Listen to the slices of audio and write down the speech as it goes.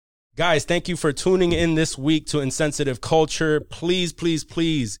Guys, thank you for tuning in this week to Insensitive Culture. Please, please,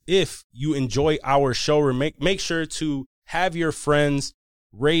 please, if you enjoy our show, make sure to have your friends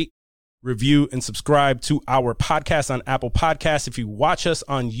rate, review, and subscribe to our podcast on Apple Podcasts. If you watch us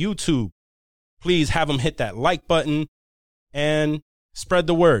on YouTube, please have them hit that like button and spread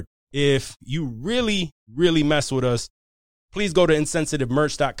the word. If you really, really mess with us, please go to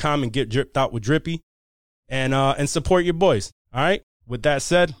insensitivemerch.com and get dripped out with Drippy and support your boys. All right. With that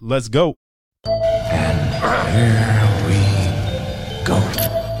said, let's go. And here we go.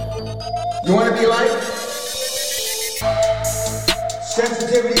 You want to be like?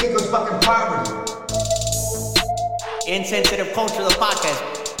 Sensitivity equals fucking poverty. Insensitive Culture, the podcast.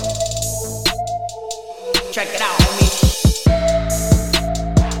 Check it out, homie.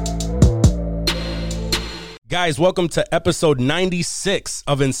 Guys, welcome to episode 96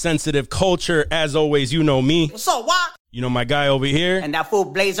 of Insensitive Culture. As always, you know me. What's up, what? You know my guy over here. And that fool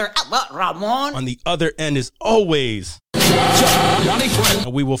Blazer, Ramon. On the other end is always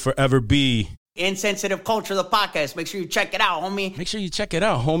and we will forever be Insensitive Culture, the podcast. Make sure you check it out, homie. Make sure you check it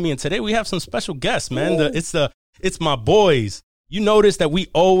out, homie. And today we have some special guests, man. It's my boys. You notice that we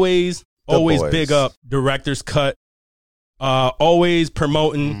always big up Director's Cut. Always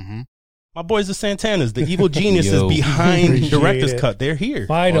promoting my boys, the Santanas, the evil geniuses behind Director's Cut. They're here.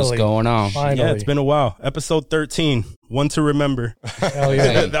 Finally. What's going on? Finally. Yeah, it's been a while. Episode 13, one to remember. Hell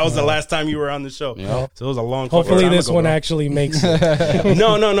yeah. That was the last time you were on the show. Yep. So it was a long Hopefully time this ago, one bro. actually makes it.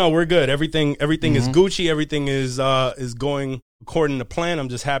 No, we're good. Everything is Gucci. Everything is going according to plan. I'm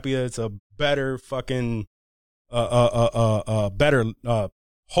just happy that it's a better fucking better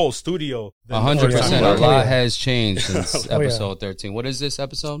whole studio. 100%. A Oh, lot yeah. has changed since Oh, yeah. episode 13. What is this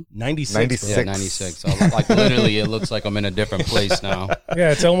episode? 96. Yeah, 96. So, like, literally, it looks like I'm in a different place now.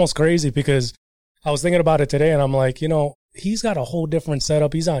 Yeah, it's almost crazy because I was thinking about it today and I'm like, he's got a whole different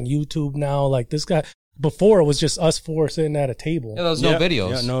setup. He's on YouTube now. Like this guy, before it was just us four sitting at a table. Yeah, there's no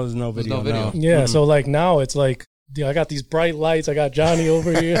videos. Yeah, no, there's no There's video. no video. no. Yeah, so like now it's like, I got these bright lights. I got Johnny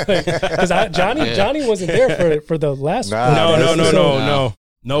over here. Because Johnny wasn't there for the last No.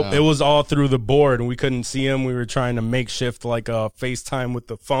 Nope. No. It was all through the board and we couldn't see him. We were trying to makeshift like a FaceTime with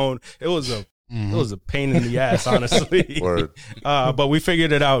the phone. It was a pain in the ass, honestly. Word. But we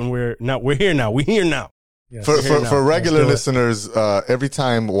figured it out and we're here now. We're here now. Yes. For regular Let's do it. listeners, every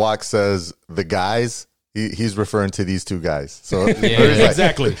time Wak says the guys, he's referring to these two guys. So Yeah, there's like,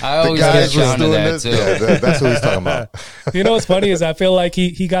 exactly. I the always guys get was down to doing that, this. too. Yeah, that's who he's talking about. You know what's funny is I feel like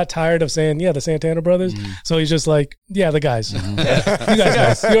he got tired of saying, the Santana brothers. So he's just like, the guys. You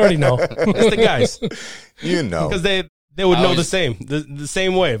guys know. You already know. It's the guys. You know. Because they would know the same. The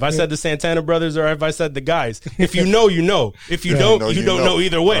same way. If I said the Santana brothers or if I said the guys. If you know, you know. If you don't, you don't know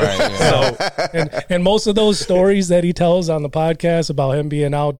either way. Right, yeah. So And most of those stories that he tells on the podcast about him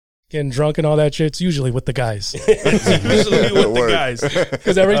being out getting drunk and all that shit, it's usually with the guys. it's usually with the Word. guys.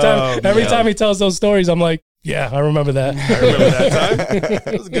 Because every time he tells those stories, I'm like, yeah, I remember that. I remember that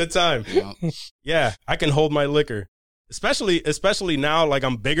time. It was a good time. Yeah, I can hold my liquor. Especially now, like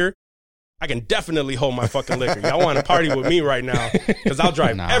I'm bigger. I can definitely hold my fucking liquor. Y'all want to party with me right now because I'll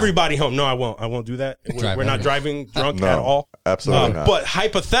drive everybody home. No, I won't. I won't do that. We're not driving drunk at all. Absolutely not. But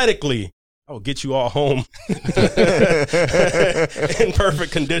hypothetically, I will get you all home in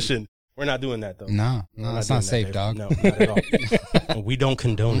perfect condition. We're not doing that, though. No, that's not safe, Dave. dog. No, not at all. We don't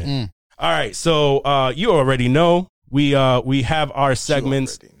condone it. All right, so you already know we have our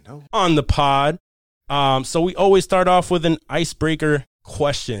segments on the pod. So we always start off with an icebreaker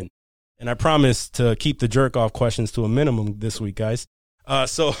question, and I promise to keep the jerk off questions to a minimum this week, guys.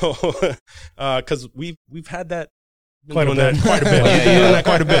 So because we've had that. Quite a bit. Quite a bit. Yeah.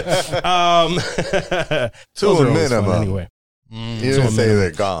 Quite a bit. To a minimum. Anyway. You didn't say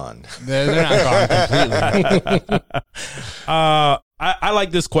they're gone. They're not gone completely. I like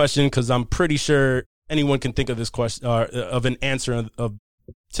this question because I'm pretty sure anyone can think of this question of an answer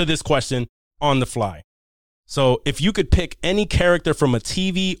to this question on the fly. So if you could pick any character from a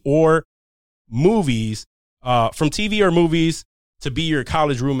TV or movies, to be your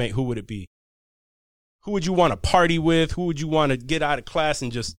college roommate, who would it be? Who would you want to party with? Who would you want to get out of class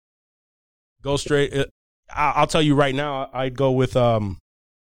and just go straight? I'll tell you right now, I'd go with Don't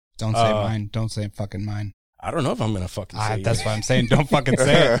say mine. Don't say fucking mine. I don't know if I'm gonna fucking say That's it. what I'm saying. Don't fucking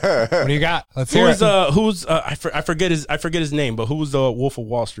say it. What do you got? Let's hear it. I forget his name, but who was the Wolf of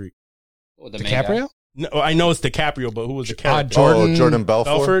Wall Street? The main guy. DiCaprio? No, I know it's DiCaprio, but who was the character? Jordan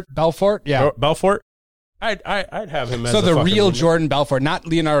Belfort. Belfort? Yeah. Belfort. I'd have him as So a the fucking real roommate. Jordan Belfort, not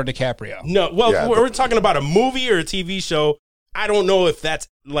Leonardo DiCaprio. No, well, Yeah, we're talking about a movie or a TV show. I don't know if that's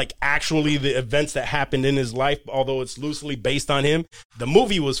like actually the events that happened in his life, although it's loosely based on him. The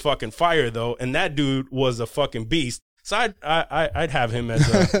movie was fucking fire though, and that dude was a fucking beast. So I'd have him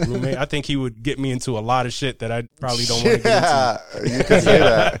as a roommate. I think he would get me into a lot of shit that I probably don't want to get into. You can say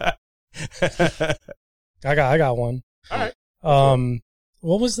that. I got one. All right.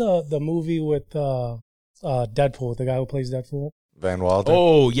 What was the movie with Deadpool? The guy who plays Deadpool. Van Wilder.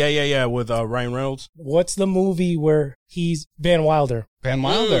 Oh yeah, with Ryan Reynolds. What's the movie where he's Van Wilder? Van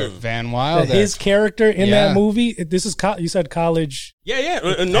Wilder. Van Wilder. His character in Yeah. that movie. This is you said college. Yeah.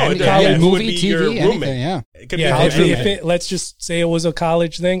 No, Any who would movie, be TV, your roommate? anything, yeah. It could Yeah, be if anything. let's just say it was a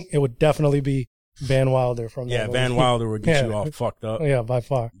college thing, it would definitely be Van Wilder from that Yeah, movie. Van Wilder would get Yeah. you all fucked up. Oh, yeah, by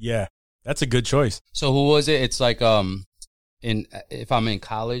far. Yeah, that's a good choice. So who was it? It's like if I'm in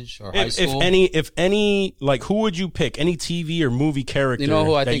college or high school. If any, like, who would you pick? Any TV or movie character You know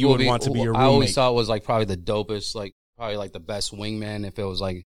who I that think you would would be, want to be your I always roommate? thought was like probably the dopest, like probably like the best wingman. If it was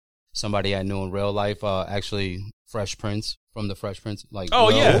like somebody I knew in real life, actually Fresh Prince from the Fresh Prince. Like, Oh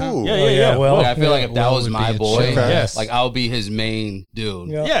Will. yeah. Ooh. Yeah. Well, Like, I feel like if that Will was would my be a boy, chick. Yes. like I'll be his main dude.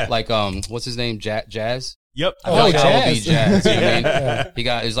 Yeah. Yeah. Like what's his name? Jazz. Yep. I feel like I will be Jazz. Jazz. You know what I mean? Yeah. He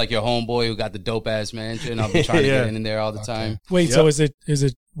got is like your homeboy who got the dope ass mansion. I'll be trying to Yeah. get in there all the time. Wait, Yep. so is it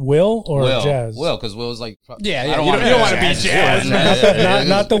Will or Jazz? Will, because Will's like, Yeah, I yeah, don't you want don't to wanna be Jazz.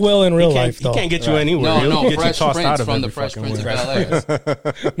 not the Will in real He life though. can't get you anywhere. He'll No, get you Fresh tossed Prince out of from the every Fresh fucking Prince way.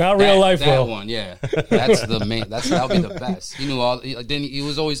 of LA. Not real life that Will. one, yeah. That's the main. That'll be the best. He knew all. Then he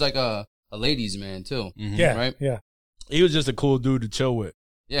was always like a ladies' man too. Yeah, Right? yeah. He was just a cool dude to chill with.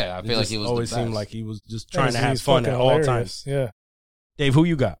 Yeah, I It feel like just he was always the best. seemed like he was just trying to He's have fun fucking at all hilarious. times. Yeah. Dave, who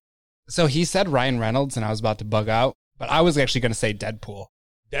you got? So he said Ryan Reynolds, and I was about to bug out, but I was actually going to say Deadpool.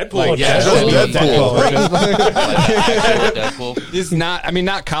 Deadpool. Like, yeah, Deadpool. This is not, I mean,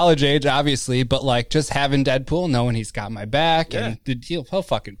 not college age, obviously, but like just having Deadpool, knowing he's got my back, Yeah. and dude, he'll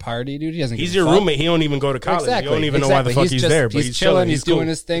fucking party, dude. He doesn't. He's give your a fuck. roommate. He don't even go to college. Exactly. You don't even know why the fuck he's just- there, but he's chilling. He's cool. doing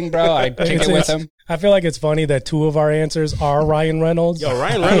his thing, bro. I kick it with him. I feel like it's funny that two of our answers are Ryan Reynolds. Yo,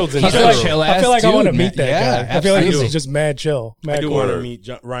 Ryan Reynolds in He's general. a chill I feel like I dude, want to man. meet that Yeah, guy. I feel like absolutely. he's just mad chill. Mad I do cool. want to meet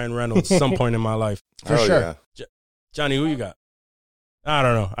Ryan Reynolds some point in my life. For Hell sure. yeah. Johnny, who you got? I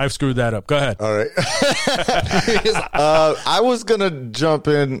don't know. I've screwed that up. Go ahead. All right. I was gonna jump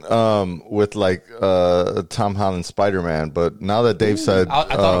in with like Tom Holland Spider-Man, but now that Dave said, I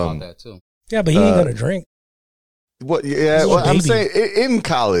thought about that too. Yeah, but he ain't gonna drink. what? Yeah, He's a well, I'm baby. saying in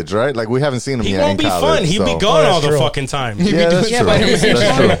college, right? Like we haven't seen him He yet. won't in be college, fun. He'd be so- gone that's all the true. fucking time. Yeah, that's Yeah, true. but is he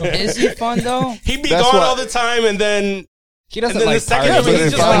That's fun? true. Is he fun though? He'd be That's gone what- all the time, and then He doesn't And then like the second party. one,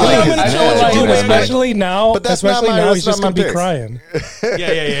 he's just But like, if yeah, I'm I- gonna chill with yeah, you, Dude, man. especially now, But that's not especially my- now, that's he's not just my gonna be picks. crying.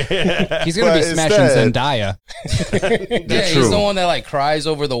 Yeah. He's gonna be But smashing instead- Zendaya. Yeah, he's true. the one that like cries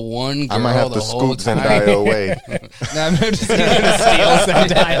over the one girl I might have the to whole scoop time. Zendaya away. No, I'm just gonna steal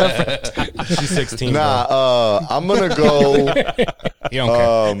Zendaya. She's 16. bro. Nah, I'm gonna go You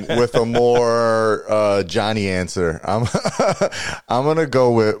don't care. with a more Johnny answer. I'm gonna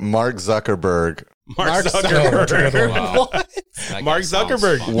go with Mark Zuckerberg. Mark Zuckerberg. That Mark guy sounds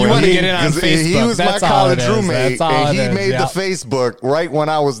Zuckerberg. fun. You wanna get in on 'cause He Facebook. was my That's all college it is. roommate, That's all and he it is. made Yeah. the Facebook right when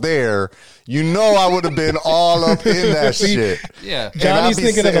I was there. You know, I would have been all up in that shit. Yeah. And Johnny's I'd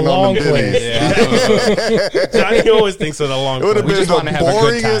be thinking of the sitting on long play. plays. Johnny always thinks of the long It would have play. been just wanna the have a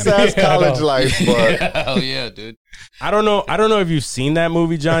good boringest time. ass college life, but Hell yeah, dude. I don't know if you've seen that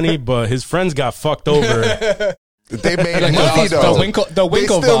movie, Johnny, but his friends got fucked over. they made Like money the though. Winklevoss They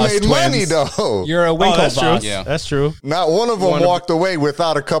still made twins. money though. You're a Oh, that's true. Winklevoss. Yeah. That's true. Not one of them One of- walked away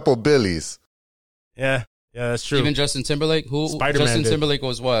without a couple billies. Yeah, that's true. Even Justin Timberlake, who Spider-Man Justin did. Timberlake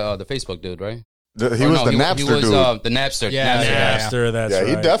was what the Facebook dude, right? He Or was no, the he Napster was, dude. The Napster. Yeah, Napster. yeah. Napster, that's Yeah, right.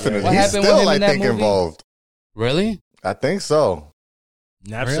 he definitely. What He's happened with still, him I in that think, movie? involved. Really? I think so.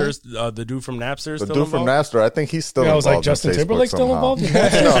 Napster's the dude from Napster. The still dude from involved? Napster, I think he's still Yeah, I was involved. like, Justin in Facebook Timberlake's still somehow. involved in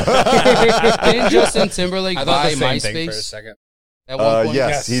that? Didn't Justin Timberlake I thought buy the same thing for a MySpace second. at one point?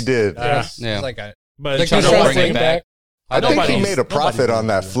 Yes, he did. Yeah. Yeah. It's like a, But Like, trying he's to trying to bring bring it it back. I think he Nobody's- made a profit nobody's on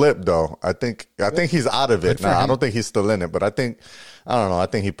that doing flip, though. I think he's out of it Good for now. I him. don't think he's still in it, but I don't know. I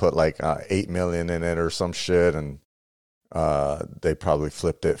think he put like $8 million in it or some shit, and they probably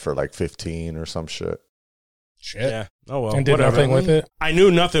flipped it for like 15 or some shit. shit. Yeah. Oh well. And did whatever. nothing with it. I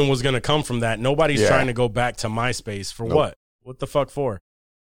knew nothing was gonna come from that. Nobody's Yeah. trying to go back to MySpace for Nope. what? What the fuck for?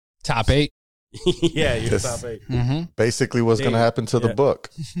 Top 8. Yeah, you're Just- top 8. Mm-hmm. Basically, what's going to Dang. happen to Yeah. the book?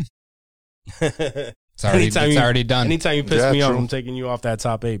 It's already, Anytime it's you- already done. Anytime you piss Yeah, me off, true. I'm taking you off that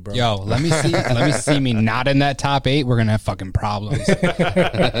top 8, bro. Yo, let me see me not in that top 8. We're gonna have fucking problems.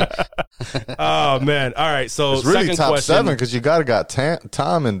 Oh man. All right. So It's really second top question. 7 because you got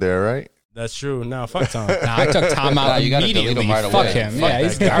Tom in there, right? That's true. No, fuck Tom. Nah, I took Tom out Nah, you gotta delete immediately. him right Fuck away. him. Fuck Yeah, that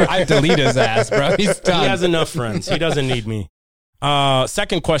he's guy. I delete his ass, bro. He's He done. has enough friends. He doesn't need me.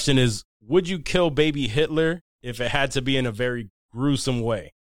 Second question is, would you kill baby Hitler if it had to be in a very gruesome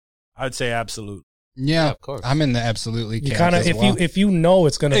way? I'd say absolute. Yeah, of course. I'm in the absolutely You camp kind of as if well. you know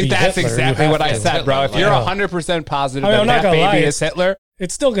it's going to be That's Hitler, you exactly have what I to. said, bro. If Hitler, you're like- 100% positive I mean, that I'm not that gonna baby lie, is Hitler,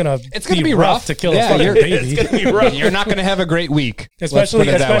 It's still gonna It's gonna be rough. to kill Yeah, a fucking you're- baby, It's gonna be rough. you're not going to have a great week. Let's especially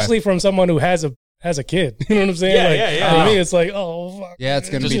put it that way. especially from someone who has a kid. You know what I'm saying? Yeah, like, yeah. For me, it's like, oh fuck. Yeah, it's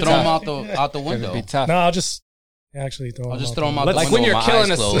going to Just be throw him tough. out the It's going window. to be tough. No, I'll just actually throw him. I'll just out throw him there. out the Like window when you're with my killing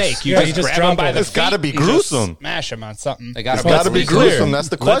a eyes closed. snake, you Yeah, just you just grab him drop by it. the It's gotta feet be and just gruesome. Smash him on something. They gotta It's got to be Let's be clear. gruesome. That's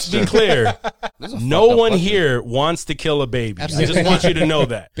the Let's be question. clear. This is a No fucked up one question. here wants to kill a baby. Absolutely. I just want you to know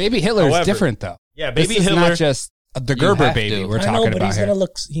that. Baby Hitler However, is different, though. Yeah, This baby is Hitler. not just the Gerber have baby to. we're I talking know, but about he's here. gonna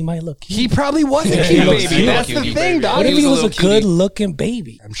look. He might look cute. He probably was a He cute looks baby. cute. That's the Cutie thing, baby. dog. What if He he was was a a little good cutie. looking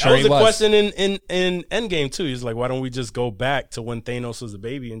baby? I'm That sure was he a was. question in Endgame too. He's like, why don't we just go back to when Thanos was a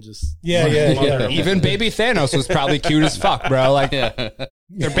baby and just Yeah. Even baby Thanos was probably cute as fuck, bro. Like, Yeah.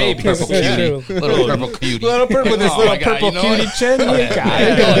 they're babies. That's Cutie. true. Little purple cutie. Little purple with his Oh little my God, purple you know cutie what? chin. Go You ahead. got Yeah,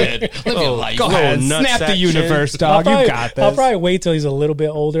 it. go ahead. Live your life. Go ahead. Oh, Snap the nutsack universe, chin. dog. You got I'll this. probably wait till he's a little bit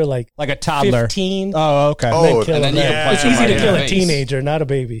older, like Like a toddler. 15. Oh, okay. Oh, then kill and then him. you can It's punch easy him to right kill in a the teenager, not a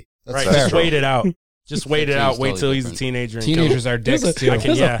baby. right. fair. Just wait it out. Just wait it out. Totally Wait till he's a different. teenager. And kill him. Teenagers are dicks, This is- too. I can-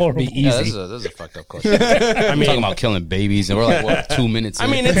 this is yeah, a horrible. Be Yeah, easy. this is a fucked up question. I I'm mean, talking about killing babies, and we're like, what, 2 minutes in? I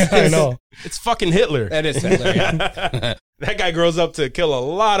mean, I know. it's fucking Hitler. That is Hitler, yeah. That guy grows up to kill a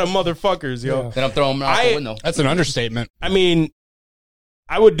lot of motherfuckers, yo. Yeah. Then I'm throwing him out the window. That's an understatement. I mean,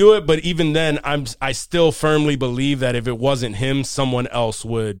 I would do it, but even then, I still firmly believe that if it wasn't him, someone else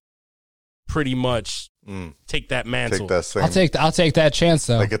would pretty much take that mantle. Take that same. I'll take that chance,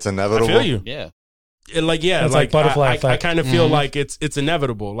 though. Like it's I inevitable. feel you. Yeah. Like yeah, That's like butterfly I effect. kind of feel like it's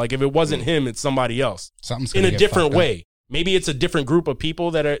inevitable. Like if it wasn't him, it's somebody else Something's in gonna a get different fucked up. way. Maybe it's a different group of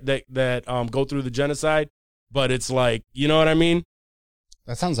people that go through the genocide, but it's like, you know what I mean?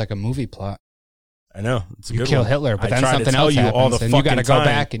 That sounds like a movie plot. I know it's a You good kill one. Hitler, but I then tried to something tell else you happens, all the and you got to fucking go time.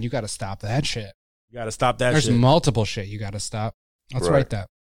 back and you got to stop that shit. You got to stop that There's shit. multiple shit you got to stop. Let's Right. write that.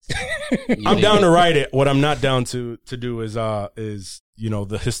 I'm down to write it. What I'm not down to do is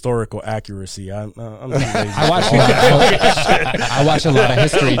the historical accuracy. I'm too lazy. I watch a lot of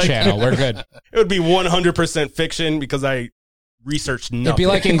History Channel. We're good. It would be 100% fiction because I researched nothing. It'd be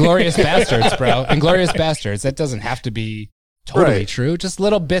like Inglourious Bastards, bro. Inglourious Bastards. That doesn't have to be totally Right. true. Just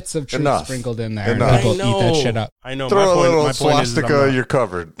little bits of truth Enough. sprinkled in there. Enough. And people eat that shit up. I know. Throw a little my point is swastika, I'm you're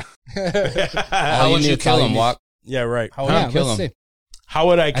covered. How you would you need- kill all you him, need- Walk? yeah, right. How would Yeah, you kill let's him? see. How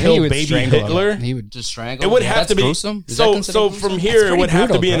would I I think he kill would baby strangle him. Hitler? He would. Just strangle? It would him? have That's to be gruesome. Is that So considered from gruesome? here, it pretty would have to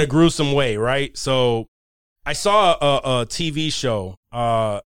brutal, be in bro. a gruesome way, right? So I saw a TV show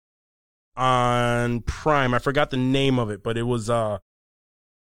on Prime. I forgot the name of it, but it was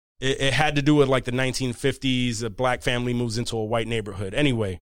it had to do with like the 1950s. A black family moves into a white neighborhood.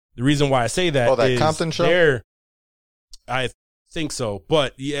 Anyway, the reason why I say that Oh, that is Compton show? I think so,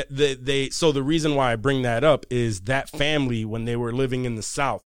 but yeah, so the reason why I bring that up is that family, when they were living in the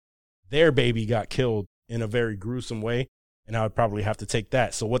South, their baby got killed in a very gruesome way, and I would probably have to take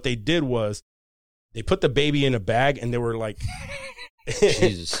that. So what they did was they put the baby in a bag, and they were like,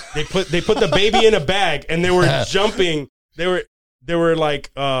 Jesus. they put the baby in a bag, and they were jumping. They were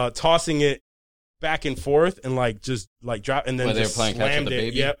like tossing it back and forth, and like just like drop, and then Where they were just playing catch with slammed the it.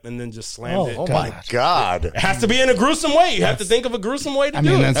 baby? Yep, and then just slammed it. Oh my God. It has to be in a gruesome way. You have to think of a gruesome way to I do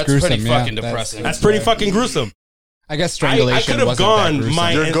mean, it. that's That's gruesome. pretty yeah. fucking depressing. That's pretty fucking gruesome. I guess strangulation I could have wasn't gone that gruesome.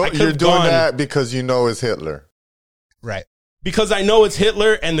 my- You're, I could've you're doing gone- that because you know it's Hitler. Right. Because I know it's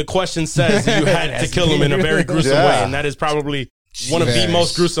Hitler, and the question says you had to kill him in a very gruesome Yeah. way, and that is probably one of the Very.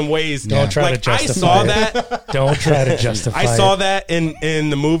 most gruesome ways. Don't try to like I justify saw it. that. Don't try to justify I saw it. that in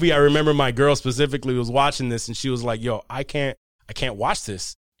the movie. I remember my girl specifically was watching this, and she was like, "Yo, I can't watch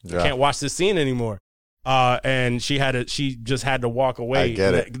this. I Yeah. can't watch this scene anymore." And she just had to walk away. I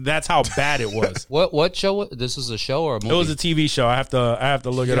get it. That's how bad it was. What show? This is a show or a movie? It was a TV show. I have to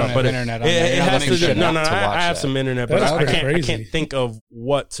look You it don't up. have But internet on it, there. it You're not has looking to. shit No, up no, to I watch have that. some internet, but That's I pretty can't. I crazy. can't think of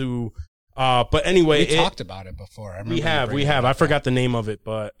what to. But anyway, We talked about it before. I remember we you have. bringing it up. I forgot the name of it,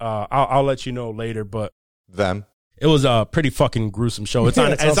 but I'll let you know later. But Them. it was a pretty fucking gruesome show. It's on.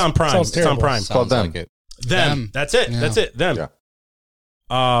 That it's sounds- on Prime. sounds It's on terrible. Prime. Sounds called Them. like it. Them. That's it. Yeah. That's it. Them. Yeah.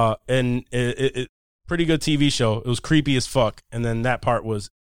 And it pretty good TV show. It was creepy as fuck, and then that part was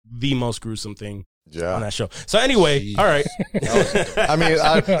the most gruesome thing on Yeah. that show. So anyway, Jeez. all right. I mean,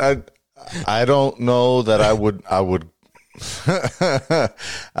 I don't know that I would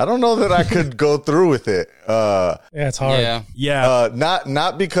I don't know that I could go through with it. Yeah, it's hard. Yeah.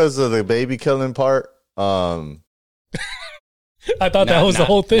 Not because of the baby killing part. I thought that was the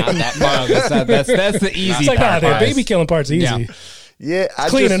whole thing. Not that No, that's the easy It's like, part. the baby killing part's easy. Yeah. Yeah,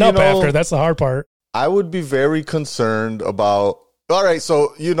 Cleaning up after, that's the hard part. I would be very concerned about. All right,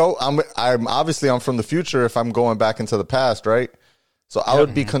 so I'm obviously I'm from the future. If I'm going back into the past, right? So I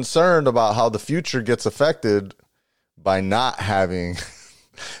would be concerned about how the future gets affected by not having.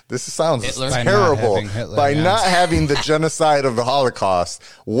 This sounds Hitler? terrible. By not having Not having Hitler, the genocide of the Holocaust.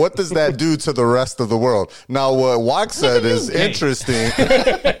 What does that do to the rest of the world? Now, what Wak said is interesting.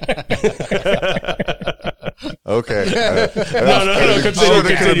 Okay. No, continue.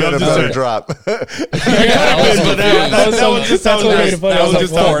 Could have been a better drop. That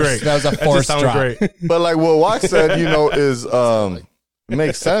was a forced drop. Great. But like what Wak said, is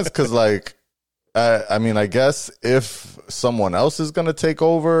makes sense because like I mean, I guess if someone else is going to take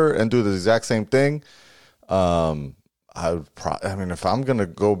over and do the exact same thing, I mean, if I'm going to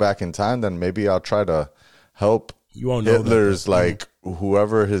go back in time, then maybe I'll try to help You won't know Hitler's like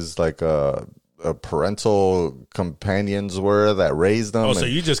whoever his like parental companions were that raised him. Oh, so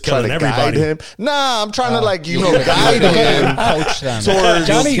and you just try killing to everybody. guide him. Nah, I'm trying to guide him. Coach them. Towards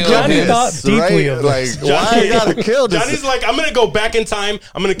Johnny goodness, thought deeply right? of this. Like, why I gotta kill this? Johnny's like, I'm gonna go back in time.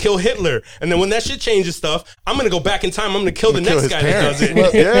 I'm gonna kill Hitler, and then when that shit changes stuff, I'm gonna go back in time. I'm gonna kill the Kill next his guy parents. that does it.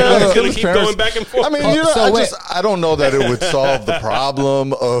 Well, yeah, I'm just kill gonna his keep parents. going back and forth. I mean, I don't know that it would solve the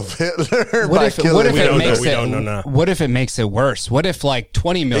problem of Hitler What by if killing it don't makes know. We it? don't know. What if it makes it worse? What if like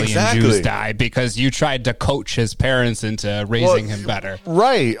 20 million Exactly. Jews die because you tried to coach his parents into raising him better?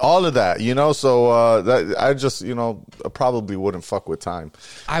 Right, all of that, So that I just, I probably wouldn't fuck with time.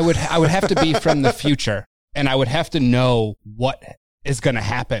 I would have to be from the future, and I would have to know what is going to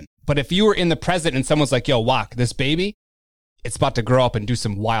happen. But if you were in the present and someone's like, "Yo, Wak, this baby, it's about to grow up and do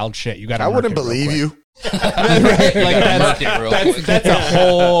some wild shit," you got to. I wouldn't believe you. Right? Like that's a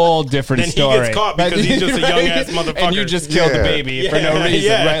whole different Then he story. gets caught because he's just a young ass motherfucker. and you just killed the Yeah. baby for no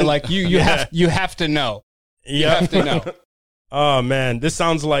reason, Yeah. right? Like you have to know. You have to know. Oh man, this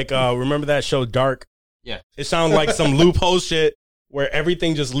sounds like remember that show Dark? Yeah. It sounds like some loophole shit where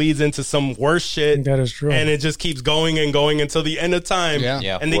everything just leads into some worse I shit. think that is true. And it just keeps going and going until the end of time.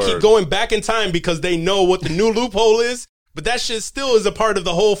 Yeah. And they keep Word. going back in time because they know what the new loophole is, but that shit still is a part of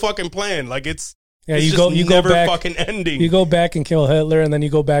the whole fucking plan. Like it's you just go never back, fucking ending. you go back and kill Hitler, and then you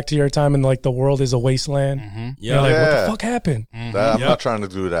go back to your time, and like the world is a wasteland. You're like, what Yeah. the fuck happened? I'm Yep. not trying to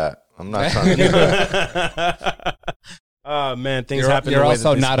do that. I'm not trying to do that. Oh man, things You're, happen. you're the way also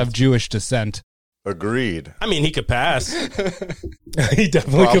that they not supposed of Jewish descent. Agreed. I mean, he could pass. He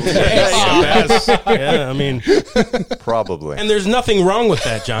definitely could. Pass. Yeah, I mean, Probably. and there's nothing wrong with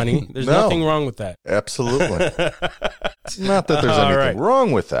that, Johnny. There's No. nothing wrong with that. Absolutely. Not that there's All anything right.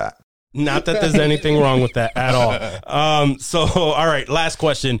 wrong with that. Not that there's anything wrong with that at all. So, all right, last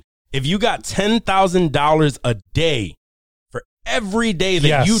question. If you got $10,000 a day for every day that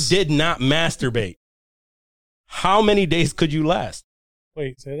Yes. you did not masturbate, how many days could you last?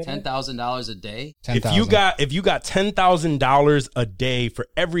 Wait, say that again? $10,000 a day. If you got $10,000 a day for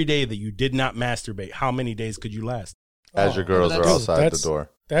every day that you did not masturbate, how many days could you last? As your girls are that's- outside the that's- door.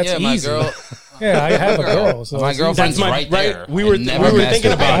 That's yeah, my easy. girl. Yeah, I have a girl. So My it's girlfriend's That's my- right right? there. We were- and we never were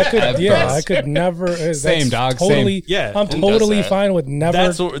thinking about I it. could, ever. I could never. Same, dog, Totally, same. Yeah, I'm who does totally that? fine with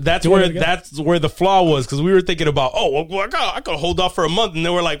never. That's doing where it again. that's where the flaw was, because we were thinking about, I could hold off for a month, and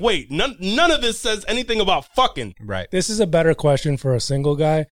then we're like, wait, none of this says anything about fucking. Right. This is a better question for a single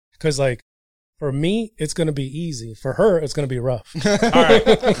guy because, like, for me, it's going to be easy. For her, it's going to be rough. All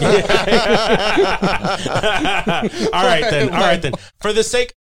right, all right then. For the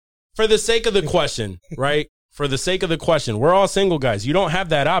sake of the question, right? For the sake of the question, we're all single guys. You don't have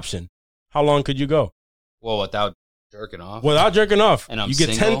that option. How long could you go Well, without jerking off. without jerking off? And I'm you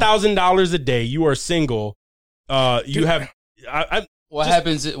get single? $10,000 a day. You are single. You have. What just-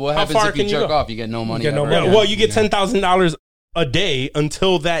 happens? What how happens far if you can you jerk go? off? You get no money. get no ever money. again. Well, you get $10,000 a day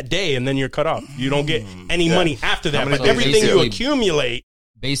until that day, and then you're cut off. You don't get any money after that. many But days everything you basically- accumulate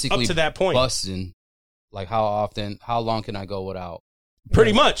basically up to that point, busting. Like how long can I go without?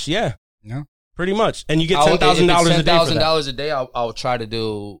 pretty much, yeah, No. pretty much. And you get I'll- $10,000 if it's a day. For that. $10,000 a day. I'll try to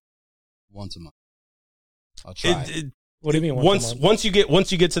do once a month. I'll try. What do you mean? Once you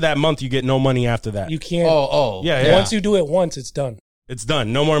get to that month, you get no money after that. You can't. Oh, Yeah. Once you do it once, it's done. It's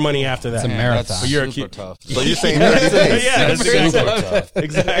done. No more money after that. It's a Man, marathon. That's But you're a super kid. tough. So you're saying 30 days? Yeah, that's Super exactly. tough.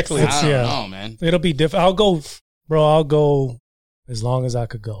 Exactly. It's- I don't yeah. know, man. It'll be different. I'll go as long as I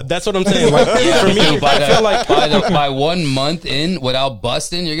could go. That's what I'm saying. Like, for me, Dude, I feel like by 1 month in without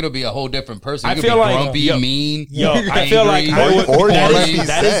busting, you're gonna be a whole different person. I You're feel gonna be like- grumpy, mean. I feel like angry, I would. Or you that might is- be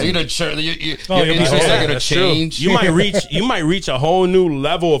that is- sad. You're gonna your you'll be interests sad. are gonna That's true. change. You might reach a whole new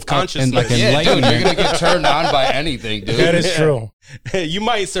level of consciousness. like Yeah, dude, enlightenment. you're gonna get turned on by anything, dude. That is true. You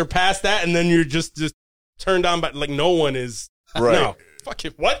might surpass that, and then you're just turned on by like no one is. Right. No, fuck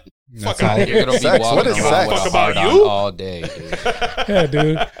it. What? Fuck all. out of You're here. gonna be Sex, walking what is around sex? with a Fuck about hard on you? all day, dude. Yeah,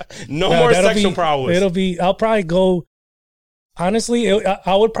 dude. No Yeah, more that'll sexual be- prowess. I'll probably go. Honestly,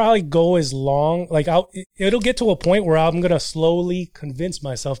 I would probably go as long. Like, it'll get to a point where I'm gonna slowly convince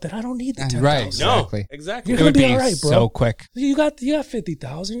myself that I don't need the 10,000. Right. No, Exactly. exactly. You're It would gonna be be all right, bro. so quick. You got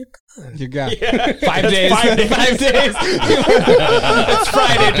 50,000. You're good. You got Yeah. 5 days. 5 days. 5 days. It's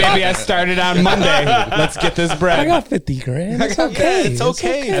Friday, baby. I started on Monday. Let's get this I bread. got 50 grand. It's okay. Yeah, it's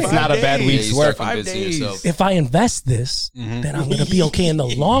okay. That's 5 not a bad days. week's you work. start 5 convincing days. yourself. If I invest this, then I'm gonna be okay in the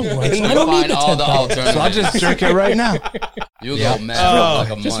long run. So I don't Find need the all the 10,000. alternatives. So I'll just jerk it right now. You'll go mad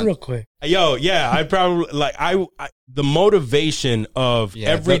for like a Just month. real quick. Yo, yeah, I probably like I the motivation of Yeah,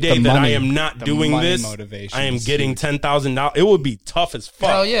 every the day that I money- am not the doing money this. motivation I am is getting huge. $10,000. It would be tough as fuck.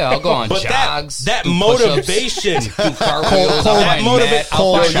 Hell yeah, I'll go on But jogs. that do push-ups, motivation, do cartwheels. I'll that find motiva- mad- I'll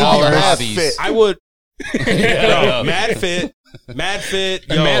Cole, find you all be our mad hobbies. fit. I would. Bro, mad fit.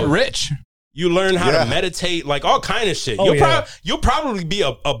 Yo, Mad rich. you learn how Yeah. to meditate, like all kind of shit. Oh, you'll, yeah. you'll probably be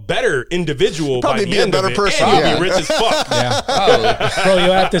a better individual. Probably by the be a end of better it, person, and you'll yeah. be rich as fuck. Yeah. Oh, Bro,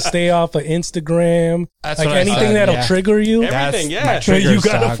 you have to stay off of Instagram. That's like what I anything said, that'll yeah. trigger you. Everything, That's yeah. my trigger You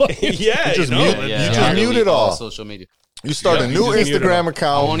gotta stock. fucking- Yeah, just you know, mute- yeah. you just I mute delete it all. social media. You start Yeah, a you new just mute it Instagram all. I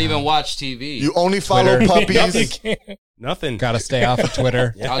account. won't even watch TV. You only follow Twitter. puppies. nothing. Got to stay off of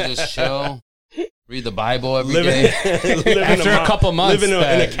Twitter. I'll just chill, read the Bible every Living, day. living After a couple months, living in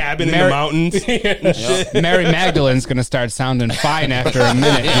a the cabin in the Mary- mountains. Mary Magdalene's gonna start sounding fine after a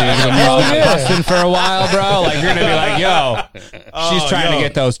minute. You're gonna be Oh, yeah. busting for a while, bro. Like you're gonna be like, yo, she's trying yo. to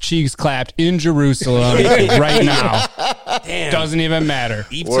get those cheeks clapped in Jerusalem right now. Damn. Doesn't even matter.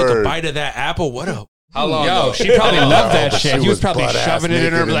 Eve took a Word. bite of that apple. What up? How long? Yo, though? she probably loved that but shit. she He was was probably butt-ass shoving it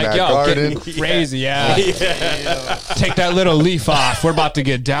in her naked in like, that yo, garden. getting crazy, yeah. Yeah. Take that little leaf off. We're about to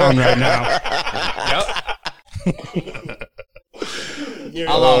get down right now.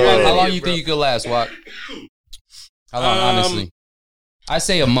 How long you think you could last? What? How long? Honestly, I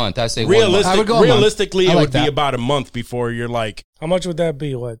say a month. I say 1 month. I would go a month. Realistically, I it like would be that. about a month before you're like, How much would that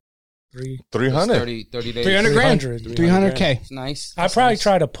be? What? 300. 30 days. 300 grand. 300. 300K. It's nice. I'd probably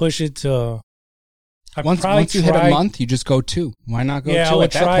try to push it to. I'd Once probably you hit try- a month, you just go 2. Why not go Yeah, 2 I would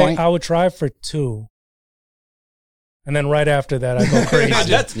at that try. point? I would try for 2, and then right after that, I go crazy.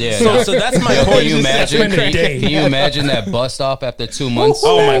 that's, Yeah. so that's my Yo, point. can you imagine? Spend a day. Can you imagine that bust off after 2 months?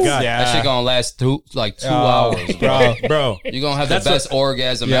 Oh my God. Yeah. That shit gonna last 2 Oh, hours, bro. Bro. You're gonna have That's the best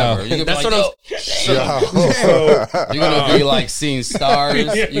orgasm Yo. ever. You're gonna That's be what like, I'm you're gonna be like seeing stars.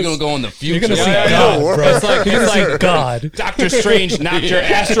 You're gonna go in the future. You're gonna see Yeah, God, yeah. bro. It's like- You're it's gonna see like- God. Doctor Strange knocked your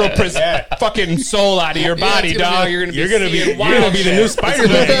astral fucking soul out of your body, it's gonna dog. be- You're gonna be You're gonna be seeing you're gonna wild be the shit. new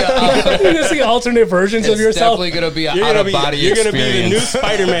Spider-Man. You're gonna see alternate versions It's of yourself. definitely gonna be an You're out gonna of be body you're gonna experience. be the new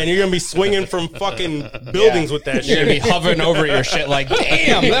Spider-Man. You're gonna be swinging from fucking buildings with that You're gonna be shit. hovering over your shit like,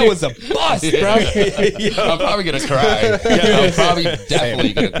 damn, that was a bust, bro. I'm probably gonna cry. I'm probably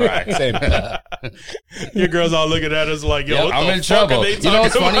definitely gonna cry. Same. Your girls all looking at us like, yo, Yep, what I'm the in fuck trouble. are they You know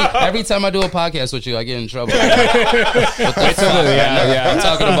what's talking funny? about? Every time I do a podcast with you, I get in trouble. What the fuck? yeah. I'm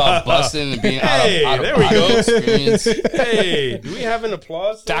talking about busting and being Hey, out of there we body go. experience. Hey, do we have an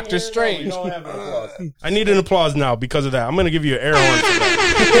applause? thing Dr. here? Strange. No, we don't have an applause. I need an applause now because of that. I'm gonna give you an air horn for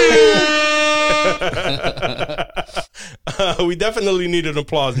that. We definitely need an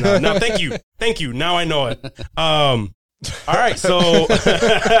applause now. Now, thank you. Now I know it. All right, so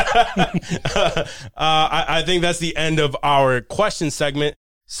I think that's the end of our question segment.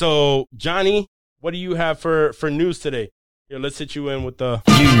 So, Johnny, what do you have for news today? Here, let's hit you in with the.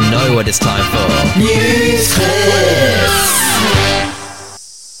 You know what it's time for.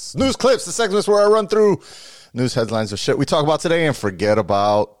 News clips, the segments where I run through news headlines of shit we talk about today and forget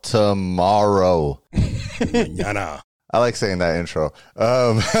about tomorrow. Mañana. I like saying that intro.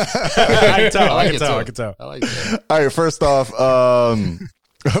 I can tell. I like can it tell. too. I can tell. I like that. All right, first off,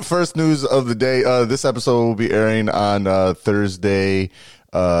 first news of the day. This episode will be airing on Thursday,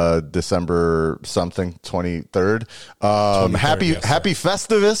 December something, 23rd. 23rd, Happy yes, sir. Happy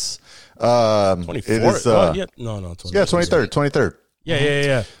Festivus. 24th? It is, No, 23rd.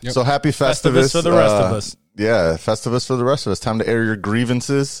 Yeah. So happy Festivus Festivus. for the rest of us. Yeah, Festivus for the rest of us. Time to air your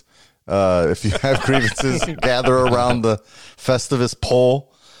grievances. If you have grievances, gather around the Festivus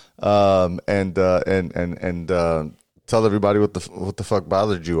pole, and tell everybody what the fuck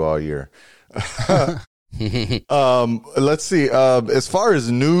bothered you all year. Let's see. As far as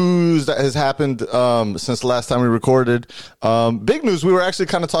news that has happened since the last time we recorded, big news. We were actually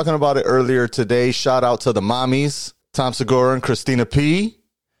kind of talking about it earlier today. Shout out to the mommies, Tom Segura and Christina P,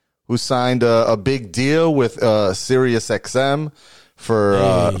 who signed a big deal with Sirius XM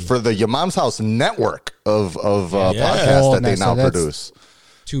for the Your Mom's House network of podcasts that they now produce.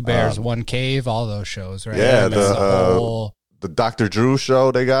 Two Bears, One Cave, all those shows, right? Yeah, the Dr. Drew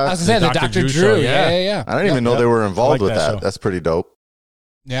show they got. I was going to say the Dr. Drew. Yeah. I didn't even know they were involved with that. show. That's pretty dope.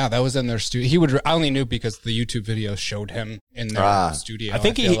 Yeah, that was in their studio. I only knew because the YouTube video showed him in their studio. I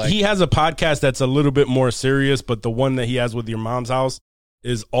think he has a podcast that's a little bit more serious, but the one that he has with Your Mom's House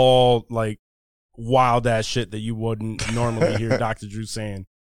is all like wild ass shit that you wouldn't normally hear Dr. Drew saying.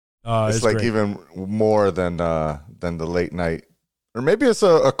 It's like great. Even more than the late night. Or maybe it's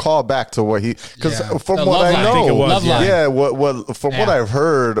a call back to what because from what I know, what I've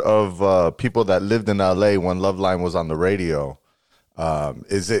heard of people that lived in LA when Loveline was on the radio,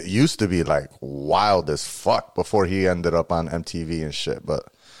 is it used to be like wild as fuck before he ended up on MTV and shit. But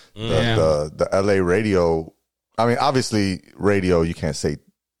the LA radio, I mean, obviously radio, you can't say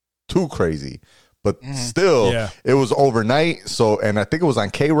too crazy, but still it was overnight. So, and I think it was on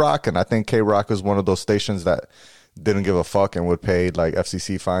K-Rock, and I think K-Rock is one of those stations that didn't give a fuck and would pay like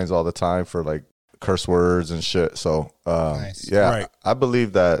FCC fines all the time for like curse words and shit. So, I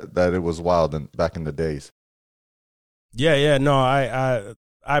believe that it was wild back in the days. Yeah. No,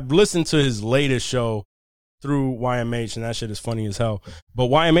 I've listened to his latest show through YMH, and that shit is funny as hell. But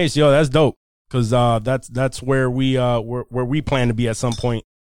YMH, that's dope because that's where we plan to be at some point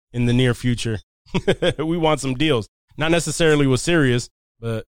in the near future. We want some deals, not necessarily with Sirius,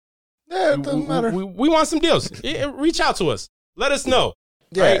 but. Yeah, it doesn't matter. We want some deals. Reach out to us. Let us know.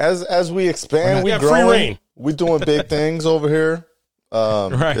 Yeah, right? as we expand, we free reign. We're doing big things over here.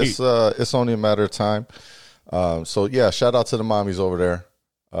 Right. It's only a matter of time. So yeah, shout out to the mommies over there.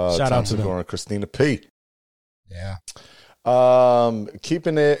 Shout out to them. And Christina P. Yeah.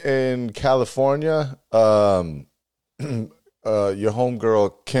 Keeping it in California. Your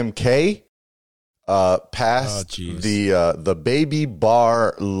homegirl Kim K. Passed the baby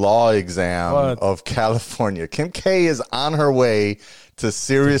bar law exam of California. Kim K is on her way to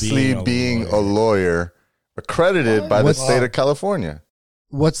seriously being a lawyer accredited by the state of California.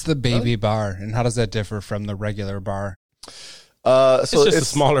 What's the baby bar, and how does that differ from the regular bar? It's just a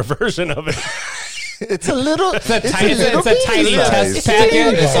smaller version of it. It's a little. It's a tiny test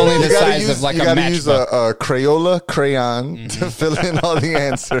packet. It's only the size of like a matchbook. You got to use a Crayola crayon to fill in all the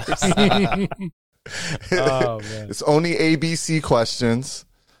answers. Oh, man. It's only ABC questions.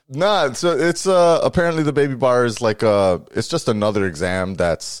 Nah, so it's apparently the baby bar is like it's just another exam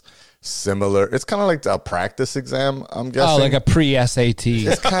that's similar. It's kind of like a practice exam, I'm guessing. Oh, like a pre-SAT.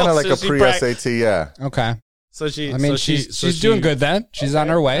 It's kind of like a pre-SAT, yeah. Okay. So she's doing good then. She's on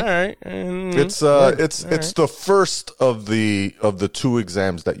her way. All right. It's the first of the two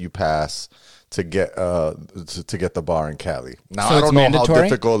exams that you pass to get the bar in Cali. Now so I don't know mandatory? how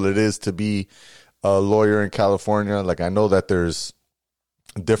difficult it is to be a lawyer in California. Like I know that there's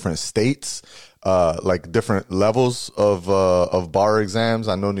different states, like different levels of bar exams.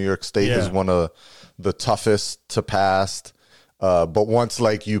 I know New York State is one of the toughest to pass. But once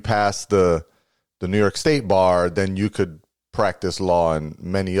like you pass the New York State bar, then you could practice law in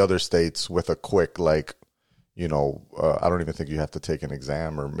many other states with a quick I don't even think you have to take an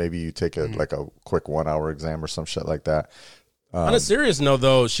exam, or maybe you take a quick 1 hour exam or some shit like that. On a serious note,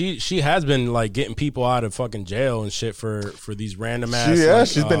 though, she has been like getting people out of fucking jail and shit for these random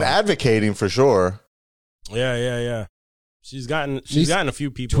ass. She's been advocating for sure. Yeah. She's gotten a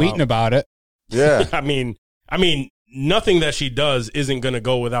few people tweeting out. About it. Yeah, I mean, nothing that she does isn't gonna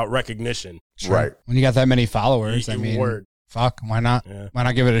go without recognition. Sure. Right. When you got that many followers, fuck, why not? Yeah. Why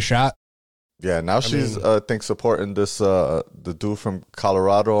not give it a shot? Yeah, now she's supporting this the dude from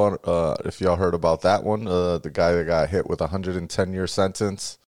Colorado. If y'all heard about that one, the guy that got hit with a 110-year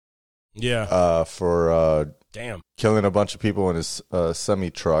sentence. Yeah. For killing a bunch of people in his semi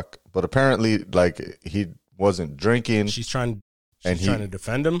truck, but apparently, like he wasn't drinking. She's trying to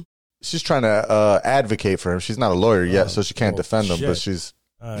defend him. She's trying to advocate for him. She's not a lawyer yet, so she can't defend him, but she's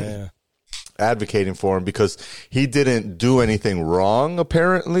advocating for him because he didn't do anything wrong,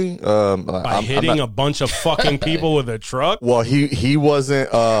 apparly. By hitting a bunch of fucking people with a truck? Well, he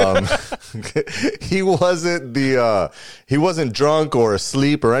wasn't he wasn't drunk or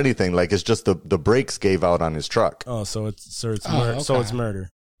asleep or anything. Like it's just the brakes gave out on his truck. Oh, so it's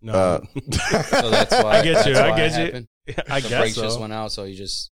murder. No. So that's why I get you. I guess the brakes so. just went out, so you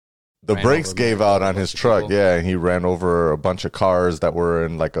just The Ran brakes over gave a out on bunch his of truck, people. yeah, and he ran over a bunch of cars that were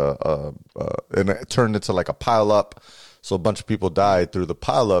in like and it turned into like a pile up. So a bunch of people died through the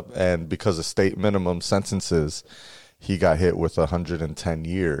pile up, and because of state minimum sentences, he got hit with 110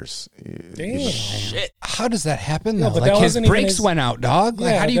 years. Damn. How does that happen? No, Though? but Like that his wasn't even brakes his- went out, dog.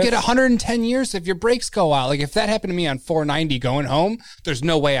 Like, Yeah, how do you get that's- 110 years if your brakes go out? Like if that happened to me on 490 going home, there's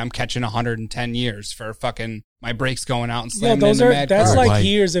no way I'm catching 110 years for fucking my brakes going out and Yeah, slamming those into are mad that's cars. like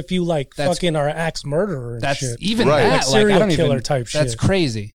years if you like That's- fucking are axe murderer and That's shit. even Right. that. Like serial I don't killer even, type That's shit.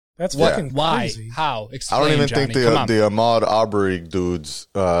 crazy. That's Yeah. fucking Why? crazy. How? I Explain, don't even Johnny. think Come on. the Ahmaud Arbery dudes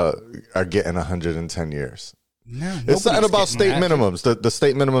are getting 110 years. No, It's nobody's something about getting state that. minimums. The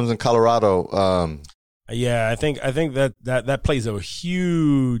state minimums in Colorado. Yeah, I think that plays a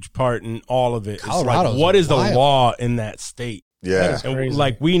huge part in all of it. It's like, Colorado's what is the wild. law in that state? Yeah, That is And crazy.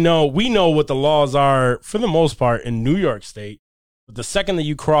 like we know what the laws are for the most part in New York State. But the second that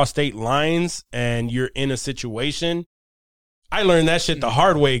you cross state lines and you're in a situation, I learned that shit the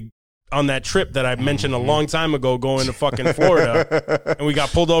hard way on that trip that I mentioned a long time ago, going to fucking Florida, and we got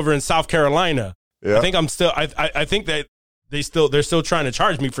pulled over in South Carolina. Yeah. I think I'm still. I think that they're still trying to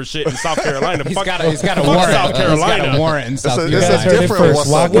charge me for shit in South Carolina. He's Fuck- got a fuck warrant. South Carolina. He's got a warrant in South a- You It's guys Carolina. heard it different first. what's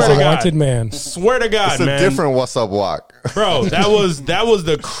Walk up is a with- wanted man. Swear to God, it's a man. different what's up walk. Bro, that was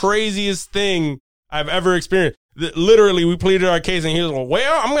the craziest thing I've ever experienced. Literally, we pleaded our case, and he was like,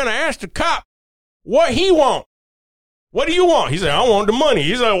 "Well, I'm gonna ask the cop what he want. What do you want?" He said, "I want the money."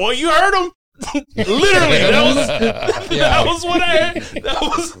 He's like, "Well, you heard him." Literally, that was what I heard. That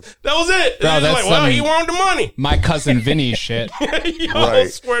was it. Bro, He was that's like, "Well, some- he wanted the money." My cousin Vinny shit. Yo,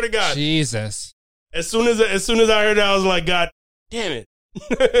 Right. swear to God. Jesus. As soon as I heard that, I was like, "God damn it!"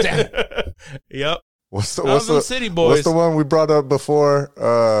 Damn Yep. What's the I was in City Boys. What's the one we brought up before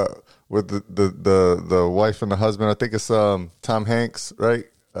with the wife and the husband? I think it's Tom Hanks, right?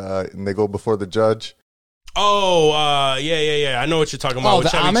 And they go before the judge. Oh, yeah. I know what you're talking about. Oh,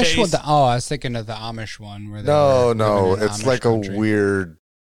 with the Chevy Amish Chase. one? I was thinking of the Amish one. Where they No, were no, living in it's Amish like country. a weird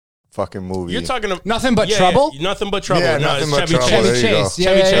fucking movie. You're talking about Nothing But Trouble? Nothing but trouble. Yeah, no, Nothing it's But Chevy Trouble. Chase. There Chevy you go. Chase. Yeah,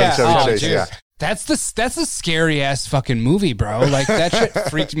 Chevy yeah, Chase, yeah. Chevy Oh, Chase, dude. yeah. That's a scary ass fucking movie, bro. Like that shit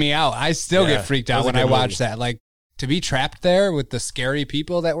freaked me out. I still Yeah, get freaked that out was a when I good watch movie. that. Like to be trapped there with the scary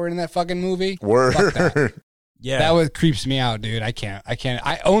people that were in that fucking movie. Word. Fuck that. Yeah, That was creeps me out, dude. I can't.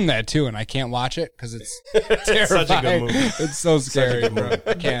 I own that too, and I can't watch it because it's such a terrifying. good movie. It's so scary, good bro. movie.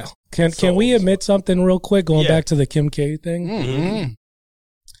 I can't. Can we admit something real quick? Going Yeah. back to the Kim K thing. Mhm.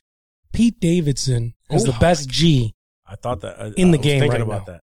 Pete Davidson is the best G. I thought that In the I was game thinking right about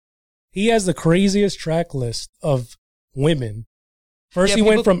now. that. He has the craziest track list of women. First, Yeah, he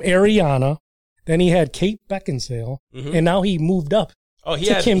went people- from Ariana, then he had Kate Beckinsale, Mhm. and now he moved up. Oh, he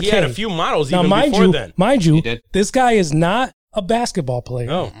to had Kim he had a K. few models Now, even mind before you, then. mind you, He did. this guy is not a basketball player.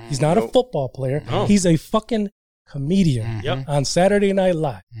 No. He's not a football player. No. He's a fucking comedian Mm-hmm. Yep. on Saturday Night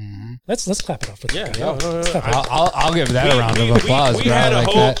Live. Mhm. Let's clap it up for this Yeah, guy. no, Let's clap it up. I'll give that a round of applause, we bro. had a Like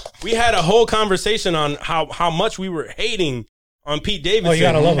whole that. we had a whole conversation on how much we were hating on Pete Davidson. Oh, you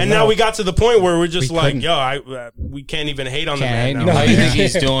gotta love him and now. now we got to the point where we're just We like, couldn't. yo, we can't even hate on the Can't man hate now. no How do you think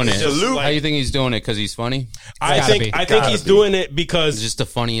he's doing it? Salute. How do you think he's doing it? Because he's funny? I Gotta think be. I think Gotta he's be. doing it He's because just the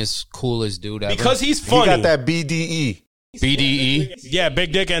funniest, coolest dude ever. he's He funny. got that BDE. BDE. Yeah,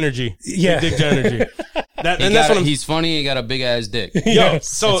 big dick energy. Yeah. Big dick energy. And that's what I'm. He's funny. He got a big ass dick. Yo, Yes.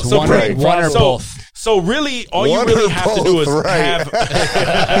 so It's so one, right. one or so, both. So really, all you One really or have to do is both, right. have.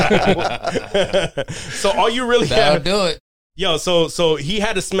 So all you really That'll have. do it. Yo, so he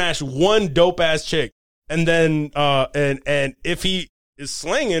had to smash one dope ass chick, and then and if he is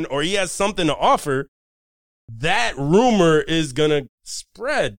slinging or he has something to offer, that rumor is gonna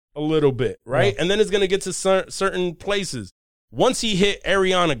spread a little bit, right? And then it's gonna get to certain places. Once he hit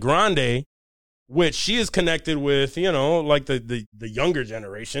Ariana Grande, which she is connected with, like the younger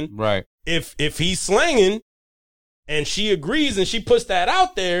generation. Right. If he's slanging and she agrees and she puts that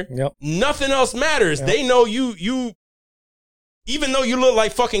out there, Yep. nothing else matters. Yep. They know you. Even though you look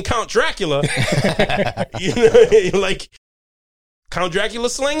like fucking Count Dracula, like Count Dracula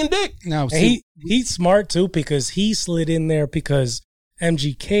slinging dick. No, And see, he's smart too because he slid in there because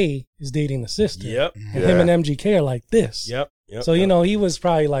MGK is dating the sister. Yep. And him and MGK are like this. Yep. So, he was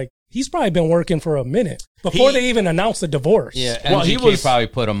probably like, he's probably been working for a minute before they even announced the divorce. Yeah. Well, Well, he he was- probably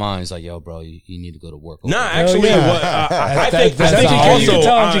put him on. He's like, yo, bro, you need to go to work. Nah, Okay. actually, yeah. what I think That's I think all. also You can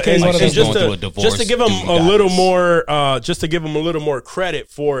tell MGK is and, one of and those just going through a to divorce, just to give him doing a little guys. more just to give him a little more credit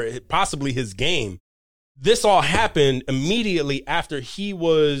for possibly his game. This all happened immediately after he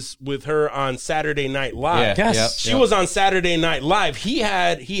was with her on Saturday Night Live. Yeah. Yes. Yep. She was on Saturday Night Live. He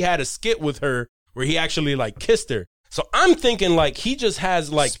had a skit with her where he actually like kissed her. So I'm thinking like he just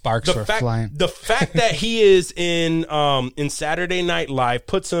has like Sparks the were fact flying. the fact that he is in Saturday Night Live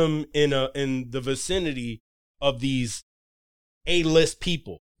puts him in the vicinity of these A-list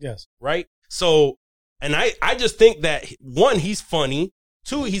people, Yes. right? So, and I just think that 1, he's funny.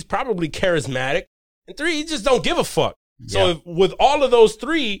 2, he's probably charismatic, and 3, he just don't give a fuck. So if, with all of those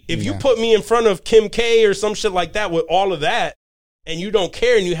 3, if you put me in front of Kim K or some shit like that with all of that, and you don't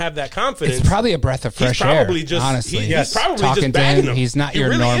care and you have that confidence, It's probably a breath of fresh air. probably just- honestly, he's probably talking just to bagging him. him. He's not He your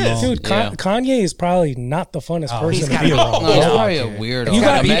really normal. is. Dude, Yeah. Kanye is probably not the funnest person he's to gotta be be- around. No, he's Oh, probably a dude. weirdo. You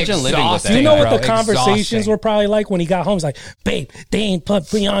gotta be imagine living with exhausting. that. You know what bro, the conversations exhausting. were probably like when he got home? He's like, babe, they ain't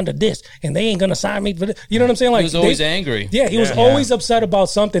put me onto this and they ain't going to sign me for this. You know what I'm saying? Like, He was always they- angry. Yeah, he was Yeah. always upset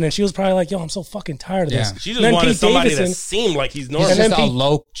about something. And she was probably like, yo, I'm so fucking tired of this. Yeah. she just Then wanted Pete somebody Davidson- that seemed like he's He's normal. And just then a Pete-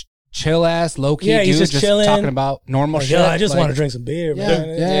 low, chill ass, low key Yeah, dude, he's just chilling. talking about normal Like, shit. yeah, I just like- want to drink some beer, man. Yeah, You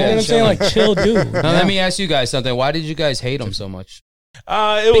know yeah, what I'm saying? Like, chill dude. Now let me ask you guys something. Why did you guys hate him so much?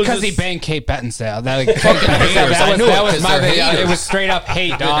 It was Because he just- banged Kate Beckinsale. That, like, haters. I knew it, that was 'cause my they're thing. haters. It was straight up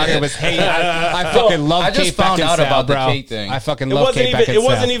hate, dog. It was hate. I fucking love I just Kate found out Beckinsale, about the bro. Kate thing. I fucking It love wasn't Kate even. Beckinsale. It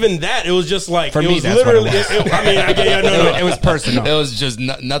wasn't even that. It was just like For it me, was that's what literally. it was. I mean, no. It was personal. It was just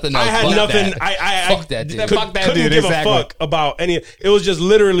nothing else. I had but nothing. that. I Fuck that dude. Fuck that couldn't dude, give exactly. a fuck about any. It was just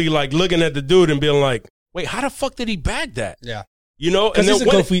literally like looking at the dude and being like, "Wait, how the fuck did he bag that?" Yeah. You know, 'Cause then he's a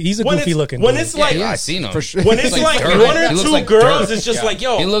when- goofy- he's a when goofy it's- looking When dude. it's like, Yeah, I seen him. For sure. when it's like dirt. one or He looks two like girls, dirt. it's just like,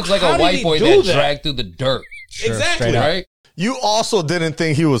 yo, He looks like how a did white he boy do that that? dragged through the dirt. Exactly, straight up. Right? You also didn't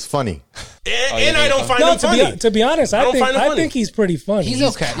think he was funny. And I don't find No, him funny. to be honest, I I don't think find him I funny. think he's pretty funny. He's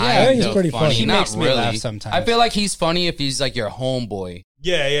okay. Yeah, I think he's Kinda pretty funny. He Not makes me really. laugh sometimes. I feel like he's funny if he's like your homeboy.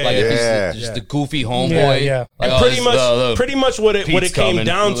 Yeah. Like if Yeah. he's just the goofy homeboy. Yeah. Like, And oh, pretty this- much, the pretty much what it came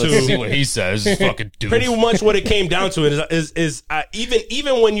down to. Let's see what he says. Fucking dude. Pretty much what it came down to is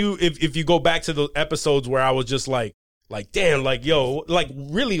even when you if you go back to the episodes where I was just like damn, like yo, like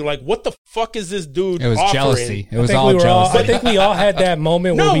really, like what the fuck is this dude? It was offering? jealousy. It I was think all we were all. jealousy. I think we all had that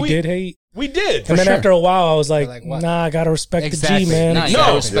moment No, where we we- did hate, We did, and then sure. after a while, I was like, Like, what? nah, I gotta respect Exactly. the G, man. Nah, you No.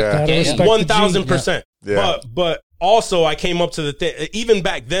 gotta respect Yeah. the Gotta game. respect- 1,000%. Yeah. But also I came up to the thing. Even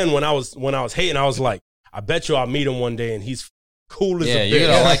back then when I was hating, I was like, I bet you I'll meet him one day and he's cool as Yeah, a you're bitch.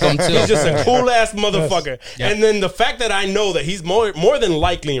 gonna like him too. He's just a cool ass motherfucker. Yeah. And then the fact that I know that he's more than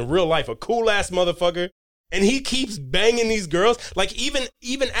likely in real life a cool ass motherfucker, and he keeps banging these girls. Like even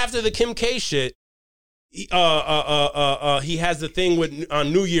after the Kim K shit, he has the thing with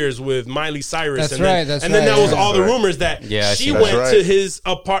on New Year's with Miley Cyrus. That's and then, right, that's and then right, that was yeah. all the That's right. rumors that Yeah, I she see that. went That's to right. his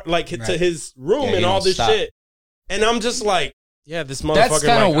apart, to Right. his room Yeah, and he all don't this stop. shit. And I'm just like, yeah, this motherfucker. That's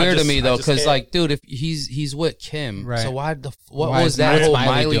kind of like, weird to me I though, just because can't- like, dude, if he's with Kim, Right. so what Why was is that whole Miley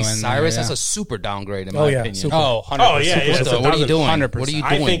Miley doing there? Cyrus? Yeah. That's a super downgrade in Oh, my yeah, opinion. super. Oh, 100%. Oh, yeah, yeah. So what are you doing? 100%. What are you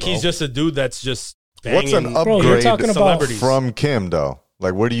I doing? think bro? he's just a dude that's just What's an banging Bro, you're upgrade talking about celebrities. from Kim, though?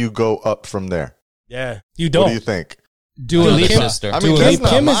 Like, where do you go up from there? Yeah. You What do you don't. think? Dua Kim- Lipa. sister. I mean, Dua that's Lipa. not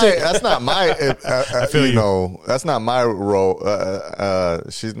Kim is my. a- That's not my. feel you. know, that's not my role.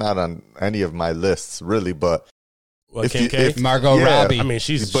 She's not on any of my lists, really. But What, If Kim you- K? if- Margot Yeah. Robbie. I mean,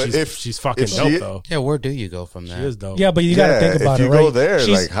 she's But she's fucking if she- dope though. Yeah, where do you go from She there? is dope. Yeah, but you gotta think about if it, you right? go there,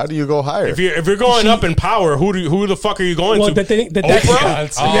 She's- like, how do you go higher? If you're going up in power, who the fuck are you going well, to? the thing, that,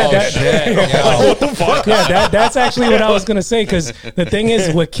 Oprah? what the fuck? Yeah, that's actually what I was gonna say. Because the thing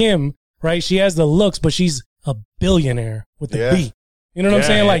is with Kim, right? She has the looks, but she's a billionaire with the Yeah. B. You know what I'm Yeah,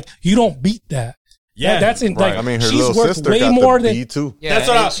 saying? yeah. Like you don't beat that. Yeah, that's in right. like I mean, her she's little worth sister way got more the than B too. Yeah, That's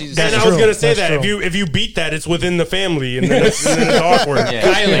what I, she's- and that's I was true. gonna say That's that true. if you beat that, it's within the family, and then it's awkward. Yeah,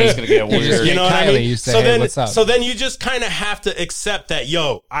 it's gonna get weird. You know what I Kylie, mean? you say, so hey, then, what's up? so then you just kind of have to accept that.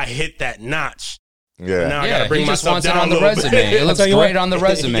 Yo, I hit that notch. Yeah. Now I Yeah, gotta bring he just myself wants it down on a the little resume. bit. It looks tell you great what. on the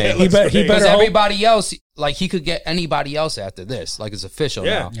resume. Yeah, it he, looks he great. better Because hope. everybody else, like he could get anybody else after this. Like it's official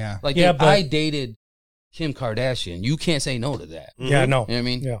Yeah. now. Yeah. Like Yeah, if but- I dated Kim Kardashian, you can't say no to that. Yeah, no. You know what I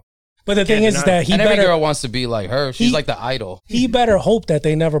mean? Yeah, but the thing Can't is deny that he and every better girl wants to be like her. She's He- like the idol. he better hope that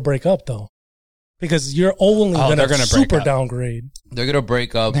they never break up though, because you're only Oh, gonna, they're gonna break super up. downgrade. They're gonna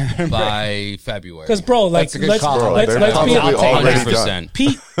break up by February. Because bro, like That's a good let's call. Bro, let's they're let's be probably already 100%.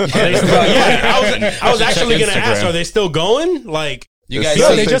 Pete. Yeah, I was actually check gonna ask: Instagram. Are they still going? Like, You It's guys still-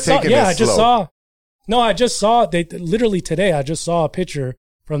 No, see, they just saw. taking Yeah, it I just slow. saw. No, I just saw. They literally today. I just saw a picture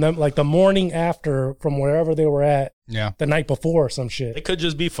from them, like the morning after, from wherever they were at Yeah. the night before, or some shit. they could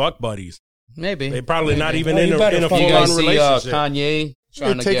just be fuck buddies. maybe They probably not even Oh, in you a better in a fuck full You on guys see relationship. Kanye trying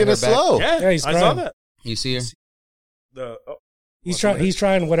You're to taking get her it back? slow. Yeah, Yeah, he's I saw crying. that. You see her? He's trying. He's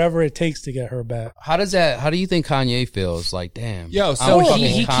trying whatever it takes to get her back. How do you think Kanye feels? Like, damn. Yo, I'm so fucking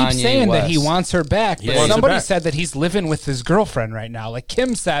he keeps Kanye saying that he West. wants her back, He but wants her somebody back. said that he's living with his girlfriend right now. Like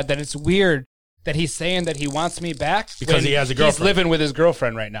Kim said that it's weird that he's saying that he wants me back Because when he has a He's girlfriend. living with his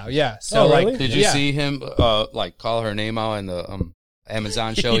girlfriend right now. Yeah. So Oh, like, really? Did you yeah. see him like call her name out in the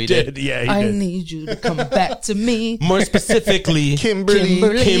Amazon show he did? Yeah, he I did. need you to come back to me. More specifically,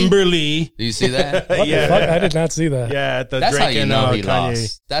 Kimberly. Kimberly. Do you see that? What Yeah. the fuck? I did not see that. Yeah, at the That's Drake how you and know he Kanye.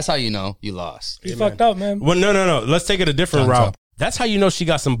 lost. That's how you know you lost. He fucked up, man. Well, no. Let's take it a different Thumbs route. up. That's how you know she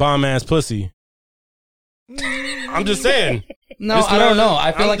got some bomb ass pussy. I'm just saying. No, It's I don't not- know.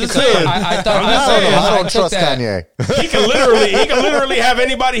 I feel I'm like just it's. saying. I thought. I'm just saying. I don't took trust that. Kanye. He can literally have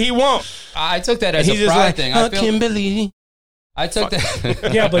anybody he wants. I took that as He's a just pride like, thing. oh, I feel. Kimberly. I took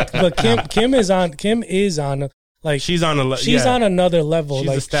that. Yeah, but Kim is on like She's on a. she's on another level. She's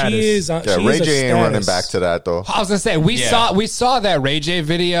a like status. she is on. Yeah, she Ray is a J ain't running status. back to that though. I was gonna say we saw that Ray J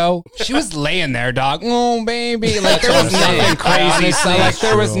video. She was laying there, dog. Oh baby, like there was what I'm saying. nothing crazy. Honestly, Like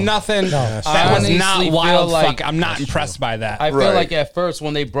there was true. nothing. No. That Honestly, was not feel wild. like- Fuck, I'm not impressed by that. I feel Right. like at first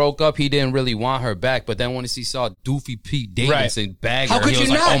when they broke up, he didn't really want her back. But then once he saw Doofy Pete Davidson bag her, How could he you was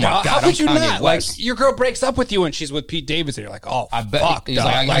like, not? "Oh my dog? god, How could you I'm Kanye not? Like West." your girl breaks up with you and she's with Pete Davidson. You're like, oh, I bet fuck, he's dog.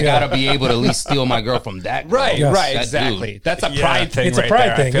 like, I gotta be able to at least steal my girl from that girl. Right, Yes. right, That exactly. dude. That's a Yeah. pride thing. It's a right pride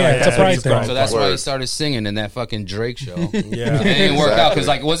there. I thing, feel yeah, like it's a that's what pride he's thing. going So for. that's why he Word. started singing in that fucking Drake show. Yeah. It didn't work out Exactly. because,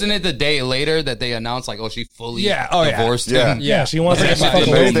 like, wasn't it the day later that they announced, like, oh, she fully Yeah, oh, yeah. divorced Yeah. him? Yeah, she wants to Yeah, get she fucking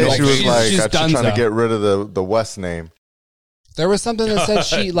did. The away. next day she was She's like, just actually trying to donezo. get rid of the West name. There was something that said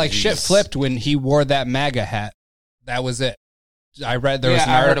she like shit Jeez. flipped when he wore that MAGA hat. That was it. I read there was Yeah, an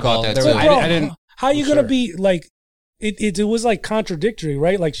I heard article. about that There too. was- Bro, I didn't. How you I'm gonna sure. be like? It was like contradictory,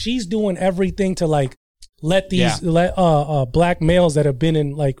 right? Like she's doing everything to like let these black males that have been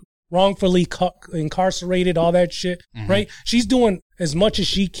in like wrongfully incarcerated, all that shit, right? She's doing as much as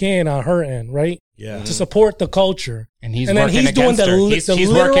she can on her end, right? Yeah. To support the culture. And he's And then working he's doing against the her. li- He's, the he's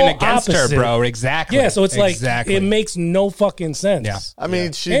working literal against opposite. her, bro. Exactly. Yeah, so it's like exactly. it makes no fucking sense. Yeah. I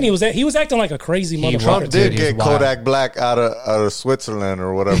mean, And he was acting like a crazy He motherfucker. Trump Dude, did he's get wild. Kodak Black out of Switzerland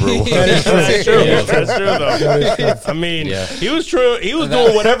or whatever it was. That's true. Yeah. That's true, though. I mean, Yeah. he was true. He was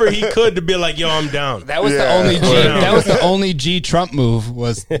doing whatever he could to be like, yo, I'm down. That was Yeah. the only G. Yeah. That was the only G Trump move.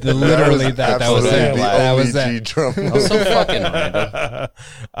 Was literally that. That was Absolutely it. the That was only it. Trump. So fucking random.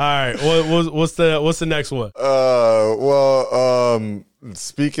 All right. What's the next one?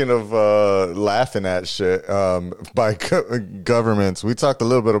 Speaking of laughing at shit by governments, we talked a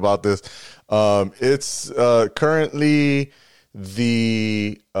little bit about this. It's currently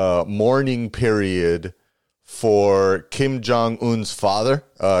the mourning period for Kim Jong Un's father,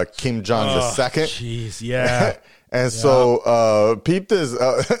 Kim Jong II. Jeez, yeah. And so, peep this.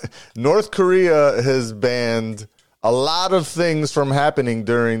 North Korea has banned a lot of things from happening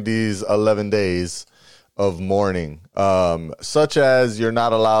during these 11 days of mourning, such as you're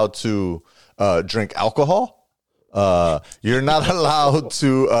not allowed to drink alcohol. You're not allowed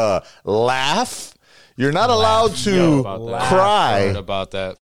to laugh. You're not allowed to About that. Heard cry. about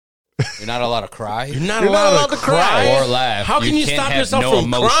that. You're not allowed to cry. You're not You're not allowed allowed to to cry or laugh. How can you can't stop have yourself no from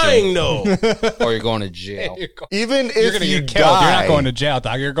emotion, crying, though? or you're going to jail. Even You're if gonna you get killed. die, You're not going to jail,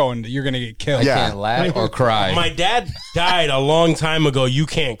 dog. You're gonna get killed. Yeah. Can't laugh or cry. My dad died a long time ago. You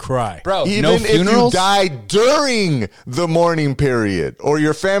can't cry. Bro. even no if you funerals. die during the mourning period or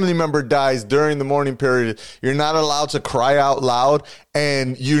your family member dies during the mourning period, you're not allowed to cry out loud,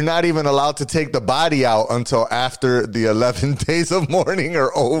 and you're not even allowed to take the body out until after the 11 days of mourning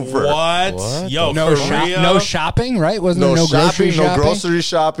are over. What? Yo, no Korea? no shopping, right? Wasn't No, there no shopping, grocery shopping? no grocery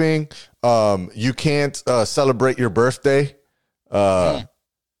shopping. You can't celebrate your birthday.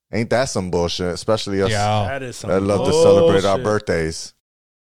 Ain't that some bullshit? Especially us Yeah. That is some that love to celebrate our bullshit. birthdays.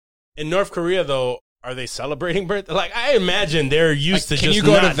 In North Korea, though, are they celebrating birthday? Like, I imagine they're used to Can just you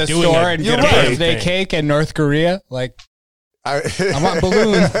go to not the doing store it. and You're get a right. birthday cake in North Korea? Like, I want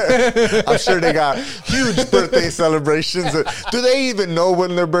balloons. I'm sure they got huge birthday celebrations. Do they even know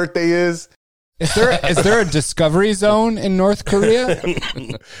when their birthday is? is there a Discovery Zone in North Korea?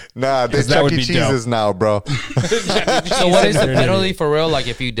 Nah, they're 'Cause that Chuck would E. be Cheese's now, bro. So what is the penalty for real? Like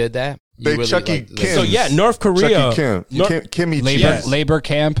if you did that, you They really, Chuck E. like, Kim's. So, yeah, North Korea. Chuck E. Kim. Nor- Kimmy labor Cheese. labor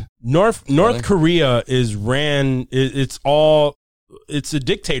camp. North Really? Korea is ran. It's a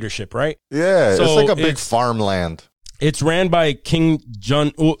dictatorship, right? Yeah, So it's like a big it's- farmland. It's ran by Kim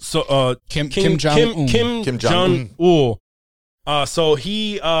Jong Il. So Kim Jong-un. Kim Jong-un. Jong Il. So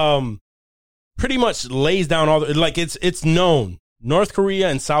he pretty much lays down all the, like it's known. North Korea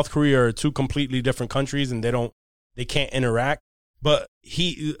and South Korea are two completely different countries, and they can't interact. But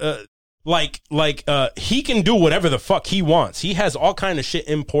he he can do whatever the fuck he wants. He has all kind of shit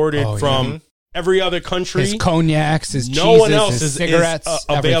imported from every other country, His cognacs, his no cheeses, one else his is cigarettes,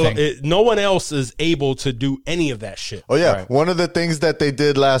 available. everything. No one else is able to do any of that shit. Oh yeah, Right. one of the things that they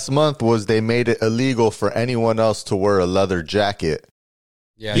did last month was they made it illegal for anyone else to wear a leather jacket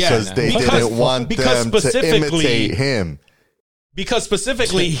Yeah, because yeah, they Because- didn't want because them to specifically- imitate him. Because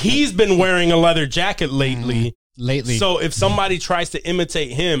specifically, he's been wearing a leather jacket lately. Lately. So if somebody tries to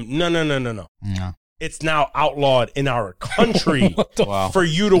imitate him, no. No. It's now outlawed in our country Wow. for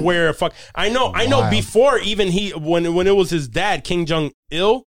you to wear a fuck. I know. Wild. Before even when it was his dad, Kim Jong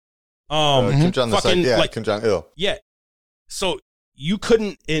Il. Kim Jong fucking, Il. like- Kim Jong Il. Yeah. So you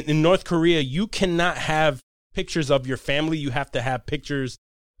couldn't in North Korea. You cannot have pictures of your family. You have to have pictures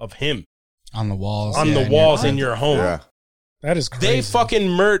of him On the walls. on the and walls your- in your home. Yeah. That is crazy. They fucking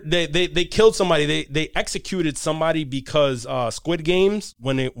murdered. They killed somebody. They executed somebody because Squid Games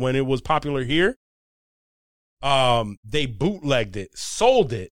when it was popular here. They bootlegged it,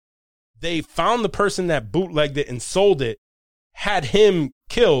 sold it. They found the person that bootlegged it and sold it, had him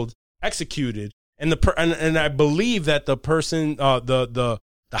killed, executed, and and I believe that the person, the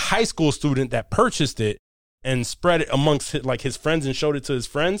high school student that purchased it and spread it amongst his friends and showed it to his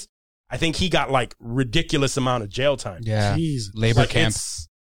friends. I think he got like ridiculous amount of jail time. Yeah. Jesus. Labor Like, camp.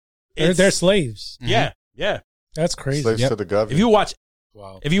 They're slaves. Yeah, yeah. That's crazy. Slaves Yep. to the government. If you watch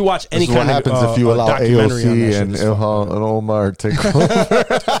any This is what kind of happens if you allow documentary on that AOC shit, and it's fucked Ilhan up. and Omar take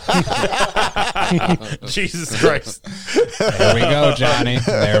over. Jesus Christ. There we go, Johnny.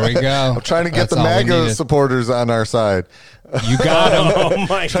 There we go. I'm trying to get That's the all we MAGA needed. supporters on our side. You got him. Oh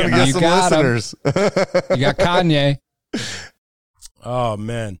my Trying to god. get You some got 'em. listeners. You got Kanye. Oh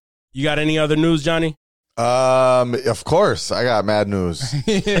man. You got any other news, Johnny? Of course, I got mad news.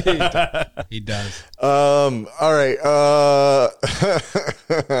 He does. All right.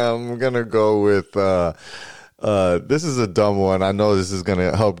 I'm gonna go with this is a dumb one. I know this is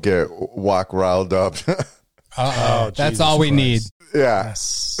gonna help get Wok riled up. Uh-oh. That's Jesus all we need. Yeah.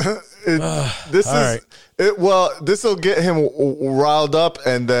 Yes. This all is right. it. Well, this will get him riled up,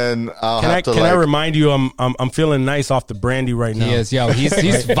 and then I'll have to Can I like. remind you I'm feeling nice off the brandy right now. He is. Yo,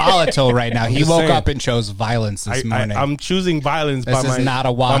 he's volatile right now. He just woke saying. up and chose violence this morning. I'm choosing violence This by is my not a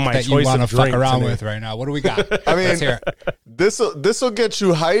by walk my that you choice want to of fuck drink around today. with right now. What do we got? I mean, Let's hear it. this will get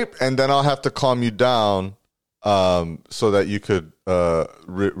you hype, and then I'll have to calm you down, so that you could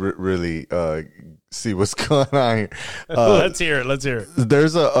really see what's going on here. Let's hear it. Let's hear it.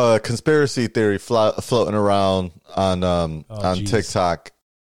 There's a conspiracy theory floating around on Jesus. TikTok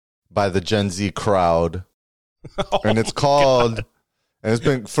by the Gen Z crowd, and it's called, and it's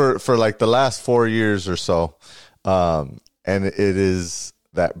been for like the last 4 years or so, and it is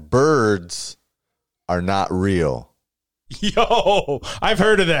that birds are not real. Yo, I've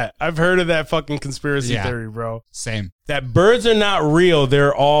heard of that. I've heard of that fucking conspiracy Yeah. theory, bro. Same. That birds are not real.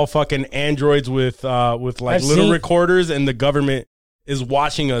 They're all fucking androids with like I've little seen- recorders, and the government is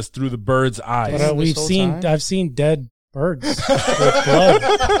watching us through the bird's eyes. But, This whole time? I've seen dead birds with blood.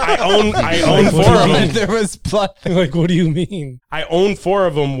 I own Like, what four do of you them. mean? There was blood. Like, what do you mean? I own 4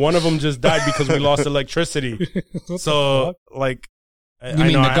 of them. One of them just died because we lost electricity. What the So fuck? like, You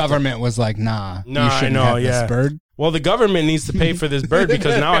mean the government was like, nah, No, you I shouldn't know, have yeah. this bird? Well, the government needs to pay for this bird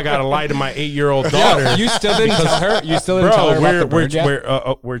because now I got to lie to my 8-year-old daughter. You still didn't tell her? You still didn't tell her Bro, about the bird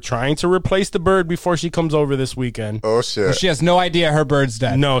yet? we're trying to replace the bird before she comes over this weekend. Oh shit! Well, she has no idea her bird's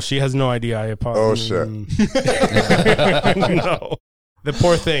dead. No, she has no idea. I Oh apologize. shit! No, the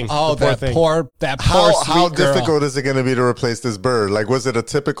poor thing. Oh, the poor that thing. poor How sweet girl. difficult is it going to be to replace this bird? Like, was it a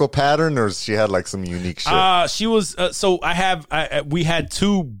typical pattern, or she had like some unique shit? She was so we had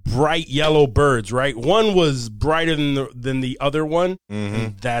 2 bright yellow birds, right? One was brighter than the other one.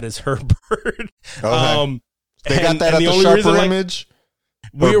 And that is her bird. Okay. They got and- that and at the the only Sharper reason, like, Image.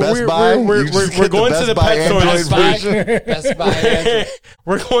 We're, Or Best we're, Buy? we're, You we're, just we're get the going to Best the Buy pet store. Android Best Buy. version. Best Buy.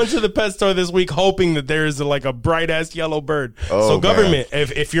 We're going to the pet store this week, hoping that there is like a bright ass yellow bird. Oh, So, man. government,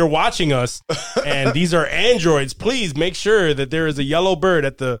 if you're watching us and these are androids, please make sure that there is a yellow bird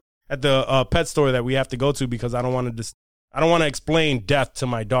at the pet store that we have to go to because I don't want to explain death to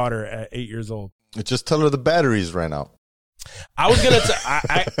my daughter at 8 years old. Just tell her the batteries ran out. I was gonna.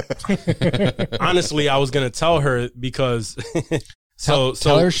 Honestly, I was gonna tell her because. Tell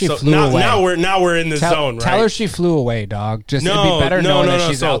her she flew now, away. Now we're in this zone, right? Tell her she flew away, dog. Just it'd be better knowing that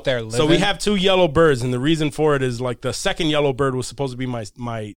she's out there living. So we have 2 yellow birds, and the reason for it is like the second yellow bird was supposed to be my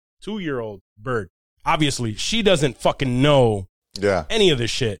 2-year-old bird. Obviously, she doesn't fucking know Yeah. any of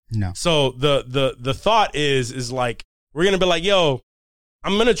this shit. No. So the thought is like we're gonna be like, yo,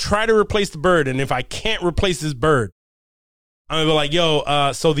 I'm gonna try to replace the bird, and if I can't replace this bird, I'm gonna be like,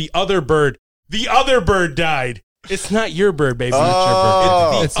 yo, so the other bird died. It's not your bird, baby.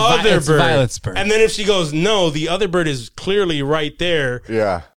 Oh. It's the other it's bird. Violet's bird. And then if she goes, no, the other bird is clearly right there.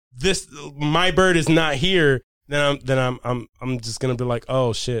 Yeah. My bird is not here. Then I'm just gonna be like,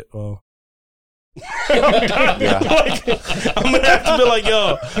 oh shit, well. I'm gonna have to be like,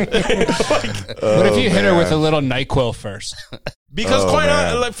 yo. What if you hit her with a little NyQuil first? Because quite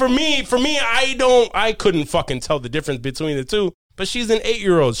honestly, like for me, I couldn't fucking tell the difference between the two. But she's an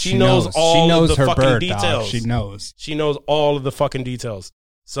 8-year-old. She knows all of the her fucking bird, details. dog. She knows. She knows all of the fucking details.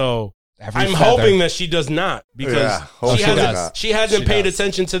 So Every I'm feather. hoping that she does not, because Yeah, she hasn't She paid does.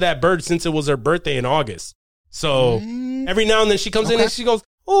 attention to that bird since it was her birthday in August. So every now and then she comes in and she goes,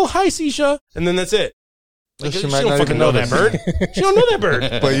 "Oh, hi, Sisha," and then that's it. Like, She she might don't not fucking even know notice. that bird. She don't know that bird.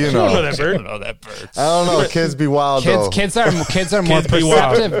 But you She know. don't know that bird. I don't know. Kids be wild though. Kids are more Kids be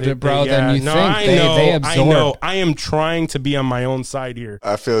wild. perceptive, bro, Yeah. than you No, think. I They know. absorb. I know. I am trying to be on my own side here.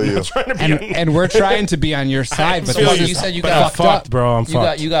 I feel you. Trying to be And, on, and we're trying to be on your side, but feel this you. is You said you but got I'm fucked, bro. I'm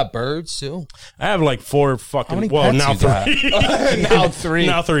fucked. You got birds too. I have like 4 fucking. How many Well, pets now you got? 3. now three.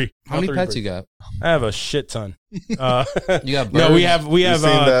 Now 3. How many pets you got? I have a shit ton. You got birds? No, we have You seen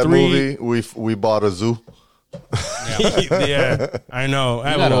that 3. movie? We bought a zoo. Yeah, I know. I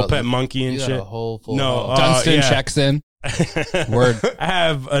have a little pet monkey and You got shit. a whole full. No, Dunstan yeah. checks in. Word. I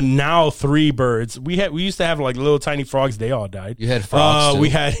have now 3 birds. We used to have like little tiny frogs. They all died. You had frogs. Too. We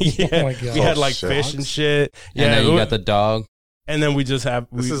had Oh my God. we had like shit. fish and shit. and then you got the dog. and then we just have.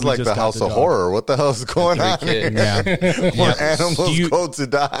 This is we like just the got House of dog. Horror. What the hell is going on here? Kids. Yeah. Where animals Do you- go to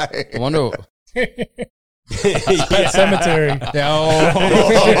die. I wonder. Pet cemetery. Animals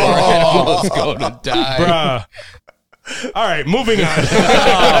go to die. Bruh. All right, moving on.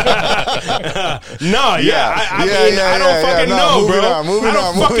 No, I mean, I don't fucking No, know, moving bro. on, moving I don't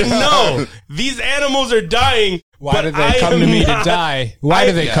on, fucking moving know. on. These animals are dying. Why but did they I come am to me not- to die? Why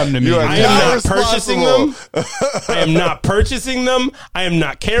do they come to me? You are I not am not responsible. purchasing them. I am not purchasing them. I am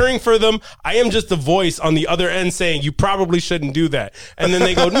not caring for them. I am just the voice on the other end saying you probably shouldn't do that. And then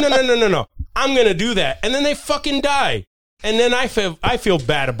they go, no. I'm gonna do that. And then they fucking die. And then I feel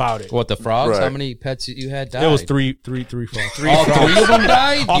bad about it. What, the frogs? Right. How many pets you had died? It was three frogs. All 3 of them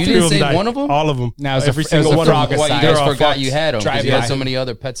died? All You 3 didn't of them say died. one of them? All of them. Now, it was Every a single one frog of them. What, you aside. They're just all forgot fucked. you had them because you Drive had by. so many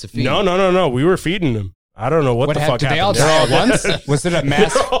other pets to feed. No. We were feeding them. I don't know what What the fuck happened? Did they all happened. die at once? Was it a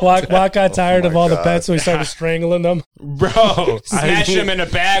mass? Walk got tired of all the God. pets, so he started strangling them. Bro, Smash them in a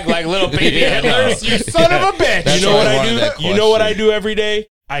bag like little baby Yeah, Hitlers? no. You son of a bitch! That's You know why what I I wanted do? that You know what I question. do every day?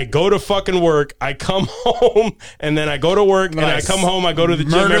 I go to fucking work. I come home, and then I go to work, and I Nice. come home. I go to the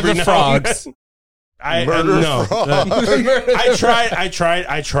gym Murder every the now frogs. and then. Murder No. frogs. I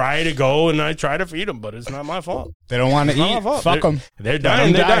try to go and I try to feed them, but it's not my fault. They don't want to It's not my eat. fault. Fuck They're- them. They're Let dying.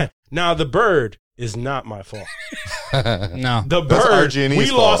 'em They're die. dying. Now the bird is not my fault. No. The That's bird, RG&E's we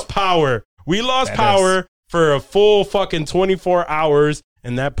fault. lost power. We lost That power for a full fucking 24 hours,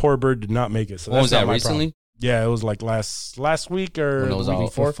 and that poor bird did not make it. So When that's was not that, my recently? problem. Yeah, it was like last week or When it was the week all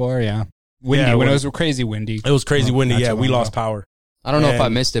before. Before, yeah. Windy. Yeah, when when- it was crazy windy. It was crazy Oh, windy. not Yeah, too we long lost ago. power. I don't know if I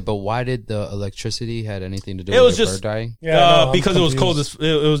And- missed it, but why did the electricity had anything to do It with was your just- bird dying? Yeah, no, I'm because it was cold. confused.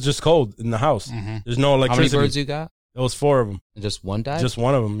 It was just cold in the house. Mhm. There's no How many electricity. birds you got? It was 4 of them. And just one died? Just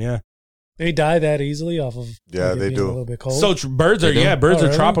one of them. Yeah. They die that easily off of Yeah, it they being do. a little bit cold. So birds are They do? birds Oh, are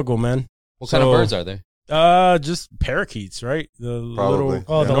really? tropical, man. What kind of So- birds are they? Just parakeets, right? The Probably. little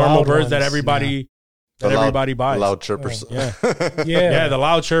Oh, the normal loud birds that ones. everybody The loud- everybody buys. Loud chirpers. Yeah. yeah, Yeah, the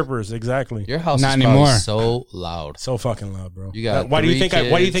loud chirpers, exactly. Your house Not is probably anymore. so loud. So fucking loud, bro. You got why do you 3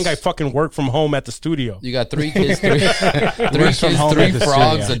 think why do you think I kids. fucking work from home at the studio? You got 3 kids, 3 Works from home at the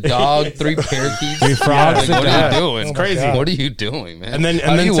frogs, studio. a dog, 3 parakeets. 3 frogs, Like, a what are dog. you doing? It's crazy. God. What are you doing, man? And then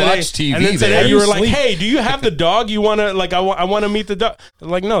How do you today, watch TV? and then today man? you were like, Sleep. "Hey, do you have the dog? You want to like I want to meet the dog?"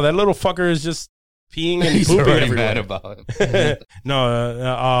 Like, no, that little fucker is just peeing and He's pooping already everywhere. mad about it.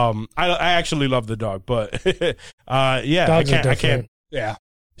 No, I actually love the dog, but yeah, Dogs are I can't. different. Yeah.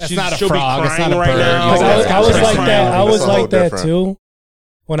 That's She's- not a she'll be frog. It's crying not a right bird. now. Like, I was She's like crying. that. I was It's a whole like that different. too.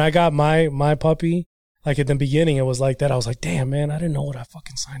 When I got my puppy, like at the beginning, it was like that. I was like, damn, man, I didn't know what I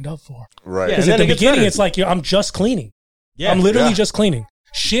fucking signed up for. Right. Yeah. Because And at then the it gets beginning, better. it's like I'm just cleaning. Yeah, I'm literally Yeah. just cleaning.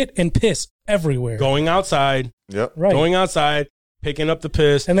 Shit and piss everywhere. going outside, Yep. Right. going outside, picking up the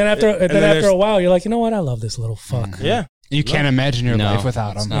piss, And then after after there's- a while, you're like, you know what? I love this little fuck. yeah, You can't imagine your No, life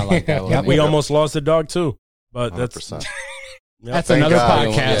without it's them. not like that. Yep. we almost lost the dog too, but that's 100%. yeah. That's Thank another God.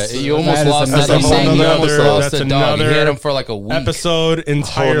 podcast. Yeah, you almost That is lost. another That's whole saying you nother- almost lost that's a dog. You another had him for like a week. episode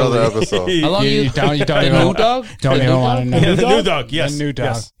entirely. nother episode. How long You you? don't The even new dog? Don't The even new want to dog? know. Yeah, the dog? new dog. Yes, The new dog.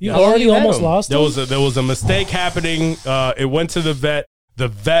 Yes. You yes. already you had almost him? lost There him? was a mistake happening. It went to the vet. The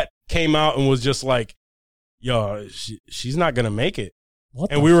vet came out and was just like, "Yo, she's not gonna make it."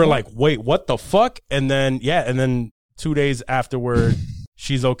 And we were like, wait, what the fuck? And then 2 days afterward,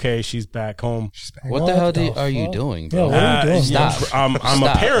 she's okay. She's back home. What the hell are you doing, bro? Yeah, what are you doing? Stop. I'm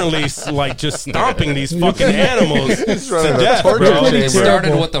Stop. apparently like just stomping these fucking animals to death, torture bro. chamber. It started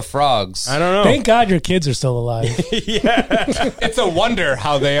Terrible. with the frogs. I don't know. Thank God your kids are still alive. Yeah, It's a wonder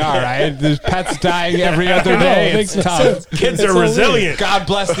how they are. There's pets dying every other No, day. it It's makes no tough. sense. kids It's are so resilient. God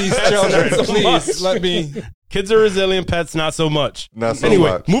bless these children. That's so much. Please let me. Kids are resilient. Pets not so much. Not so anyway,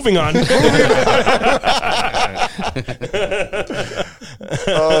 much. moving on.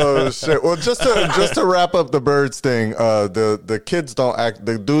 Oh shit! Well, just to wrap up the birds thing, the kids don't act.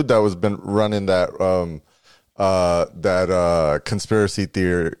 The dude that was been running that conspiracy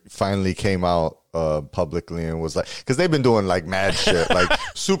theory finally came out publicly and was like, because they've been doing like mad shit, like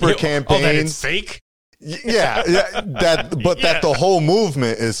super Oh, that campaigns. it's fake. Yeah, that the whole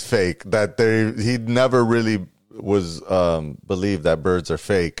movement is fake. That he never really was believed that birds are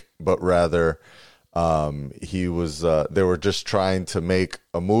fake, but rather he was. They were just trying to make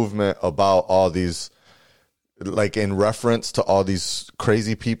a movement about all these, like in reference to all these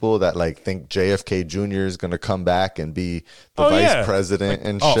crazy people that like think JFK Jr. is going to come back and be the vice president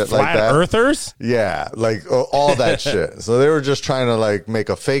and shit like flat that. earthers. Yeah, like all that shit. So they were just trying to like make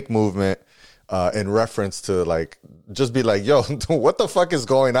a fake movement in reference to like just be like, yo, what the fuck is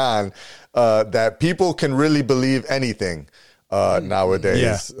going on? That people can really believe anything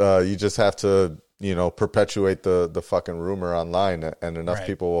nowadays. You just have to, perpetuate the fucking rumor online, and enough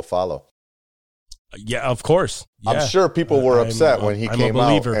people will follow. Yeah, of course. Yeah. I'm sure people were upset when he I'm a came out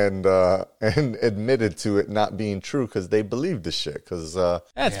believer. and admitted to it not being true because they believed the shit. Because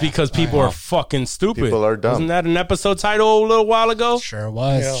That's because people are fucking stupid. People are dumb. Wasn't that an episode title a little while ago? Sure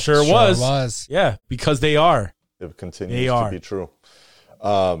was. Yeah. Sure was. Yeah, because they are. it continues They to are. be true.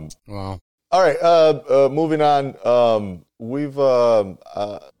 Wow. All right, moving on.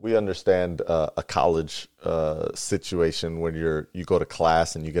 We understand a college situation when you go to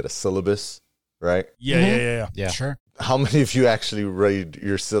class and you get a syllabus, right? Yeah. Yeah. Sure. How many of you actually read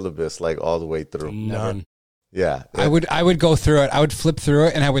your syllabus like all the way through? None. Yeah, I would go through it. I would flip through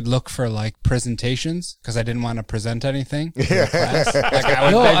it and I would look for like presentations because I didn't want to present anything. In the class. Like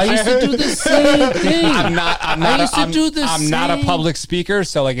I used to do the same thing. I'm not a public speaker,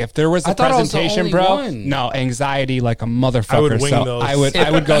 so like if there was a I thought I was the presentation, only bro, one. no anxiety like a motherfucker. I would wing so those. I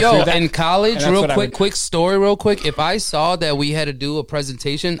would go Yo, through that. in college, and that's real what I would- quick story, real quick. If I saw that we had to do a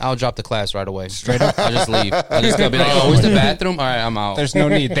presentation, I'll drop the class right away. Straight up, I'll just leave. I'll just go be like, "Oh, where's the bathroom? All right, I'm out." There's no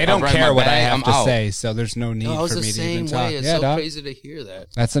need. They don't bring care my what I bag, have I'm to out. say, so there's no need No, I was for the me to same even way. talk. It's Yeah, so dog. crazy to hear that.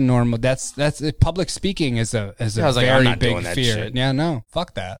 That's a normal. That's public speaking is a I was like, I'm very not big doing that fear. shit. Yeah, no,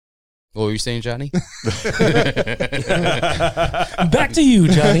 fuck that. What were you saying, Johnny? Back to you,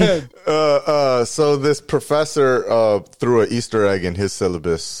 Johnny. So this professor threw an Easter egg in his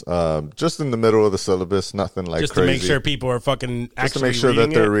syllabus, just in the middle of the syllabus, nothing like Just crazy. to make sure people are fucking just to actually make sure that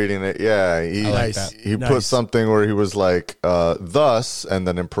reading they're it. reading it. Yeah, he like that. he put Nice. something where he was like, thus, and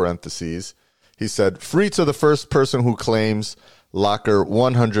then in parentheses, he said, free to the first person who claims locker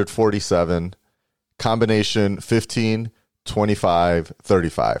 147, combination 15, 25,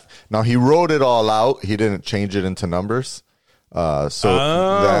 35. Now he wrote it all out. He didn't change it into numbers. So so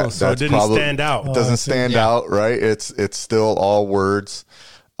it that's didn't stand out. It doesn't stand out, right? It's still all words.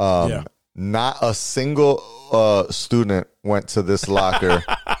 Yeah. Not a single student went to this locker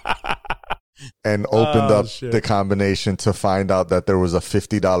and opened up shit. the combination to find out that there was a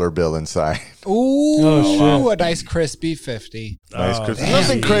 $50 bill inside. Ooh, a nice crispy 50. Nice,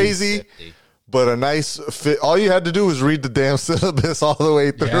 nothing crazy, but a nice fit. All you had to do was read the damn syllabus all the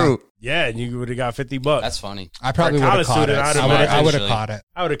way through. Yeah, and you would have got $50. That's funny. I probably For would a have college caught it. student, I'd I would have imagine. caught it.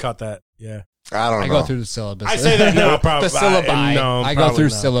 I would have caught that. Yeah. I don't I know. go through the syllabus. I say that now, probably. The syllabi. No, I go probably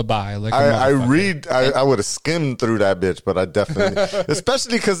through not. syllabi. Like a I motherfucker. read. I would have skimmed through that bitch, but I definitely,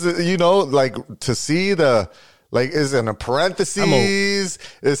 especially because like to see the like is in a parentheses.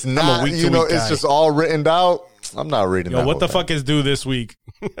 It's not. week to You know, week it's guy. just all written out. I'm not reading. Yo, that what whole the thing. fuck is due this week?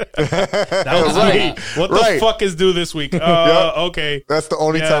 That was Right. me. What the Right. fuck is due this week? Yep. Okay. That's the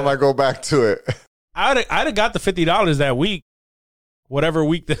only Yeah. time I go back to it. I'd have got the $50 that week. Whatever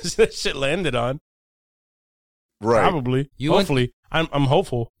week this shit landed on. Right. Probably. You went- Hopefully. I'm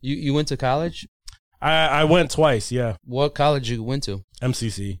hopeful. You went to college? I went twice, yeah. What college you went to?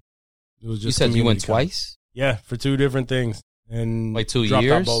 MCC. It was just You said you went community college. twice? Yeah, for two different things. And Like 2 dropped out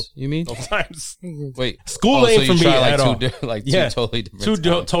years? both You mean? times. Wait. School Oh, ain't so for you me tried, at all. two Yeah. totally different Two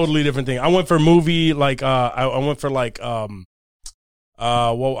times. totally different things. I went for movie, like I went for like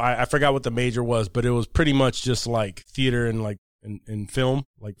well, I forgot what the major was, but it was pretty much just like theater and like in film.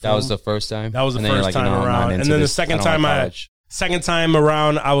 Like That film. was the first time? That was the And then you're first like, time no, I'm not around. into And then the this. second I don't time like I college. Second time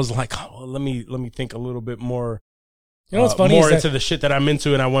around, I was like, oh, well, let me think a little bit more. You know what's funny more is into the shit that I'm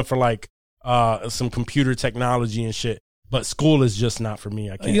into, and I went for like some computer technology and shit. But school is just not for me.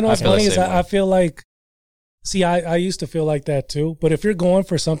 I can't. You know what's I feel the funny is same way. I feel like, see, I used to feel like that too. But if you're going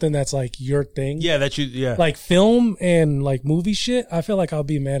for something that's like your thing, yeah. like film and like movie shit, I feel like I'll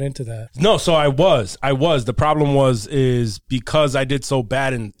be mad into that. No, so I was. The problem is because I did so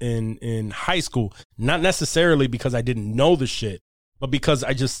bad in high school, not necessarily because I didn't know the shit, but because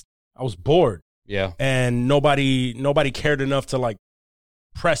I was bored. Yeah. And nobody cared enough to like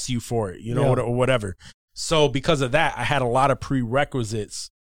press you for it, or whatever. So because of that, I had a lot of prerequisites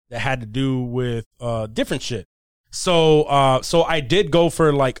that had to do with different shit. So I did go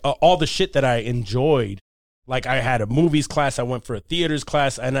for like all the shit that I enjoyed. Like I had a movies class, I went for a theaters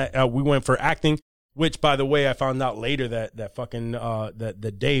class, and we went for acting. Which, by the way, I found out later that fucking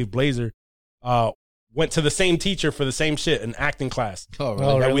that Dave Blazer went to the same teacher for the same shit, an acting class. Oh, really?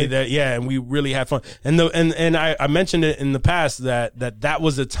 Oh, really? And we really had fun. And I mentioned it in the past that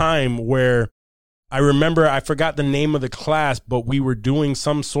was a time where I remember, I forgot the name of the class, but we were doing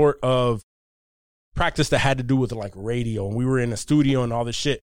some sort of practice that had to do with like radio, and we were in a studio and all this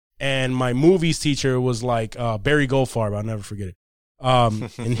shit. And my movies teacher was like Barry Goldfarb, I'll never forget it. And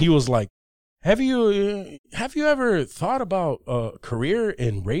he was like, "Have you ever thought about a career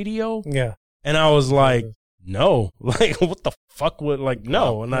in radio?" Yeah. And I was like, "No, like what the fuck would like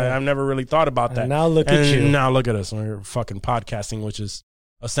no?" And I've never really thought about that. And now look at you. Now look at us. We're fucking podcasting, which is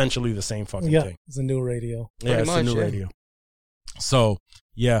essentially the same fucking thing. It's a new radio. Yeah, it's a new much, yeah. radio. So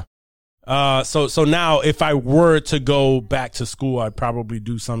yeah. So now if I were to go back to school, I'd probably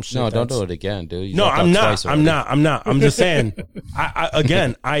do some shit. No, don't do it again, dude. You No, dropped I'm out not. twice I'm already. not. I'm not. I'm just saying.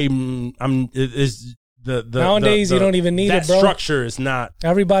 Nowadays, you don't even need that it, bro. structure is not.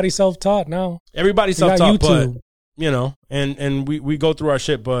 Everybody's self-taught now. Everybody's You got self-taught, but YouTube. and we go through our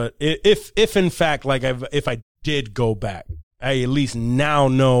shit. But if in fact, like if I did go back, I at least now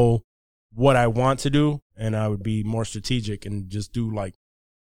know what I want to do, and I would be more strategic and just do like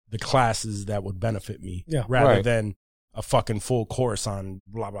the classes that would benefit me, rather Right. than a fucking full course on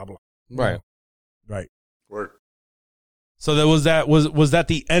blah blah blah. Right. Right. Work. So was that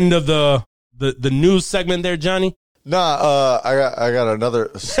the end of the news segment there, Johnny? Nah, I got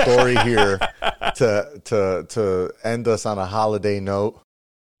another story here to end us on a holiday note.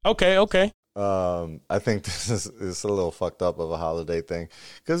 Okay. I think this is a little fucked up of a holiday thing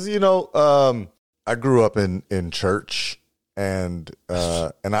because I grew up in church and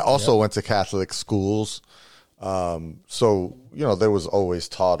I also went to Catholic schools. So there was always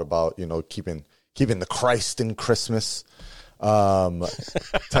taught about keeping the Christ in Christmas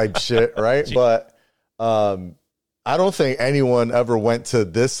type shit, right? But I don't think anyone ever went to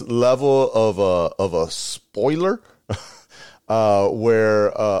this level of a spoiler. Where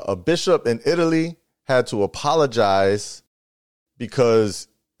a bishop in Italy had to apologize because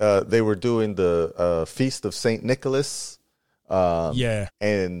they were doing the feast of St. Nicholas.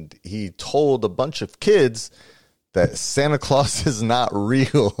 And he told a bunch of kids that Santa Claus is not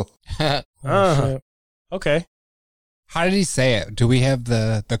real. Okay. How did he say it? Do we have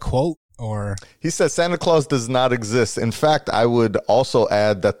the quote? Or he said Santa Claus does not exist. In fact, I would also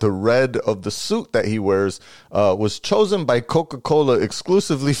add that the red of the suit that he wears was chosen by Coca-Cola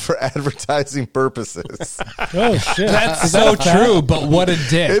exclusively for advertising purposes. Oh shit, that's so true. But what a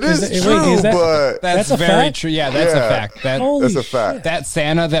dick! It is Wait, true, that- but That's a very fact? true. Yeah, that's a fact. that's a fact. shit. That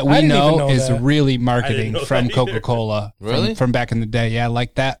Santa that I we didn't even know know is that. really I didn't marketing know from that either. Coca-Cola. Really? From back in the day. Yeah,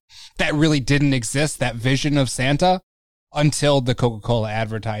 like that really didn't exist, that vision of Santa, until the Coca-Cola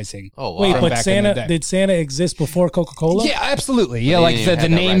advertising. Oh, wow. Wait, From but back in the Santa day. did Santa exist before Coca-Cola? Yeah, absolutely. Yeah, But like he the had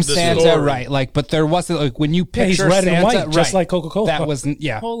that name right. The Santa, story. right? Like, but there wasn't like when you Yeah, he's picture red Santa, and white, just right, like Coca-Cola. That wasn't.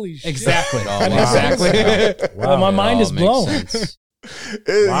 Yeah, Holy shit. exactly. Oh, wow. Exactly. Well, my mind It is all blown. makes sense.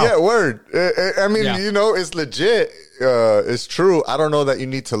 Yeah, word. I mean, Yeah. it's legit. It's true. I don't know that you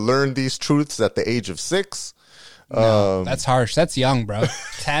need to learn these truths at the age of 6. That's harsh. That's young, bro.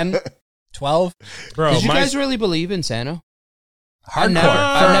 10, 12. Bro, Did you guys really believe in Santa? Hardcore.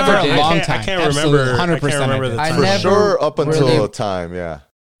 I never For did. a long I time. can't Absolutely. remember. 100% I can't remember the did. I time. For never sure, up until really- a time, yeah.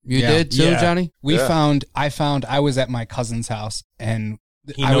 You Yeah. did too, Yeah. Johnny? Yeah. I was at my cousin's house and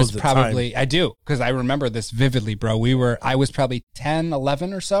He knows the I do, because I remember this vividly, bro. I was probably 10,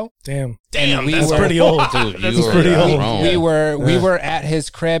 11 or so. Damn. Damn, we that's were- pretty old. Dude, That's you were pretty old. grown. We were at his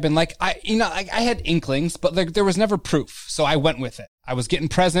crib, and like I had inklings, but like there was never proof, so I went with it. I was getting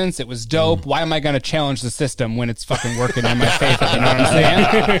presents. It was dope. Why am I going to challenge the system when it's fucking working in my favor? You know what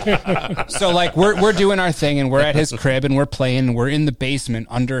I'm saying? So like we're doing our thing, and we're at his crib, and we're playing. And we're in the basement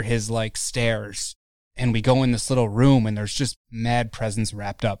under his like stairs, and we go in this little room, and there's just mad presents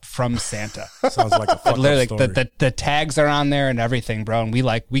wrapped up from Santa. Sounds like a fucked Literally, up story. the tags are on there and everything, bro. And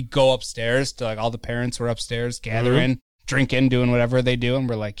we go upstairs to, like, all the parents were upstairs gathering, drinking, doing whatever they do, and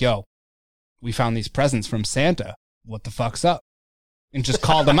we're like, yo, we found these presents from Santa. What the fuck's up? And just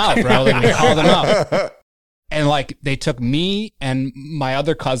called them out, bro. Like, we called them out. And, like, they took me and my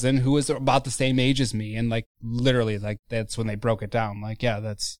other cousin, who was about the same age as me, and, like, literally, like, that's when they broke it down. Like,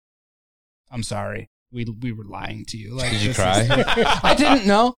 yeah, I'm sorry. We were lying to you. Like, did you cry? I didn't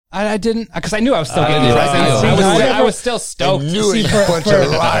know. I didn't, because I knew I was still getting presents. I was still stoked. Knew it, you bunch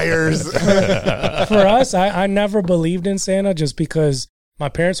of liars. For us, I never believed in Santa just because my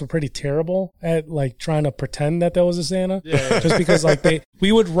parents were pretty terrible at, like, trying to pretend that there was a Santa. Yeah. Just because, like,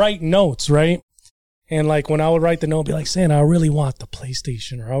 we would write notes, right? And, like, when I would write the note, I'd be like, Santa, I really want the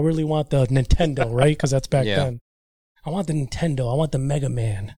PlayStation, or I really want the Nintendo, right? Because that's back then. I want the Nintendo. I want the Mega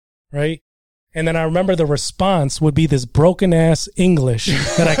Man, right? And then I remember the response would be this broken-ass English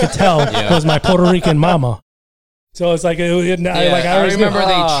that I could tell was my Puerto Rican mama. So it's like, I remember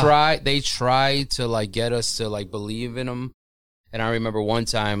they tried to, like, get us to, like, believe in them. And I remember one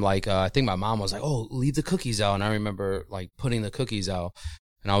time, like, I think my mom was like, oh, leave the cookies out. And I remember, like, putting the cookies out.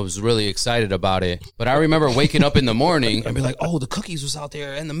 And I was really excited about it. But I remember waking up in the morning and be like, oh, the cookies was out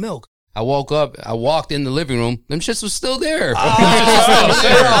there and the milk. I woke up, I walked in the living room, them shits was still there. Eat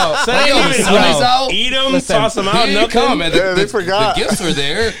them, toss them out, nothing. They forgot. The gifts were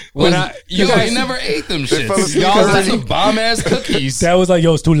there. You guys never ate them shits. Y'all had some bomb-ass cookies. That was like,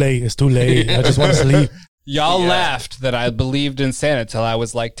 yo, it's too late. It's too late. I just want to sleep. Y'all laughed that I believed in Santa till I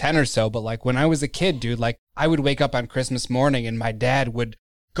was like 10 or so. But, like, when I was a kid, dude, like, I would wake up on Christmas morning and my dad would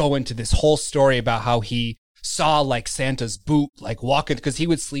go into this whole story about how he saw, like, Santa's boot, like, walking, because he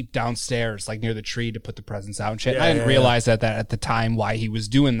would sleep downstairs, like, near the tree to put the presents out and shit. I didn't realize that at the time why he was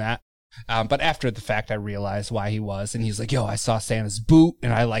doing that. But after the fact, I realized why he was. And he's like, yo, I saw Santa's boot,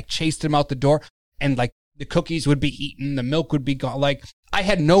 and I, like, chased him out the door, and, like, the cookies would be eaten, the milk would be gone. Like, I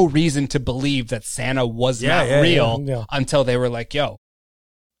had no reason to believe that Santa was not real until they were like, yo.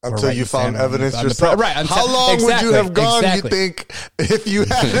 Until you found evidence yourself. Right. How long would you have gone, you think, if you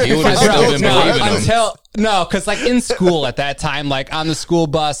had You would have still been believing them. Because, like, in school at that time, like, on the school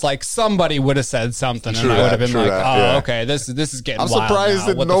bus, like, somebody would have said something, and I would have been like, okay, this is getting wild. I'm surprised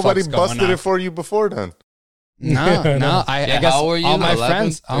that nobody busted it for you before then. No. I guess how old were you? all my 11?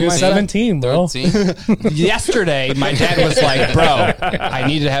 friends. You're 17, bro. 13? Yesterday, my dad was like, bro, I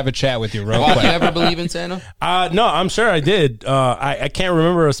need to have a chat with you real Did quick. you ever believe in Santa? No, I'm sure I did. I can't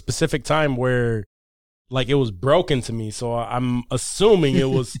remember a specific time where, like, it was broken to me. So I'm assuming it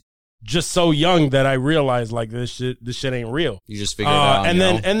was just so young that I realized, like, this shit ain't real. You just figured it out. And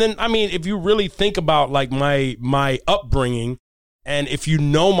then, I mean, if you really think about, like, my upbringing, and if you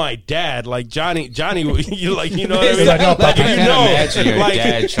know my dad, like Johnny, you like, you know what I mean? Like, no, like, I you can't know, imagine your like,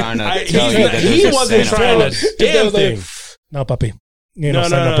 dad trying to tell you that he there's a wasn't Santa. trying to damn thing. No, papi. You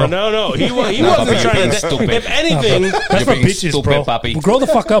No, he wasn't trying to. stupid. If anything, That's You're for being bitches, stupid, bro. papi. Grow the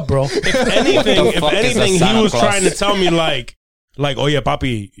fuck up, bro. if anything, Santa he was Claus? trying to tell me like, oh yeah,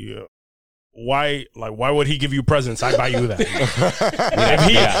 papi, why would he give you presents? I buy you that.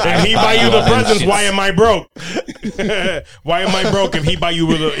 if he buy you the presents, why am I broke? Why am I broke if he brings you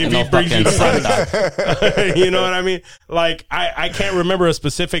the presents? You know what I mean? Like, I can't remember a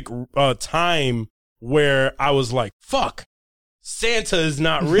specific time where I was like, fuck, Santa is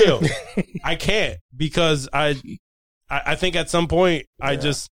not real. I can't, because I think at some point it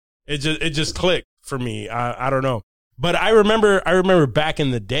just clicked for me. I don't know. But I remember back in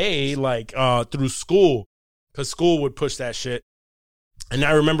the day, like, through school, because school would push that shit. And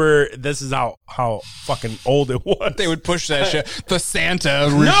I remember, this is how fucking old it was. They would push that shit. The Santa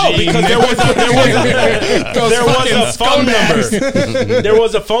regime. No, because there was a phone number. There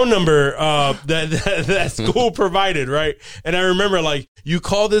was a phone number that school provided, right? And I remember, like, you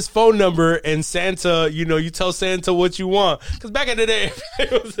call this phone number and Santa, you tell Santa what you want. Because back in the day,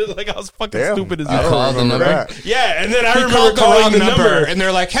 it was like, I was fucking stupid as I hell. don't remember that. Yeah, and then I He remember called calling the number. and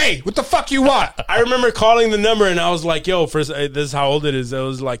they're like, hey, what the fuck you want? I remember calling the number and I was like, yo, first, this is how old it is. I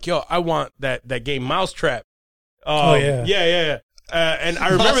was like, yo, I want that game Mousetrap. Oh, yeah. Yeah. And I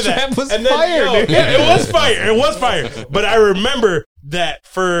remember that. Mousetrap was and then, fire, dude. Yeah, it was fire. But I remember that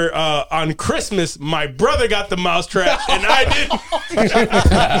for on Christmas, my brother got the Mousetrap and I didn't.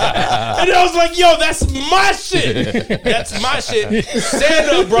 And I was like, yo, that's my shit. That's my shit.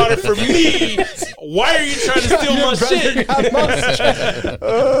 Santa brought it for me. Why are you trying to steal my shit?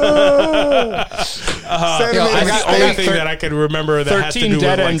 Santa made a That's the only mistake. thing that I can remember that has to 13 do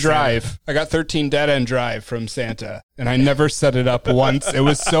Dead with End like Drive. I got 13 Dead End Drive from Santa, and I never set it up once. It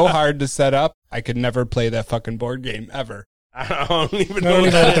was so hard to set up. I could never play that fucking board game ever. I don't even I know don't what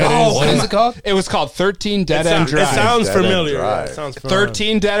even know what that that is. is. What is it called? It was called 13 Dead It End sounds- Drive. It sounds Dead End familiar. Drive. It sounds familiar.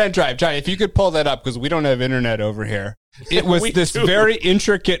 13 Dead End Drive. Johnny, if you could pull that up, because we don't have internet over here. It was We this do. very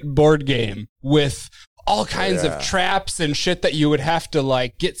intricate board game with all kinds of traps and shit that you would have to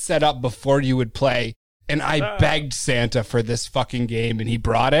like get set up before you would play. And I begged Santa for this fucking game, and he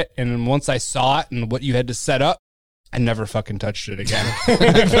brought it. And then once I saw it and what you had to set up, I never fucking touched it again.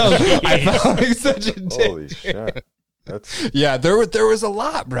 I felt like such a dick. Holy shit. That's Yeah, there was a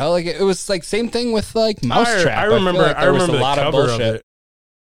lot, bro. Like it was like same thing with like Mousetrap. I feel remember. like I there was remember a lot the of cover bullshit. of it.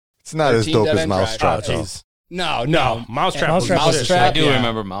 it's not as 13 dope Dead as End Drive. Mousetrap. Oh, though. jeez. No, No, Mousetrap. was Mousetrap the was shit. I do Yeah.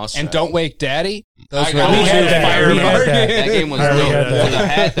 remember Mousetrap. And Don't Wake Daddy. Those I were got the we had that. fire We had mark. that. That game was I already dope. had that.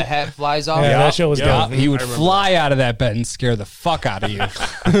 When the hat flies off. Yeah, that show was Yeah. good. He would I remember fly out of that bed and scare the fuck out of you.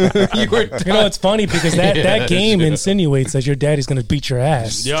 You were You know, it's funny because that game insinuates that your daddy's going to beat your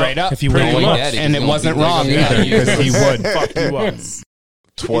ass. Yeah. straight up. If you Pretty wake him much. up. Daddy, And he's it gonna wasn't beat the wrong shit out either of you. because he would. Fuck you up.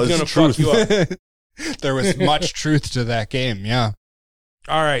 Twas He's the gonna fuck truth. you up. There was much truth to that game. Yeah.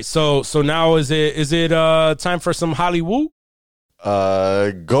 All right, so now is it time for some Hollywood?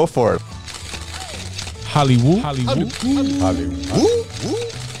 Go for it. Hollywood. Hollywood.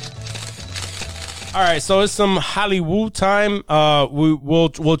 All right, so it's some Hollywood time.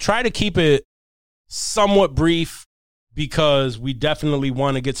 We'll try to keep it somewhat brief because we definitely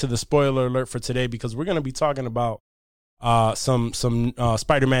want to get to the spoiler alert for today because we're going to be talking about some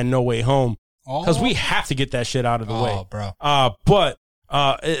Spider-Man No Way Home because we have to get that shit out of the way. bro. But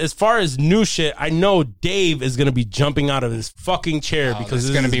as far as new shit, I know Dave is going to be jumping out of his fucking chair because it's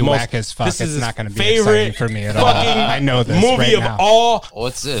this going to is be his most- whack as fuck. This is It's not his going to be favorite exciting for me at all. fucking I know this movie right of now. all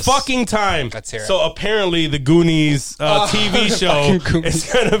What's this? fucking time. Let's hear it. So apparently, the Goonies TV the show fucking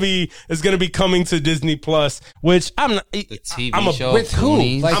Goonies. is gonna be coming to Disney Plus, which I'm not. The TV I'm a, show. with who?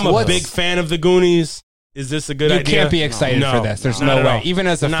 Goonies. Like, I'm a what's- big fan of the Goonies. Is this a good You idea? can't be excited No. for this. There's Not no at way. all. Even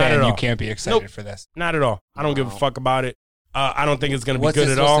as a Not at fan, you all. can't be excited Nope. for this. Not at all. I don't give a fuck about it. I don't think it's gonna be What's good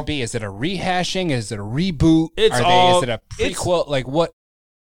it at supposed all. to be? Is it a rehashing? Is it a reboot? It's Is all- it a it's- prequel? Like what?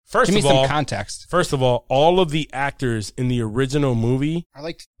 First Give me of some all, context. all of the actors in the original movie I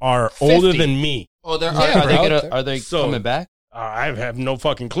like are 50. older than me. Oh, they're, Yeah, bro. are they So- coming back? I have no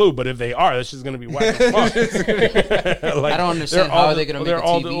fucking clue, but if they are, that's just gonna be whack as fuck. Like, I don't understand. they're How all are the- they going to they're make a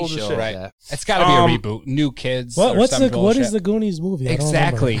all the TV older show? shit. of Right. that? It's got to be a reboot. New kids. or What some is bullshit. the Goonies movie? I don't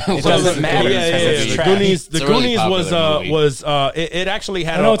Exactly? remember. It doesn't matter. Yeah, because it's The trash. Goonies. The It's a really Goonies popular movie. it actually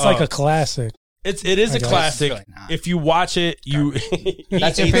had. I know it's like a classic. it is I a guess. classic. It's really not. If you watch it, you.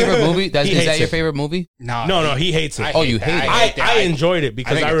 That's your favorite movie? He Is hates that your it. favorite movie? No, he hates it. Oh, you hate it. I enjoyed it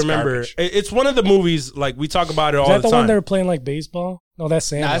because think I it's remember garbage. it's one of the movies like we talk about it all Is that the the time. one they were playing like baseball? No, that's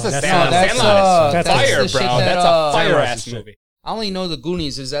Sandlot. that's a That's Sandlot. not- Sandlot. That's Fire, the shit bro. that, That's a fire Sandlot's ass shit. movie. I only know the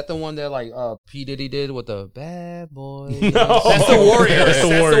Goonies. Is that the one that like P Diddy did with the bad boy? No. That's the Warriors. That's the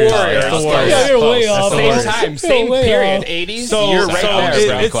That's Warriors. the Warriors. That's the Yeah, Warriors. Yeah, you're way That's off. the Same Warriors. time, You're same way period. off. 80s. So You're so right it- there,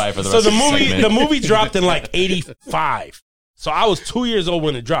 bro. it's- Quiet for the so rest the of the movie segment. the movie dropped in like 85. So I was 2 years old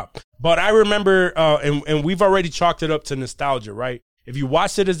when it dropped. But I remember and we've already chalked it up to nostalgia, right? If you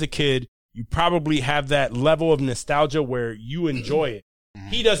watched it as a kid, you probably have that level of nostalgia where you enjoy it.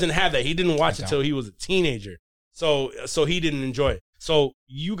 He doesn't have that. He didn't watch it till he was a teenager. So he didn't enjoy it. So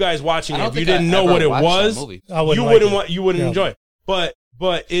you guys watching I it, don't if you think I didn't know ever what it watched that was, movie. I wouldn't you like wouldn't it. want you wouldn't Yeah. enjoy it.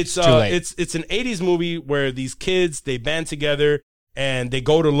 But it's too late. it's an 80s movie where these kids they band together and they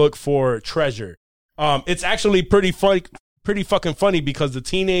go to look for treasure. It's actually pretty fucking funny because the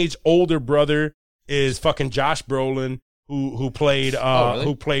teenage older brother is fucking Josh Brolin who played really?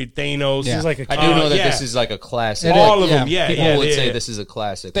 who played Thanos. Yeah. He's like a I do know that yeah. this is like a classic. All of Yeah. them, yeah, People yeah, would yeah, say yeah. this is a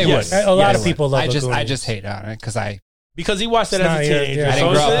classic. They Yes. would. A lot Yes. of people love I the just Goonies. hate on it because I because he watched it It's as a not- teenager. yeah, I didn't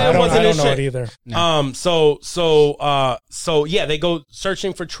so grow up. it I don't, wasn't I don't his know shit. it either. So yeah, they go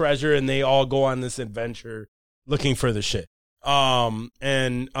searching for treasure and they all go on this adventure looking for the shit.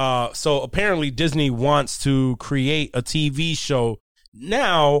 So apparently Disney wants to create a TV show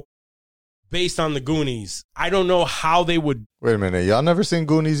now based on the Goonies. I don't know how they would. Wait a minute. Y'all never seen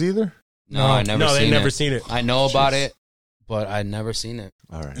Goonies either? No, I never No, seen they it. never seen it. I know about it, but I never seen it.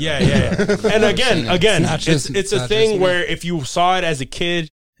 All right. Yeah. And again, It's not just- it's it's a not thing just me. where if you saw it as a kid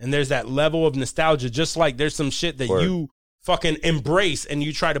and there's that level of nostalgia, just like there's some shit that Word. you fucking embrace and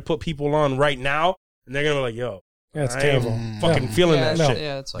you try to put people on right now, and they're gonna be like, "Yo, Yeah, it's I terrible. ain't fucking feeling yeah, that no. shit."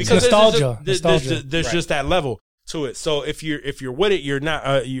 Yeah, it's like Because Nostalgia. there's Nostalgia. just that level to it. So if you're with it, you're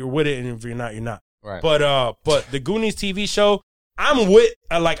not. You're with it, and if you're not, you're not. right. But the Goonies TV show, I'm with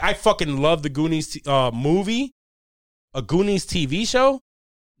like I fucking love the Goonies movie, a Goonies TV show.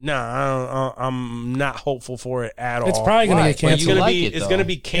 Nah, I'm not hopeful for it at all. It's probably gonna get canceled. It's gonna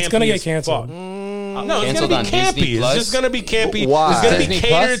be campy. It's gonna get as canceled. fuck. No, it's gonna be campy. It's just gonna be campy. Why? It's gonna be Disney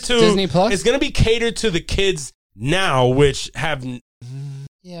catered Plus? to Disney Plus? It's gonna be catered to the kids now, which have.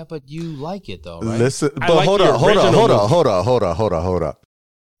 Yeah, but you like it though, right? Listen, I but like hold the up.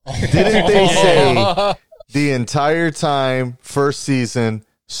 Didn't they say the entire time, first season,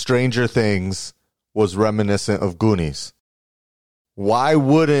 Stranger Things was reminiscent of Goonies? Why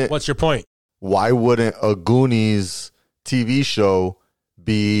wouldn't What's your point? a Goonies TV show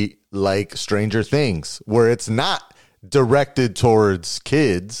be like Stranger Things, where it's not directed towards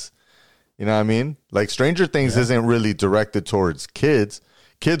kids? You know what I mean? Like Stranger Things isn't really directed towards kids.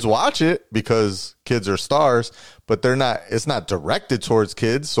 Kids watch it because kids are stars, but it's not directed towards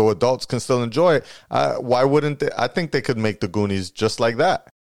kids, so adults can still enjoy it. Why wouldn't they? I think they could make the Goonies just like that.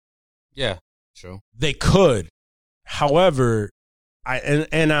 Yeah, true. They could. However, I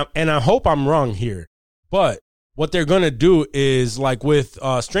hope I'm wrong here, but what they're gonna do is like with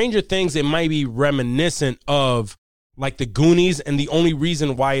Stranger Things, it might be reminiscent of like the Goonies, and the only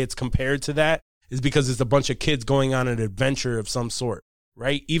reason why it's compared to that is because it's a bunch of kids going on an adventure of some sort,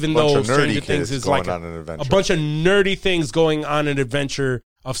 right? Even though Stranger Things is like a bunch of nerdy things going on an adventure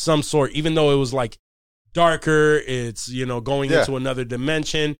of some sort, even though it was like darker, it's, you know, going into another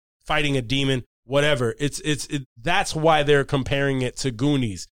dimension, fighting a demon, whatever. That's why they're comparing it to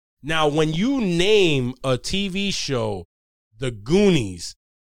Goonies. Now, when you name a TV show The Goonies,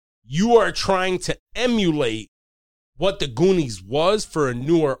 you are trying to emulate what The Goonies was for a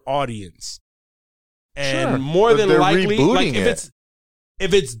newer audience. And more than likely, like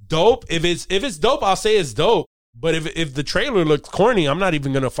if it's dope, I'll say it's dope. But if the trailer looks corny, I'm not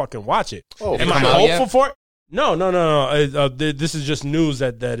even gonna fucking watch it. Am I hopeful for it? No. This is just news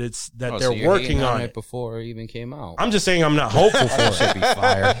that they're working on it before it even came out. I'm just saying I'm not hopeful for it. Should be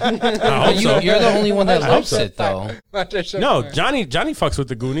fired. You're the only one that likes it, though. No, Johnny fucks with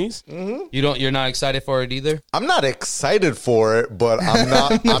the Goonies. Mm-hmm. You're not excited for it either. I'm not excited for it, but I'm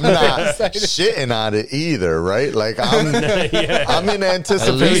not shitting on it either, right? Like I'm in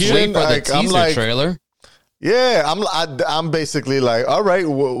anticipation. Like I'm like trailer. Yeah, I'm basically like, all right,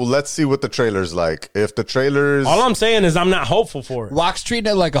 well, let's see what the trailer's like. If the trailer's... All I'm saying is I'm not hopeful for it. Rock's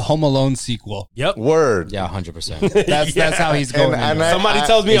treating it like a Home Alone sequel. Yep. Word. Yeah, 100%. That's how he's going. Somebody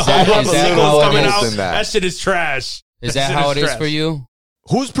tells me a Home Alone sequel is coming out. That shit is trash. Is that how it is for you?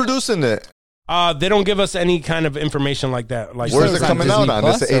 Who's producing it? They don't give us any kind of information like that. Like, where's it coming out on?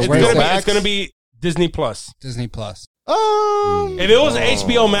 Is it HBO Max? It's going to be Disney Plus. Disney Plus. If it was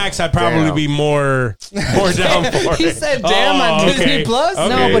HBO Max, I'd probably be more down for it. He said, "Damn, on Disney Plus." Okay.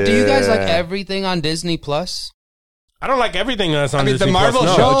 No, but do you guys like everything on Disney Plus? I don't like everything that's on Disney the Marvel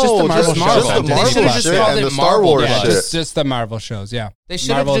Plus. show, just the Marvel show. They should have just called it Marvel Plus. Just the Marvel shows. Yeah, they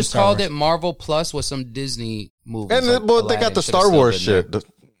should have just called it Marvel Plus with some Disney movies. And but they got the Star Wars shit.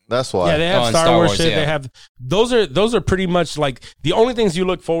 That's why. Yeah, they have Star Wars shit. They have those are pretty much like the only things you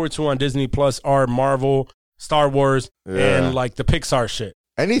look forward to on Disney Plus are Marvel, Star Wars, and like the Pixar shit.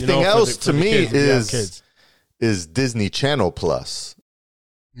 Anything else to me is Disney Channel Plus.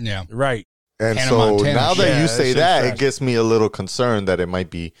 Yeah, right. And Hannah so Montana now shit. that you say that, it gets me a little concerned that it might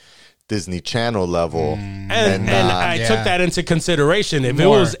be Disney Channel level. And I took that into consideration. If it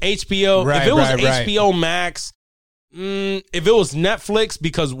was HBO, HBO Max, if it was Netflix,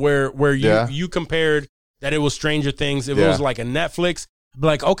 because where you compared that it was Stranger Things, if it was like a Netflix, I'd be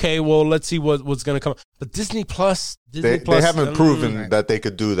like, okay, well, let's see what's going to come. But Disney Plus, they haven't proven that they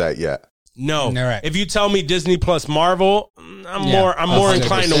could do that yet. No. If you tell me Disney Plus Marvel, I'm more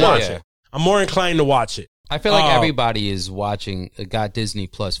inclined to watch it. I'm more inclined to watch it. I feel like everybody is got Disney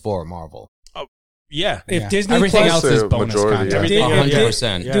Plus for Marvel. Yeah. If Disney everything Plus, else is bonus content.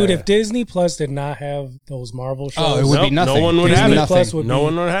 100%. Dude, if Disney Plus did not have those Marvel shows, it would be nothing. No one would Disney have Plus it. would No be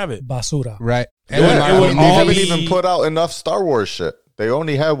one would have it. basura. Right. They haven't even put out enough Star Wars shit. They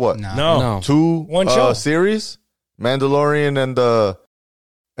only had what? No. One show. Series? Mandalorian and the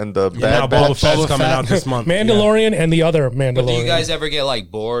Now Bad Boba Batch. Fett's coming out this month. Mandalorian and the other Mandalorian. But do you guys ever get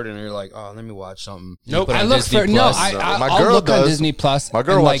like bored and you're like, oh, let me watch something? Nope. I look for My I'll girl look on does. Disney Plus. My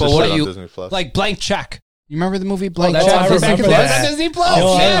girl and watches like, shit on Disney Plus. like Blank Check. You remember the movie Blank that's Check? on Disney remember Plus. that. That's on Disney Plus. Yo,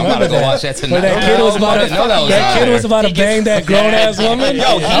 I Shit, I'm about to remember go that. watch that tonight. Where that kid was about to, No, that was that kid on was about to bang that grown ass woman. Yo,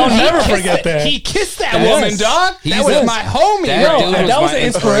 I'll never forget that. He kissed that Yes. woman, dog. He's That was a- my homie. that Yo, dude that was my an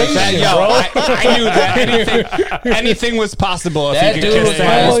inspiration, Yo, bro. I knew that anything was possible if That you could dude kiss was my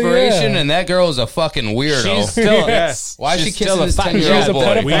that. inspiration, yeah. and that girl is a fucking weirdo. She's still, Yes. Why is she she's still kissing a this fucking- 10-year-old she's a boy?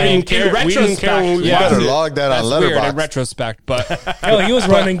 pedophile. We didn't care. We didn't care when we Yeah. Better watched it. log that That's on weird in Letterboxd. retrospect, but Hell, he was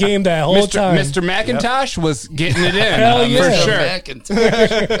running game that whole time. Mr. McIntosh was getting it in Hell yeah. for sure.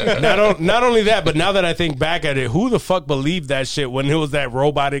 McIntosh. Not only that, but now that I think back at it, who the fuck believed that shit when it was that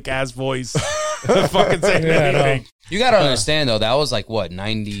robotic ass voice fucking saying Yeah, I know. anything? You gotta understand though, that was like what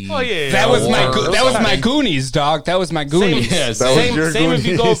 90. Oh yeah, That was my Or that was my something. Goonies, dog. That was my Goonies. Yeah, That was Same, your same if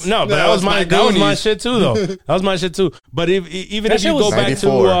you go Goonies. no, but that was my shit too though. That was my shit too. But even That if you shit go was back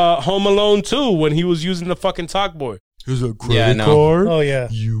 94. to Home Alone 2 when he was using the fucking talk boy. Here's a credit Yeah, I know. card. Oh yeah.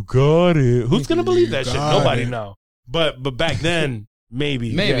 You got it. Who's gonna believe that shit? got Nobody it. now. But back then,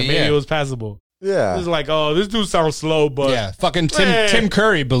 maybe Maybe, maybe yeah. it was passable. It Yeah. was like, oh, this dude sounds slow, but Yeah, fucking Man. Tim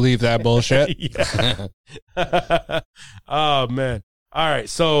Curry believed that bullshit. yeah. Oh man. All right.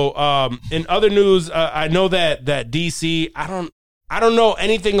 So in other news, I know that DC. I don't know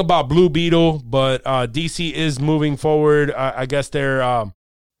anything about Blue Beetle, but DC is moving forward. I guess they're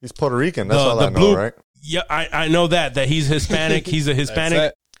He's Puerto Rican. That's all the I know, blue- right? yeah. I know that he's Hispanic. He's a Hispanic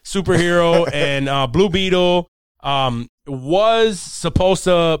it. superhero, and Blue Beetle was supposed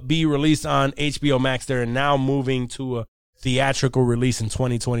to be released on HBO Max. They're now moving to a theatrical release in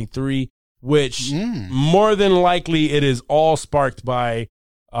 2023, which more than likely it is all sparked by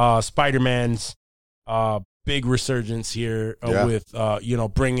Spider-Man's big resurgence here Yeah. with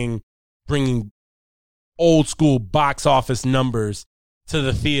bringing old school box office numbers to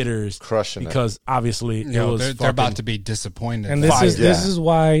the theaters, Crushing it. because obviously it Yo, was they're about fucking- to be disappointed. And this Fire. is this is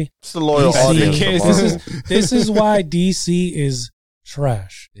why It's the loyal DC audience. kids. of this Marvel. this is why DC is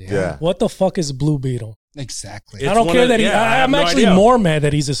trash. Yeah. What the fuck is Blue Beetle? Exactly. It's I don't one care of- that yeah, I have I'm no actually idea. more mad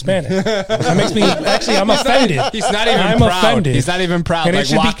that he's Hispanic. That makes me I'm offended. He's not even I'm proud. offended. He's not even proud. And like it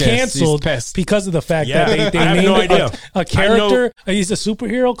should Walk be is. canceled He's pissed. because of the fact Yeah, that they I have named no a- idea. a character. He's a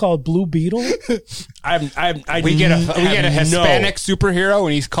superhero called Blue Beetle. We get a Hispanic superhero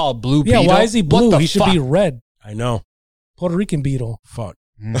and he's called Blue Yeah, Beetle. why is he What blue? the He should fuck? be red. I know. Puerto Rican beetle. Fuck.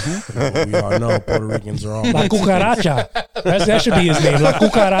 We all know Puerto Ricans are all La cucaracha. That should be his name. La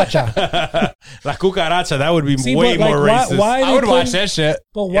cucaracha. La cucaracha. That would be See, way but, like, more why- racist. why I they would watch couldn't- that shit.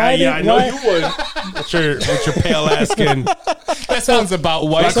 But why? yeah, I they, know why, you would. with your pale ass skin. That sounds about La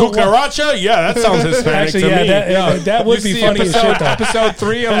white. cucaracha? Yeah, that sounds Hispanic Actually, to yeah, me. that would You be see funny as shit. Though. episode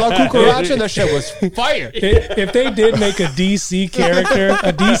 3 of La Cucaracha, that shit was fire. If they did make a DC character,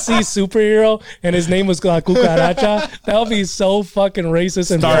 a DC superhero, and his name was La Cucaracha, that would be so fucking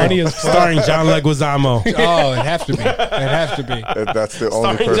racist and funny as fuck. Starring John Leguizamo. Oh, it'd have to be. It'd have to be. That's the only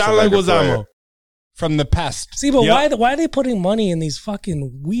Starring person John that could play Leguizamo. it. From the pest. See, but Yep. why are they putting money in these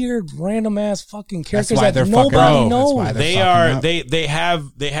fucking weird, random ass fucking characters why that they're nobody fucking- knows? that's why they're They fucking are up.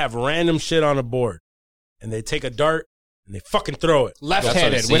 they have random shit on a board, and they take a dart and they fucking throw it.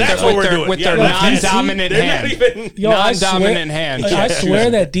 Left-handed. That's With That's their, what with we're their, doing. with Yeah, their left-handed. non-dominant They're hand. not even. Yo, I non-dominant hand. I swear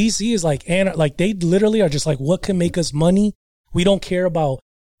that DC is like, like they literally are just like, what can make us money? We don't care about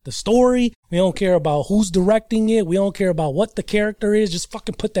the story. We don't care about who's directing it. We don't care about what the character is. Just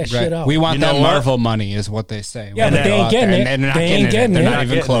fucking put that shit out. We want You know that what? Marvel money, is what they say. Yeah, We but go they ain't out there getting it. and they're not They ain't getting They're it. not Not even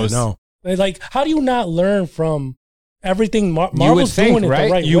getting it, close. No. Like, how do you not learn from everything You would Marvel's think, doing it right?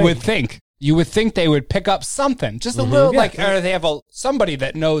 the right You way? would think. You would think they would pick up something, just a little, Yeah. like, or they have somebody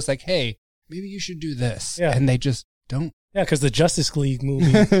that knows, like, hey, maybe you should do this, Yeah. and they just don't. Yeah, because the Justice League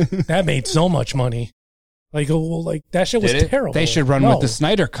movie that made so much money. Like, that shit was Did it? terrible. They should run No. with the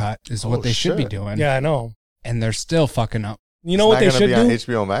Snyder Cut, is what Oh, they should be shit. doing. Yeah, I know. And they're still fucking up. You know what they It's not should gonna be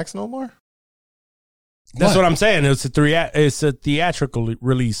do? on HBO Max no more. That's what I'm saying. It's a theatrical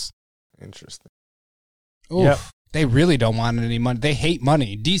release. Interesting. Oof. Yep. They really don't want any money. They hate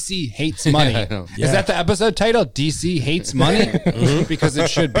money. DC hates money. I know. Yeah. Is that the episode title? DC hates money? Because it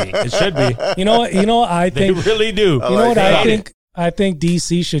should be. It should be. You know what? I They think. really do. You know what like I it. think? I think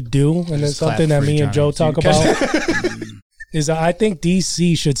DC should do, and it's Just clap something that for me you, and Joe Johnny. talk You about. Is I think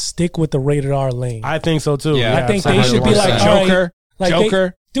DC should stick with the rated R lane. I think so too. Yeah, I think they should be like, 100%. all right, Joker. like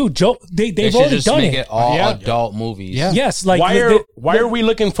Joker. dude, they've They should already just done make it. it all Yeah. adult movies. Yeah. Yes, like why are we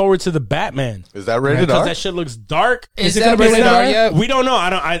looking forward to the Batman? Is that rated Because R? that shit looks dark. Is it that gonna be rated rated R R? yet? We don't know.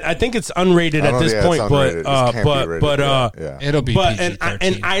 I think it's unrated I at don't this think point, it's but unrated. It just can't be rated, yeah. It'll be but PG-13.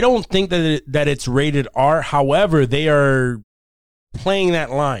 and I don't think that it's rated R. However, they are playing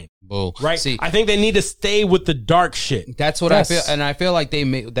that line. Boo. Right. See, I think they need to stay with the dark shit. that's what Yes. I feel, and I feel like they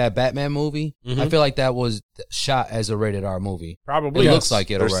made that Batman movie. I feel like that was shot as a rated R movie. Probably. It looks like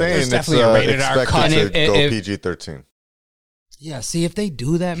it They're already. saying There's it's definitely a rated R expected cut. to And go if- PG-13. Yeah. See, if they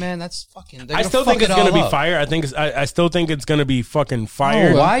do that, man, that's fucking. I still think it's gonna be fire. I still think it's gonna be fucking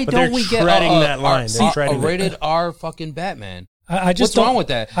fire. Why but don't they're we get treading that line? They're a treading it. rated R fucking Batman? I just What's don't- wrong with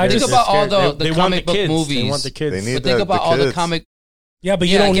that? I Think just- about all They the want comic book kids. movies. They want the kids. They need But think the about all the kids. comic. Yeah, but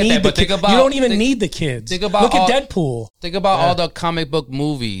you Yeah, I don't get need that, the but think kids. about- You don't even think- need the kids. think about Look at all- Deadpool. Think about all the comic book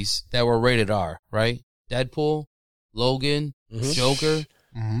movies that were rated R, right? Deadpool, Logan, Joker.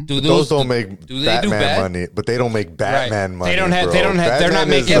 Do Those don't make do they do Batman bad? money, but they don't make Batman money. They don't have. bro. They don't have. They're not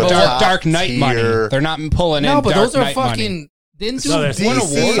Batman is making the Dark, top Dark Knight money. tier. They're not pulling No, in. but Dark those are Knight money. fucking. Didn't No, they're do one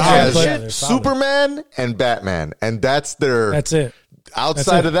DC award. has Yeah, they're solid. Superman and Batman, and that's their. That's it.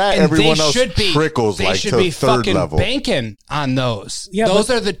 Outside of that, And everyone they else should be, trickles they like should to be third fucking level. banking on those. Yeah, those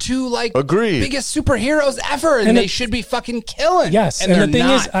but- are the two like Agreed. biggest superheroes ever, and they it- should be fucking killing. Yes, and, and they're the thing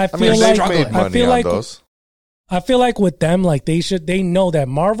not. is, I I feel mean, like they've made I money feel on like those. I feel like with them, like they know that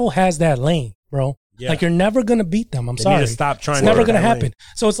Marvel has that lane, bro. Yeah. Like you're never gonna beat them. I'm They sorry. need to stop trying It's to never work gonna that happen. lane.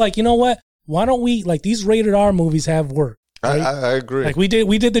 So it's like, you know what? Why don't we like these rated R movies have worked? Right? I agree. Like we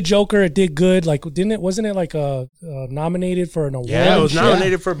did the Joker. It did good. Like wasn't it like nominated for an award? Yeah, it and was shit?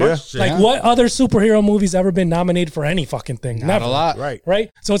 nominated for a bunch of shit. Like what other superhero movies ever been nominated for any fucking thing? Not Never. a lot. Right. Right?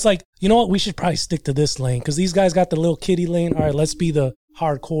 So it's like, you know what? We should probably stick to this lane because these guys got the little kiddie lane. All right, let's be the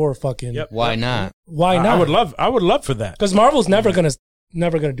hardcore fucking. Yep. Why not? Why not? I would love for that. Because Marvel's never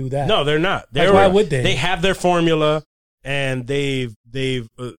gonna do that. No, they're not. Why would they? They have their formula, and they've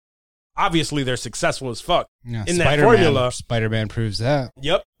obviously they're successful as fuck Yeah, in that formula. Spider-Man proves that.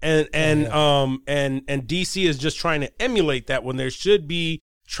 Yep, and DC is just trying to emulate that when there should be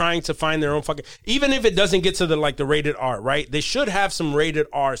trying to find their own fucking. Even if it doesn't get to the rated R, right? They should have some rated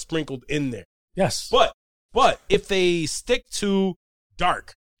R sprinkled in there. Yes. But if they stick to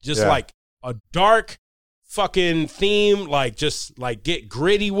dark, just Yeah. like a dark fucking theme, like just like get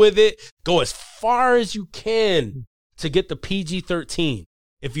gritty with it, go as far as you can to get the PG-13.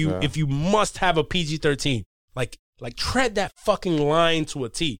 If you must have a PG-13, like tread that fucking line to a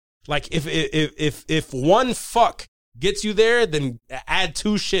T. Like if one fuck gets you there, then add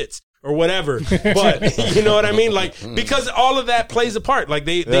two shits or whatever. But you know what I mean? Like, because all of that plays a part. Like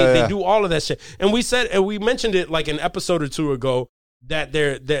they do all of that shit. And we mentioned it like an episode or two ago that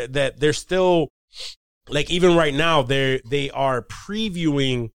they're still like, even right now they are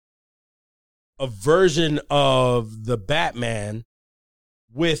previewing a version of the Batman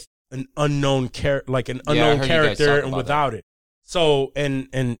with an unknown character and without it. So and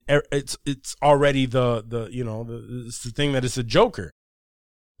it's already it's the thing that it's a Joker.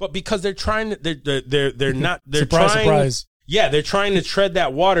 But because they're trying to, they're not, they're surprise. Yeah, they're trying to tread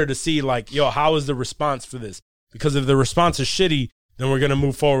that water to see like, yo, how is the response for this? Because if the response is shitty, then we're gonna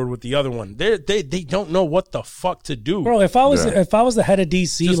move forward with the other one. They don't know what the fuck to do. Bro, if I was the head of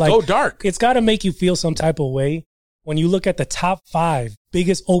DC, Just like go dark. It's got to make you feel some type of way when you look at the top 5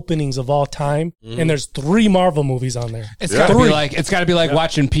 biggest openings of all time, and there's 3 Marvel movies on there. It's gotta be like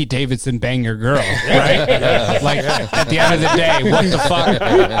watching Pete Davidson bang your girl, right? Like at the end of the day, what the fuck?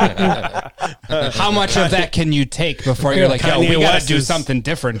 How much of that can you take before you're like, yo, we Kanye gotta West do is- something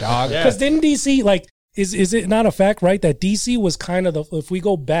different, dog? Yeah. Because didn't DC like is it not a fact, right? That DC was kind of if we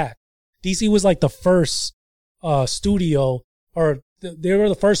go back, DC was like the first studio, or they were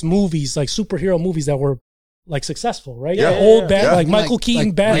the first movies, like superhero movies that were like successful, right? Yeah. The old Yeah. like Michael Keaton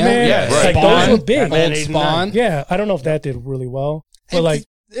like- Batman, yeah, like Spawn, those were big. Batman Old 89. Spawn. Yeah, I don't know if that did really well, but like.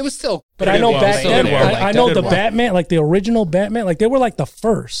 It was still. But I know well, back they then, did well. I know They the did well. Batman, like the original Batman, like they were like the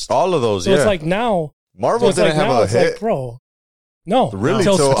first. All of those, So it's like now, Marvel it's didn't like have now a it's hit. like, bro, no, Really,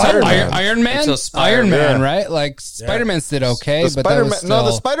 until till Spider-Man. Iron Man. Iron Man, Until Spider-Man. Iron Man, Yeah. right? Like Spider-Man's did okay, the but that Spider-Man, was no, the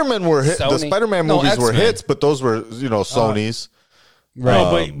still- Spider-Man were hit. The Sony. Spider-Man No, movies were X-Men. hits, but those were Sony's.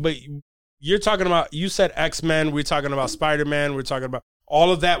 No, Um, but you're talking about, you said X-Men, we're talking about Spider-Man, we're talking about,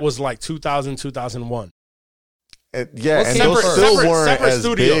 all of that was like 2000, 2001. Yeah, Well, and separate- those still separate- weren't separate as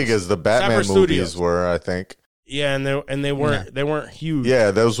studios. big as the Batman Separate movies studios. were, I think. Yeah, and they weren't huge.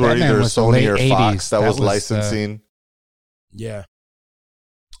 Yeah, those were Batman either was the Sony late or 80s. Fox. That That was was, licensing. Yeah.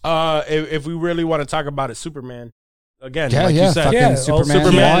 If we really want to talk about it, Superman, again, Yeah, like yeah, you said, fucking Yeah, Superman,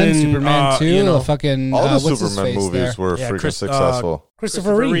 Superman 1, and, Superman 2, you know, fucking All the what's his Superman face movies there? were Yeah, freaking Chris- successful.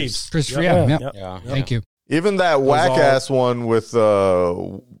 Christopher Reeves. Christopher, Yeah. yeah. Yep. Yeah. Thank you. Even that was whack all- ass one with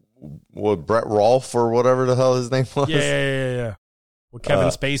Brett Rolfe or whatever the hell his name was. Yeah. With Kevin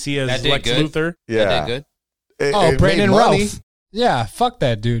Spacey that as did Lex good. Luthor. Yeah. That did good. It- Oh, it Brandon made money. Ralph. Yeah, fuck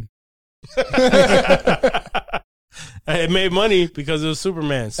that dude. It made money because it was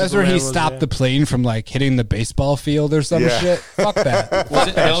Superman. That's where he stopped the plane from like hitting the baseball field or some shit. Fuck that.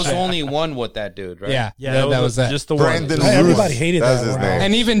 There was only one with that dude, right? Yeah, Yeah, that was that. just the Brandon one. Ruth. Everybody hated That's that his one. name.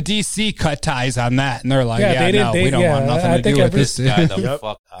 And even DC cut ties on that, and they're like, Yeah, they didn't- we don't want nothing I to think do with this. Guy the Yep.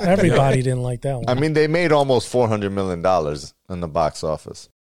 fuck out. Everybody didn't like that one. I mean, they made almost $400 million in the box office.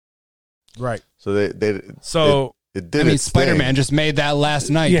 Right. So they So it did. I mean, its Spider-Man thing. just made that last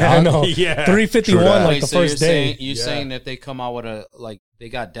night. yeah, I dog. know. Yeah. 351 True that. like Wait, the so first day. you're saying if they come out with a they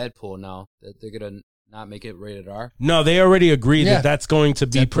got Deadpool now that they're gonna not make it rated R? no, they already agreed Yeah. that that's going to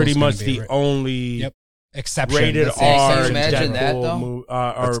be Deadpool's pretty gonna much be the ra- only Yep. Exception. rated That's R Can you imagine that, Deadpool though?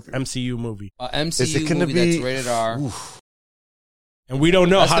 or MCU movie, MCU Is it gonna movie be that's rated R. and we don't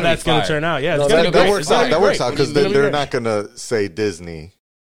know That's how gonna be that's going to fire. turn out. Yeah, No, it's going to that, be that great. works It's gonna out. be That great. works out because It's gonna be they're great. not going to say Disney,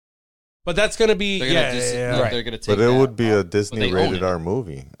 But that's going to be They're gonna yeah, just, yeah, no, yeah. they're Right. gonna take but it that would be a out. Disney But they own rated it. R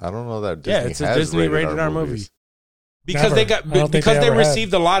movie. I don't know that Disney Yeah, it's a has Disney rated R movies. movie. Because Never. they got I don't think because they they ever had.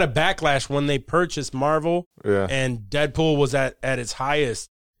 received a lot of backlash when they purchased Marvel Yeah. and Deadpool was at its highest.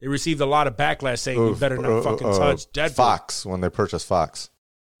 They received a lot of backlash saying you better not fucking touch Deadpool. Fox, when they purchased Fox.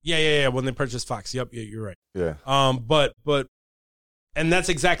 Yeah. When they purchased Fox. Yep, yeah, you're right. Yeah. But and that's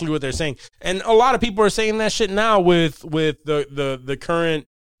exactly what they're saying. And a lot of people are saying that shit now with the current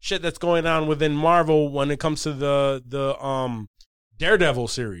shit that's going on within Marvel when it comes to the Daredevil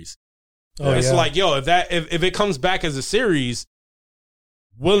series. Oh, It's yeah. like, yo, if it comes back as a series,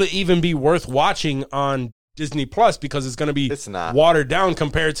 will it even be worth watching on Disney Plus because it's going to be It's not. watered down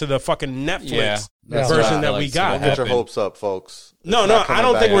compared to the fucking Yeah, Netflix that's version what I that like we to got. see. Don't get your Happen. hopes up, folks. No, It's no, not coming I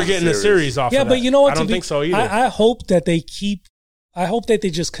don't back think we're as getting a series off. Yeah, of but that. you know what? I don't think so either. I hope that I hope that they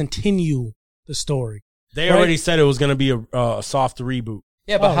just continue the story. They right. already said it was going to be a soft reboot.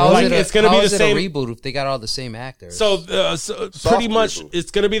 Yeah, but Oh, how like, is it? it's gonna be how the is it same- a reboot if they got all the same actors? So pretty much, reboot.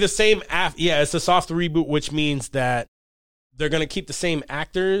 it's going to be the same. Yeah, it's a soft reboot, which means that they're going to keep the same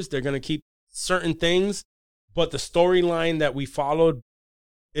actors. They're going to keep certain things, but the storyline that we followed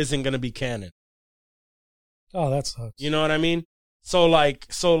isn't going to be canon. Oh, that sucks. You know what I mean? So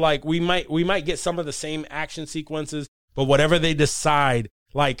like we might get some of the same action sequences, but whatever they decide,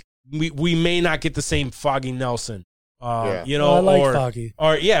 like we may not get the same Foggy Nelson. Yeah. You know, I like or, Foggy.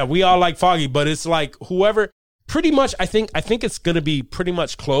 Or yeah, we all like Foggy, but it's like whoever. Pretty much, I think it's gonna be pretty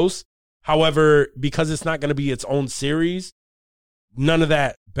much close. However, because it's not gonna be its own series, none of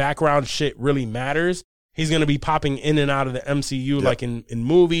that background shit really matters. He's gonna be popping in and out of the MCU Yep. like in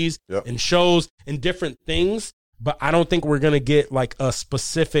movies, Yep. in shows, in different things. But I don't think we're gonna get like a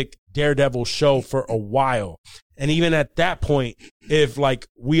specific Daredevil show for a while. And even at that point, if like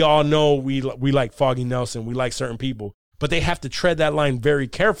we all know we like Foggy Nelson, we like certain people, but they have to tread that line very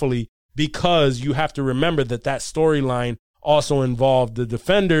carefully because you have to remember that storyline also involved the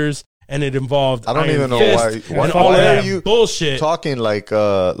Defenders and it involved I don't Iron even know Fist why and all of are that you bullshit. talking like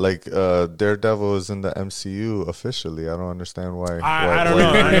Daredevil is in the MCU officially. I don't understand why. I don't why know. you're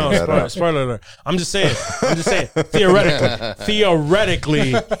I bringing know. that Spoiler, up. spoiler alert. I'm just saying.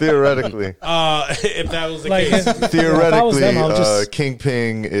 Theoretically, Theoretically, if that was the Like, case. if I was theoretically, them, I'll just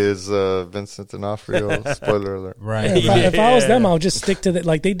Kingpin is Vincent D'Onofrio. Spoiler alert. Right. if I was Yeah. them, I'll just stick to that.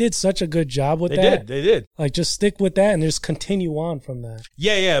 Like they did such a good job with that. They did. Like just stick with that and just continue on from that.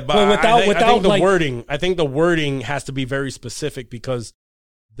 Yeah, but Well, I think the like- wording. I think the wording has to be very specific because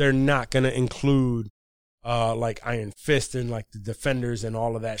they're not going to include like Iron Fist and like the Defenders and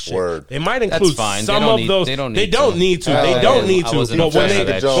all of that shit. Word. They might That's include fine. They some don't of need- those. they don't They need don't to. need to. Yeah, They yeah, don't yeah. need I to. wasn't But when impressed they, with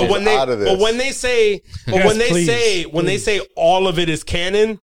that Jones but when they, out of this. but when they say, but Yes, when they please, say, when they please. say all of it is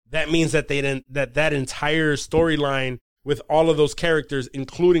canon, that means that they didn't. That entire storyline with all of those characters,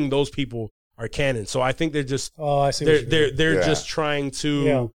 including those people, are canon. So I think they're just Oh, I see. what you mean. they're Yeah. just trying to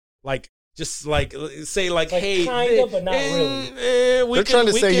Yeah. like just like say like, Like, hey, kinda, but not really. They're trying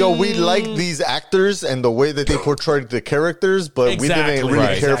to say, yo, we like these actors and the way that they portrayed the characters, but we Exactly. didn't really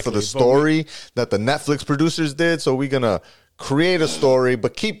Right. care for the Exactly. But story that the Netflix producers did. So we're going to create a story,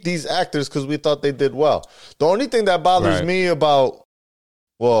 but keep these actors because we thought they did well. The only thing that bothers Right. me about,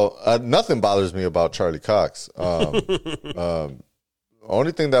 nothing bothers me about Charlie Cox.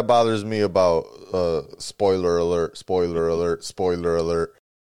 Only thing that bothers me about, spoiler alert,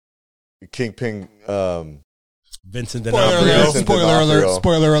 Kingpin, Vincent Spoiler D'Onofrio. alert. Vincent Spoiler D'Onofrio. alert.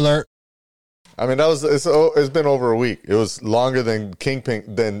 Spoiler alert. I mean, it's been over a week. It was longer than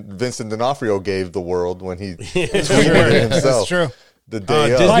Vincent D'Onofrio gave the world when he tweeted it himself. That's true. The day of.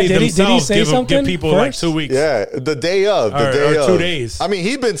 Disney Why, did he themselves say give something people like first? 2 weeks. Yeah, the day of. The Or- day or of. 2 days. I mean,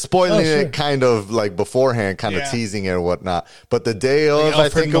 he'd been spoiling Oh, sure. it kind of like beforehand, kind of Yeah. teasing it and whatnot. But the day of, I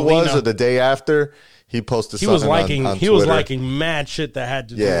Alfred think it was, Molina. or the day after, he posted He something was liking on he was Twitter. liking mad shit that had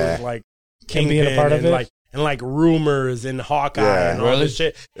to do Yeah. with like Him being a Kingpin part of and it? like and like rumors and Hawkeye and all this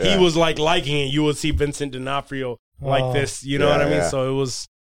shit. He was like liking it. You would see Vincent D'Onofrio like this. You know what I mean? So it was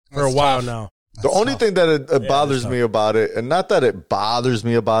for a while now. The only thing that it bothers me about it, and not that it bothers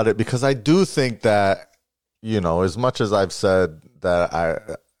me about it, because I do think that, you know, as much as I've said that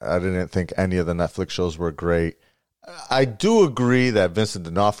I didn't think any of the Netflix shows were great, I do agree that Vincent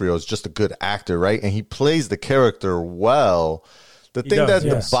D'Onofrio is just a good actor, right? And he plays the character well. The thing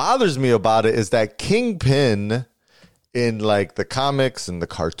that bothers me about it is that Kingpin in like the comics and the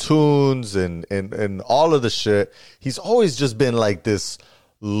cartoons and all of the shit, he's always just been like this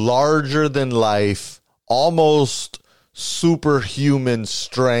larger than life, almost superhuman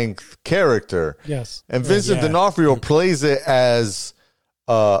strength character. Yes. And Vincent D'Onofrio plays it as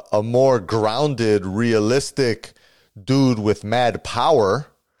a more grounded, realistic dude with mad power.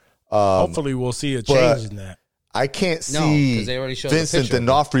 Hopefully we'll see a change in that. I can't see they already showed Vincent the picture.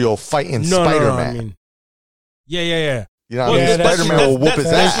 D'Onofrio fighting Spider-Man. I mean, yeah. You know, Spider-Man will whoop his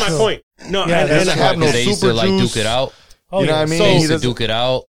ass. That's my point. No, he doesn't have no they used to super like juice. duke it out. You know what I mean? They He used to doesn't- duke it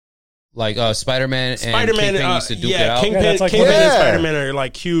out. Like Spider-Man and Kingpin used to duke it out. Kingpin and Spider-Man are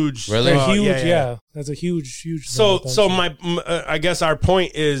like huge. Really? They're huge, yeah. That's a huge. So I guess our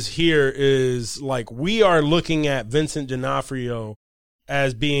point is here is like we are looking at Vincent D'Onofrio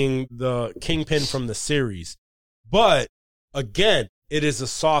as being the Kingpin from the series, but again, it is a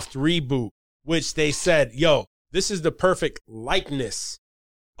soft reboot, which they said, "Yo, this is the perfect likeness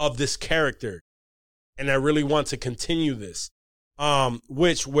of this character, and I really want to continue this."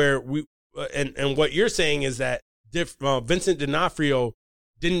 Which where we and what you're saying is that Vincent D'Onofrio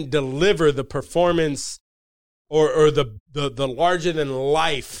didn't deliver the performance or the larger than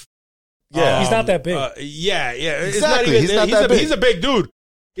life. Yeah, he's not that big. Exactly. He's not that big. He's a big dude.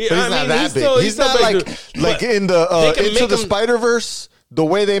 But he's not that big. He's not like in the Into the Spider-Verse. The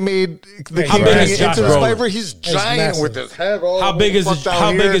way they made the How big is Into Josh the Brolin? Spider-Verse, he's giant with his head all How big is fucked out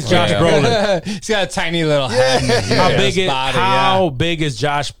How here. big is Josh Brolin? He's got a tiny little head. How big is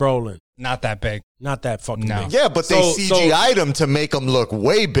Josh Brolin? Not that big. Not that fucking big. Yeah, but they CGI'd him to make him look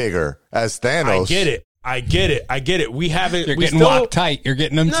way bigger as Thanos. I get it. We haven't. You're we getting still, locked tight. You're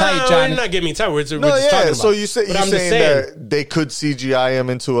getting them no, tight, Johnny. You're not getting me tight. We're just No, talking yeah. about So it. you're saying just that they could CGI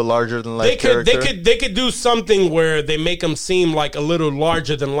him into a larger than life character? They could do something where they make him seem like a little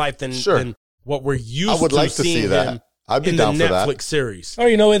larger than life than what we're used to. I would like to see that. Him I'd be in down the for that. Netflix series. Or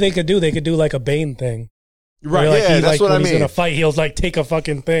you know what they could do? They could do like a Bane thing. Right. Where, like, Yeah, he, that's like, what when I he's mean. gonna fight, he'll like take a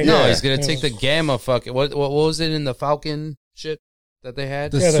fucking thing. No, Yeah. he's gonna take the gamma fucking. What was it in the Falcon shit that they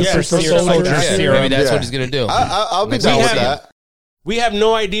had? the super super soldier soldier serum. Maybe that's Yeah. what he's gonna do. I'll be Next down with season. that. We have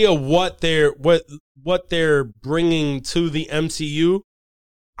no idea what they're bringing to the MCU.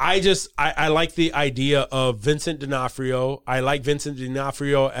 I like the idea of Vincent D'Onofrio. I like Vincent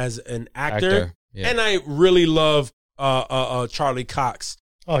D'Onofrio as an actor. Yeah. And I really love Charlie Cox.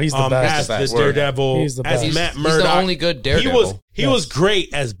 Oh, he's the best. As the Daredevil, He's the as best. Matt He's Murdock. the only good Daredevil. He was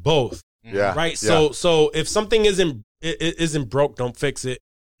great as both. Yeah. Right. Yeah. So if something isn't broke, don't fix it.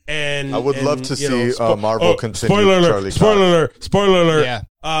 And I would love to you know, see Marvel continue Spoiler alert! Charlie Spoiler alert!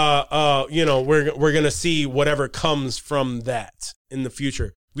 Yeah. You know, we're gonna see whatever comes from that in the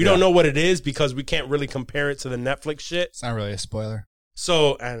future. We don't know what it is because we can't really compare it to the Netflix shit. It's not really a spoiler.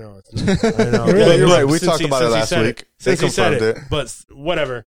 So I know. It's not. I know. Yeah, you're right. We Since talked about it since last said week. They Since he said confirmed it, it. but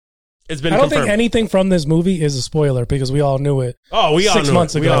whatever. It's been I don't confirmed. think anything from this movie is a spoiler because we all knew it. Oh, we all 6 knew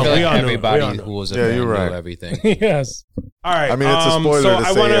months it. ago. I feel like We all knew it. everybody We all knew it. who was a Yeah, fan you're right. knew everything. Yes. All right. I mean, it's a spoiler so to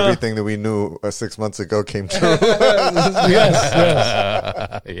I say wanna- everything that we knew 6 months ago came true. Yes.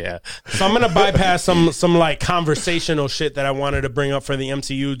 Yeah. So I'm gonna bypass some like conversational shit that I wanted to bring up for the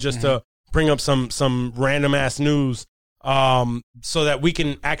MCU just to bring up some random ass news, so that we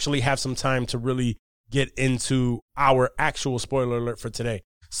can actually have some time to really get into our actual spoiler alert for today.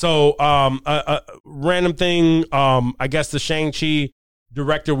 So, a random thing. I guess the Shang-Chi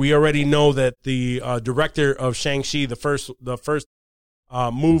director. We already know that the director of Shang-Chi, the first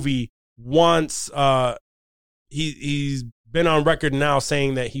movie, wants. He's been on record now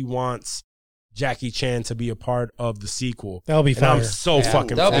saying that he wants Jackie Chan to be a part of the sequel. That'll be And I'm fire. so fucking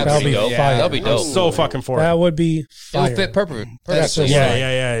for That'll it. be dope. fire. That'll be I'm dope. so fucking for That it. would be It fire. would fit perfect. That's Perfect.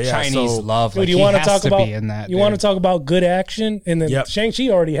 Yeah. Chinese So- love. Dude, Like, you he want to has talk about be in that? you want to talk about good action, and then Yep. Shang-Chi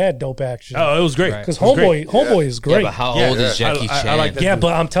already had dope action. Oh, it was great. Because It was great. Homeboy is Yeah, great. but how Yeah, old is yeah. Jackie I Chan? like that. Yeah,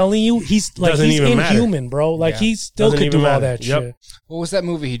 but I'm telling you, he's like Doesn't he's even matter. inhuman, bro. Like Yeah. he still Doesn't could even do all matter. that Yep. shit. What was that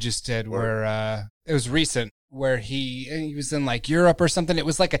movie he just did where it was recent where he was in like Europe or something? It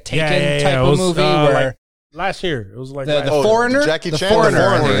was like a Taken type It of was, movie where like last year. It was like The Oh, Foreigner? Jackie the Chan, Foreigner, The I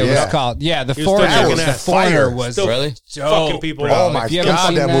think Foreigner, it was yeah. called. Yeah, The He was still Foreigner. kicking The ass. Foreigner Fire. was Still Really? fucking people. bro. Oh my If you haven't god,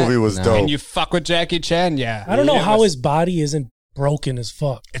 seen that that, movie was no. dope. And you fuck with Jackie Chan, yeah. I don't know Yeah, how but- his body isn't broken as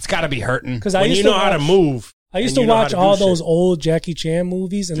fuck. It's got to be hurting. Because I When used you to know how to watch- move. I used and to you know how watch to do all shit. those old Jackie Chan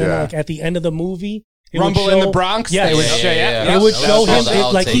movies, and then Yeah. like at the end of the movie, it would Rumble in the show- Bronx. Yes. They would Yeah, show, yeah, They yeah. would That's show all him the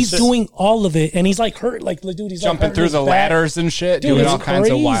like he's outtakes. doing all of it, and he's like hurt, like the dude, he's jumping like through the ladders and shit, Dude, doing it's all kinds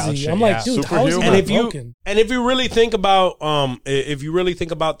of wild crazy. shit. I'm like, yeah. dude, how is he Superhuman. not And broken? if you really think about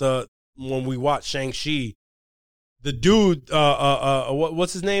the when we watch Shang-Chi, the dude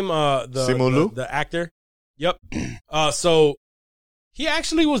what's his name? Simu Liu? the actor. Yep. So he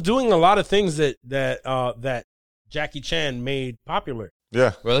actually was doing a lot of things that Jackie Chan made popular.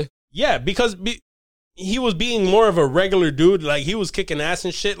 Yeah. Really? Yeah, because he was being more of a regular dude. Like, he was kicking ass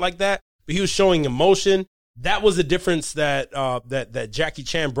and shit like that, but he was showing emotion. That was the difference that Jackie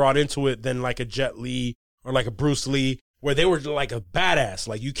Chan brought into it than like a Jet Li or like a Bruce Lee, where they were like a badass.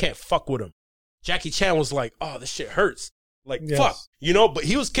 Like, you can't fuck with him. Jackie Chan was like, oh, this shit hurts. Like, Yes. fuck, you know, but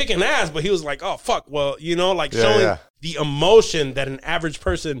he was kicking ass, but he was like, oh, fuck. Well, you know, like Yeah, showing yeah. the emotion that an average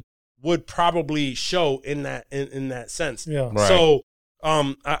person would probably show in that sense. Yeah. Right. So,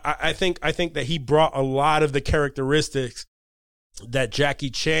 I think that he brought a lot of the characteristics that Jackie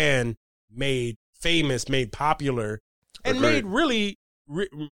Chan made famous, made popular, and Agreed. made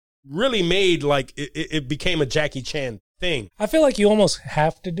really made like it became a Jackie Chan thing. I feel like you almost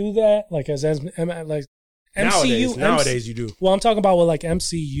have to do that, like as like MCU. Nowadays you do. Well, I'm talking about with like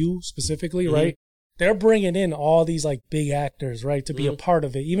MCU specifically, Mhm. right? They're bringing in all these like big actors, right, to be a part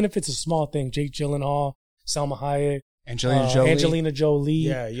of it, even if it's a small thing. Jake Gyllenhaal, Salma Hayek, Angelina Jolie.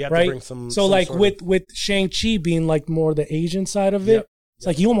 Yeah, you have to right? bring some. So some like sort of- with Shang-Chi being like more the Asian side of it, Yep. it's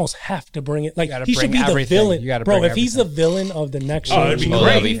like you almost have to bring it. Like, You gotta he should bring be the everything. villain. You gotta Bro, bring if he's the villain of the next Oh, it'd be Shang-Chi Oh,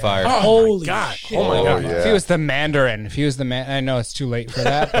 that'd great. be fire. Oh, Holy my god! shit. Oh my Oh, god! yeah. If he was the Mandarin, if he was the man, I know it's too late for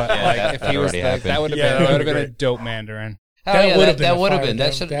that, but Yeah, like that- if that he was, already like, happened. that would have Yeah, been, that that would would've have been been a dope Mandarin. Hell That yeah, would've been that a would have fire been. game.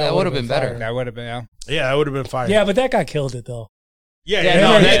 That That would have would've been been better. fire. That would have been, yeah. Yeah, that would have been fire. Yeah, but that guy killed it though. yeah, Yeah, no,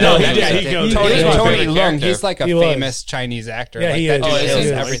 no, that- no, he he did. did. He killed He Tony. did. He was Tony great. Leung, he's like a He was. famous Chinese actor. Yeah, like he that is. dude Oh, is he? does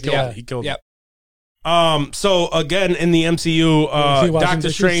He everything. killed it. He killed it. Yep. So again, in the MCU, Was he watching Doctor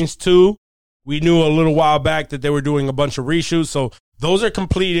the Strange 2, we knew a little while back that they were doing a bunch of reshoots. So those are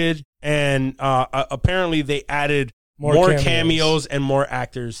completed, and apparently they added more cameos and more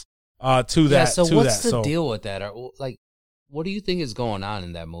actors to that. Yeah. So to what's that. the deal with that? Or, like, what do you think is going on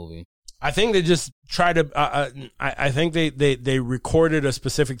in that movie? I think they just try to. I think they recorded a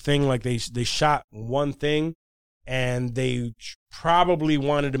specific thing, like they shot one thing, and they probably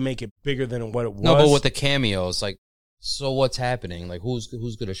wanted to make it bigger than what it was. No, but with the cameos, like, so what's happening? Like, who's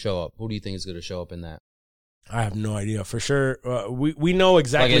going to show up? Who do you think is going to show up in that? I have no idea for sure. We know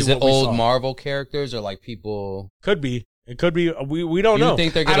exactly. Like, is it what we old saw. Marvel characters or like people? Could be. It could be. We don't Do you know.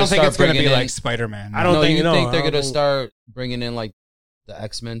 think they're I going to don't think start it's going to bringing be in? like Spider-Man. I don't no, think. you no, think I they're don't going to think- start bringing in like the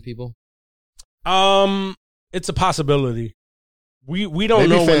X-Men people? It's a possibility. We don't Maybe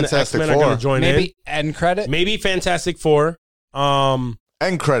know when the Fantastic X-Men are going Four. to join Maybe end credit. in. Maybe Fantastic Four.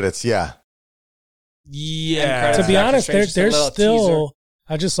 End credits, yeah. Yeah. credits. To be Doctor honest, Strange, there's just a still. little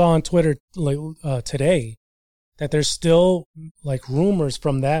I just saw on Twitter like today that there's still like rumors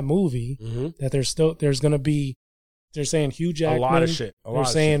from that movie Mhm. that there's going to be. They're saying Hugh A Jackman. lot of shit. A They're lot of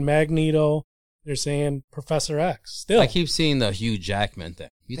saying shit. Magneto. They're saying Professor X. Still, I keep seeing the Hugh Jackman thing.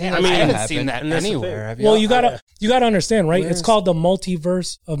 You think Damn, that's I mean, I gonna haven't seen happen? that And that's the anywhere. thing. Have you? well, you gotta understand, right? Where It's is- called the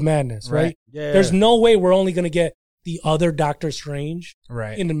Multiverse of Madness, right? Right. Yeah. There's no way we're only going to get the other Doctor Strange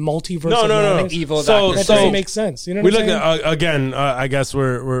right. in the Multiverse. No, of no, no. Madness. Evil So- Doctor That so- doesn't make sense. You know We what I'm look saying? at again. I guess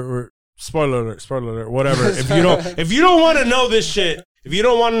we're spoiler alert, whatever. If you don't want to know this shit, if you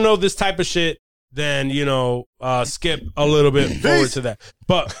don't want to know this type of shit, then skip a little bit forward to that.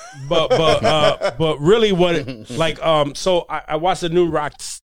 But really, what so I watched the new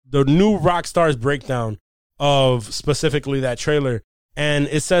Rockstar's breakdown of specifically that trailer, and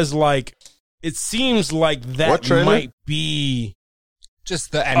it says like it seems like that What trailer? might be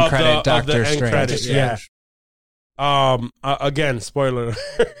Just the end credit, of Doctor the end Strange. credits, yeah. Again, spoiler.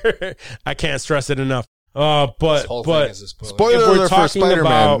 I can't stress it enough. But Spoiler If we're alert for talking Spider-Man,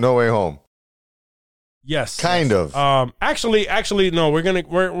 about- No Way Home. yes, Kind of. Actually, no. We're gonna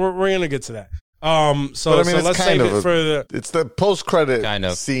get to that. So But I mean, so it's let's kind save of it a- for the. It's the post-credit Kind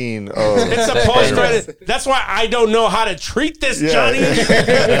of. scene of It's a post credit. That's why I don't know how to treat this, Yeah. Johnny.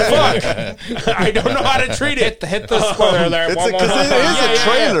 Fuck, I don't know how to treat it. Hit the spoiler alert. It's one more because it time. is a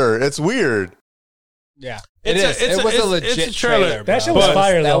trailer. It's weird. Yeah, It's it a- is. it's It a- was it's- a legit it's a trailer. trailer. That shit bro. was But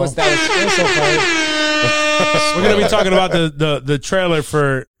fire, though. That was That was so fire. We're gonna be talking about the trailer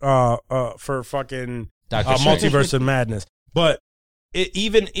for fucking Multiverse of Madness. But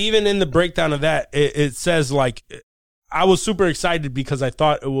even in the breakdown of that, it says like I was super excited because I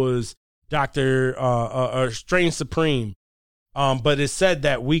thought it was Doctor Strange Supreme, but it said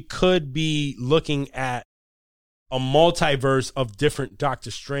that we could be looking at a multiverse of different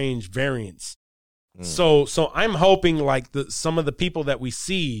Doctor Strange variants. So I'm hoping like some of the people that we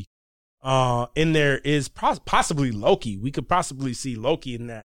see in there is possibly Loki. We could possibly see Loki in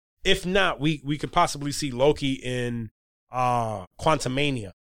that. If not, we could possibly see Loki in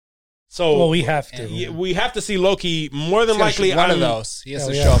Quantumania. So well, we have to. We have to see Loki more than likely. One of those. He has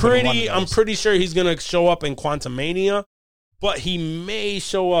to show up. I'm pretty sure he's gonna show up in Quantumania, but he may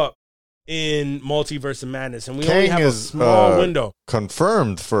show up in Multiverse of Madness, and we only have a small window.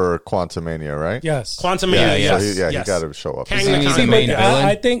 Confirmed for Quantumania, right? Yes, Quantumania. Yes, he got to show up.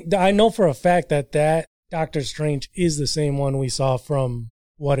 I think I know for a fact that Doctor Strange is the same one we saw from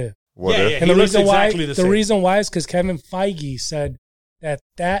What If. And the reason why is because Kevin Feige said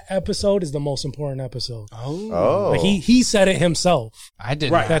that episode is the most important episode. Oh. Like he said it himself. I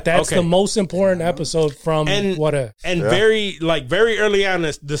did right. That's the most important episode from What If. And very early on,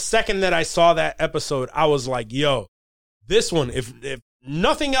 the second that I saw that episode, I was like, yo, this one, if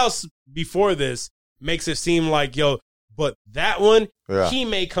nothing else before this makes it seem like, yo, but that one, he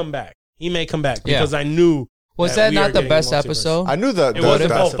may come back. He may come back because I knew. Was that not the best episode? I knew that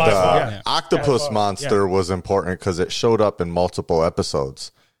the octopus monster was important because it showed up in multiple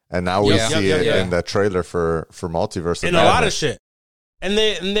episodes, and now we see it in the trailer for Multiverse. And a lot of shit. And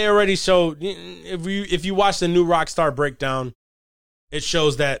they already showed. If you watch the new Rockstar breakdown, it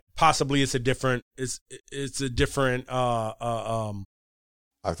shows that possibly it's a different octopus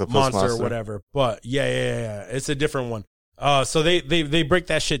monster or whatever. But yeah, it's a different one. So they break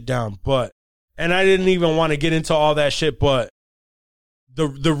that shit down, but. And I didn't even want to get into all that shit, but the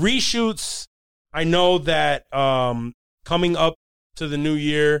reshoots, I know that coming up to the new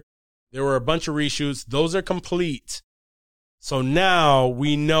year, there were a bunch of reshoots. Those are complete. So now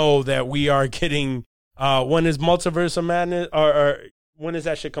we know that we are getting, when is Multiverse of Madness, or when is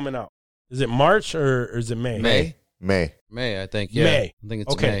that shit coming out? Is it March or is it May? May, I think. Yeah. May. I think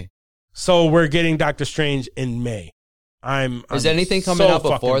it's okay. May. So we're getting Doctor Strange in May. Is anything coming out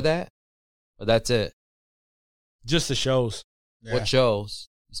before that? Or that's it? Just the shows. Yeah. What shows?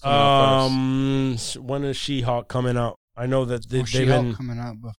 When is She-Hulk coming out? I know that they've been coming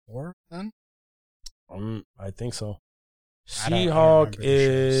out before then. I think so. She-Hulk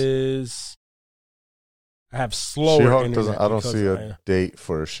is. I have slower. She-Hulk doesn't. I don't see a date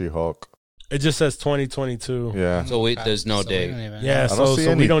for She-Hulk. It just says 2022. Yeah. So there's no date. Yeah. I don't see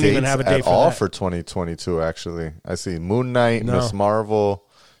any we don't dates even have a date at all that. for 2022. Actually, I see Moon Knight, No. Miss Marvel,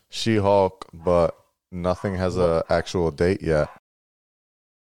 She-Hulk, but nothing has a actual date yet.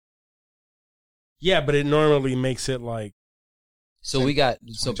 Yeah, but it normally makes it like. So we got.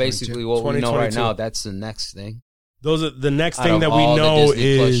 So basically, what we know right now, that's the next thing. Those are the next thing that we know the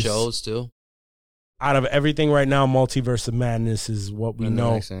Disney Plus is shows too. Out of everything right now, Multiverse of Madness is what we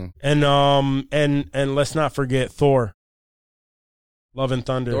know. And let's not forget Thor. Love and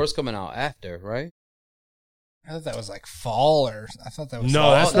Thunder. Thor's coming out after, right? I thought that was like fall, or I thought that was no,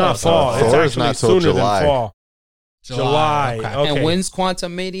 fall. that's not fall. It's Thor's actually not till sooner July. than fall. July. Okay. And when's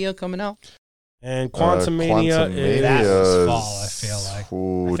Quantumania coming out? And Quantumania is that's fall. I feel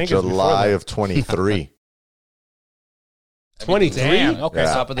like July of 23. 23. Okay,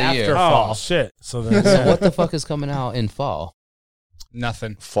 top of the after year. fall. Oh shit! So then, So what the fuck is coming out in fall?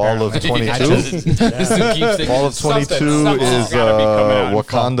 Nothing. Fall of 22. Fall of 22 Something's is gotta be coming out in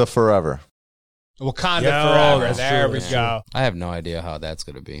Wakanda Forever. Wakanda Yeah, Forever. that's There true, we that's go. I have no idea how that's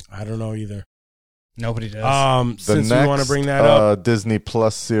gonna be. I don't know either. Nobody does. The Since next we want to bring that up, Disney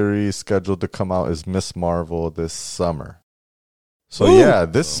Plus series scheduled to come out is Miss Marvel this summer. So Ooh. yeah,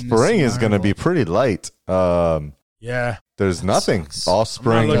 this spring is going to be pretty light. yeah, There's nothing sucks. all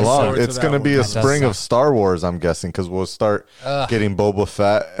spring looking long. forward to It's that going to one. be a That does spring suck. of Star Wars, I'm guessing, because we'll start getting Boba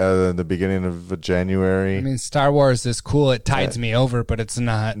Fett at the beginning of January. I mean, Star Wars is cool. It tides me over, but it's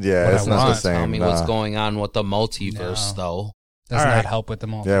not. Yeah, what it's I not the want. same. Tell me what's going on with the multiverse, though. Does All not right. help with the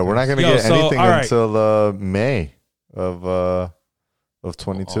multiverse. Yeah, we're not going to Yo, get so, anything all right. until May of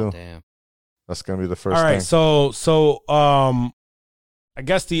 22. Oh, damn. That's going to be the first all right. thing. So I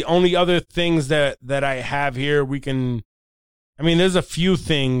guess the only other things that I have here, we can. I mean, there's a few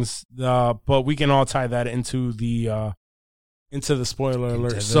things, but we can all tie that into the spoiler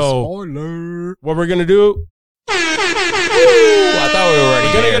alert. Spoiler. What we're gonna do? I thought we were already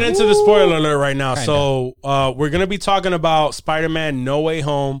We're gonna there. get into the spoiler alert right now. Kinda. So we're gonna be talking about Spider-Man: No Way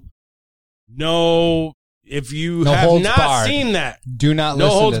Home. No, if you No have holds not barred. seen that, Do not no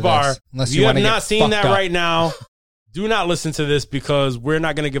listen holds to bar. this unless If you you have want to not get seen fucked that up. right now, do not listen to this because we're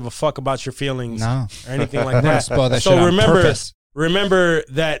not going to give a fuck about your feelings No. or anything like We're gonna that. spoil that So shit on remember, purpose. remember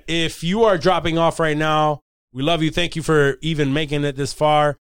that if you are dropping off right now, we love you. Thank you for even making it this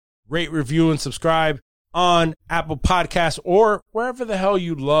far. Rate, review, and subscribe on Apple Podcasts or wherever the hell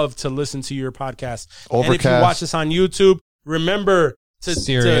you love to listen to your podcast. And if you Overcast. watch this on YouTube, remember to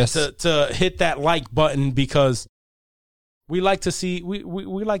Serious. to hit that like button because we like to see we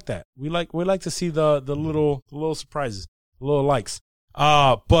like that. We like to see the little surprises, the little likes.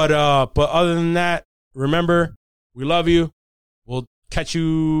 But other than that, remember, we love you. We'll catch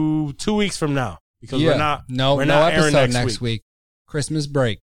you 2 weeks from now because we're not no airing episode next week. Christmas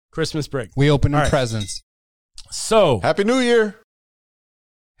break. Christmas break. We open All right. presents. So Happy New Year.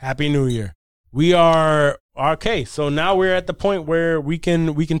 Happy New Year. We are okay. So now we're at the point where we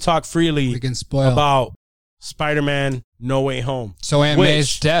can talk freely We can spoil. about Spider-Man No Way Home. So Aunt Which-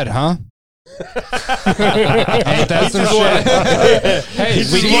 May's dead, huh? Ain't that some just wanted- shit? Hey, He we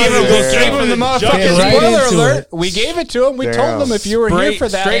just gave wanted him, to go we straight gave for him the the motherfucking jugular. Right spoiler into alert. it. We gave it to him. We Damn. told them if you were here Straight- for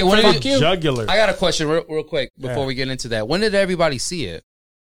that, straight when for did the you- jugular. I got a question real quick before Yeah. we get into that. When did everybody see it?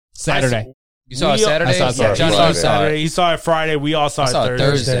 Saturday. You saw it We- Saturday? I saw it Saturday. Johnny, He saw you it saw Saturday. it. He saw it Friday. We all saw I it saw it Thursday.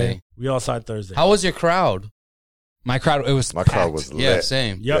 Thursday. We all saw it Thursday. How was your crowd? My crowd, it was My packed. crowd was lit. Yeah,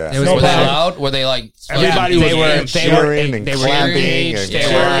 same. Yep. Yeah. It was Were they packed. loud? Were they like Everybody Yeah, was they were cheering and they were clapping engaged. and They were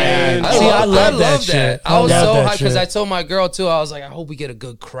cheering. I See, love, I love that that. shit. I was I love so that hyped because shit. I told my girl too. I was like, I hope we get a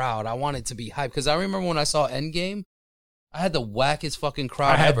good crowd. I want it to be hyped because I remember when I saw Endgame, I had the wackest fucking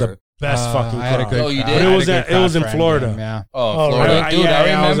crowd I had ever. the best fucking I had a crowd. good Oh, you crowd. did? I But had it a was good in- it crowd was in for Florida. Endgame, Yeah. Oh, Oh, Florida, right. dude! Yeah, I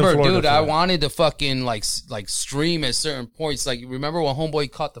yeah, I was in remember, Florida dude. for I that. wanted to fucking like stream at certain points. Like, remember when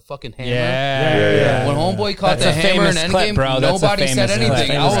Homeboy caught the fucking hammer? Yeah. When Homeboy caught That's the a hammer in famous clip, Endgame, bro. That's a nobody said famous clip.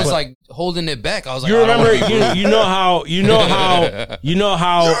 anything. I Famous was clip. like holding it back. I was like, You I don't remember? wanna- You know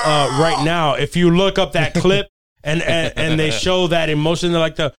how right now, if you look up that clip and they show that emotion,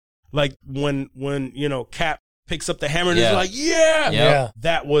 they're like when Cap picks up the hammer and Yeah. is like, yeah, Yeah.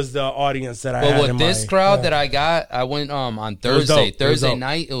 that was the audience that I But had with in this my, crowd that I got, I went on was Thursday. dope. It was Thursday dope.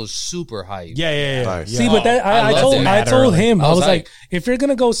 night, it was super hype. yeah. Nice. yeah. See, but that I I loved told it. I told him I I was was like, hyped. if you're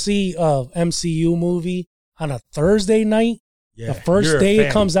gonna go see a MCU movie on a Thursday night, Yeah. the first You're a day it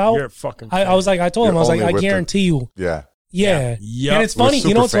fan. comes out, You're a fucking I fan. was like, I told him, You're I was like, only I with the- guarantee you, Yeah. yeah. Yep. And it's We're funny,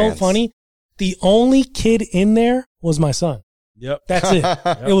 you know what's super so fans. funny? The only kid in there was my son. Yep. That's it.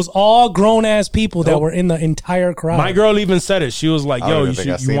 It was all grown ass people that Nope. were in the entire crowd. My girl even said it. She was like, I don't "Yo, even you think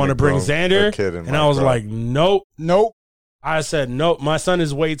I should, seen you want to a bring grown- a Xander?" kid in And my I was crowd. like, "Nope." I said, "Nope. My son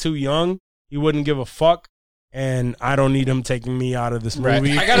is way too young. He wouldn't give a fuck, and I don't need him taking me out of this Right.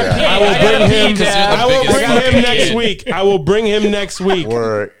 movie. I gotta Yeah. pee. I will I gotta bring pee him. 'cause you're the I will biggest bring fucking him next kid. week. I will bring him next week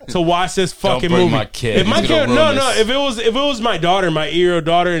Word. to watch this fucking bring movie. my kid. If my He's gonna kid, no, ruin no. this. If it was my daughter, my 8-year-old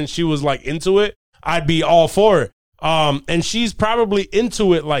daughter, and she was like into it, I'd be all for it. And she's probably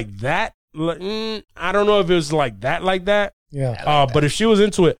into it like that. I don't know if it was like that. yeah. But if she was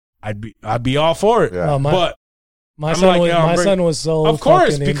into it, I'd be all for it. Yeah. But My I'm son like, was yeah, my bring- son was so of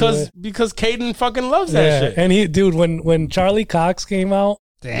course, fucking into because it. Caden fucking loves that Yeah, shit. and he, dude, when Charlie Cox came out,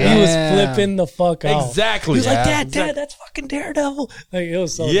 he was flipping the fuck out. Exactly. He was like, Yeah. Dad, Exactly. that's fucking Daredevil. Like, it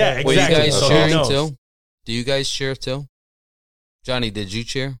was so Yeah, dope. Were you Exactly. guys So he cheering knows. too? Do you guys cheer too? Johnny, did you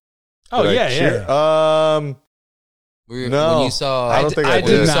cheer? Oh Did I yeah, cheer? yeah. No. When you saw, I don't think I when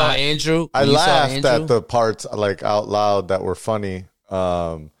did. you saw Andrew. I when you saw laughed Andrew, at the parts like out loud that were funny.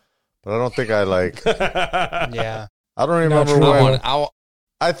 But I don't think I like. Yeah. I don't Not remember true. when. I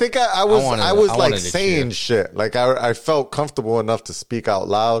I think I was wanted- I was I like wanted to saying shit. Like I felt comfortable enough to speak out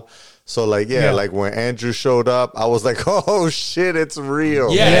loud. So like Yeah. like when Andrew showed up, I was like, oh shit, it's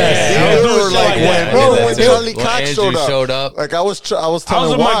real. Yeah, Yes. yeah, Or do shit like like that. when, bro, when Yeah. Charlie When Cox Andrew showed up. Like I was telling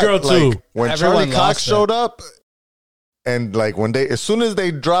with my Watt, girl, too. like, when Everyone Charlie Cox lost it. showed up, and like when they as soon as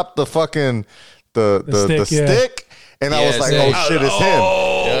they dropped the fucking the stick, yeah. stick. And I Yeah, was like, same. "Oh shit, it's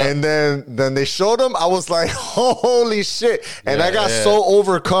him!" And then they showed him. I was like, "Holy shit!" And I got so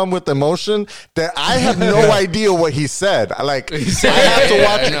overcome with emotion that I have no idea what he said. I have to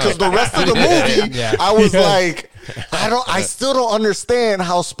watch it because the rest of the movie, Yeah. I was like, I still don't understand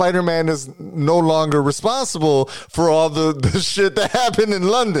how Spider-Man is no longer responsible for all the shit that happened in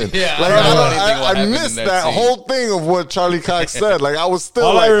London. Yeah, like I don't know anything what I happened in missed that that scene. whole thing of what Charlie Cox said. Like I was still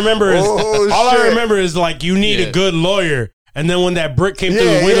All like, I remember is "Oh, all shit." I remember is like you need Yeah. a good lawyer. And then when that brick came through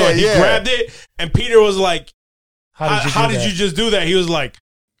Yeah, the window, yeah, and he yeah. grabbed it, and Peter was like, "How did that? you just do that?" He was like,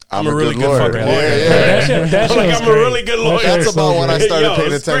 "I'm a really good good fucking lawyer." Yeah, yeah. That shit I'm was like, "I'm a great. really good That lawyer." shit That's was so about when I great. started Yo,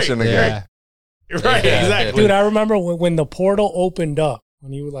 paying it's attention great. again. Yeah. Right, Yeah. exactly. Dude, I remember when the portal opened up,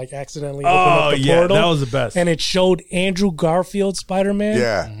 when he would like accidentally open up the portal. That was the best. And it showed Andrew Garfield Spider-Man.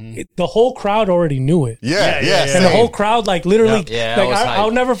 Yeah. The whole crowd already knew it. Yeah. And the whole crowd, like, literally, Yeah, like, I was I'll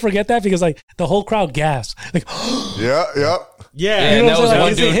hyped. never forget that because, like, the whole crowd gasped. Like, Yeah. yeah. Yeah, You and know there what was I'm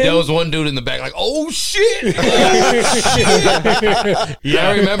one saying? Is it dude. him? There was one dude in the back, like, "Oh shit!" Yeah,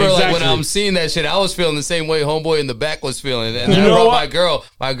 I remember, like, when exactly. I'm seeing that shit, I was feeling the same way homeboy in the back was feeling, and You I know brought what? my girl.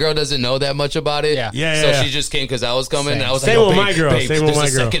 My girl doesn't know that much about it. Yeah, So yeah. she just came because I was coming, and I was Same like, with "Babe, my girl. babe, Same with there's my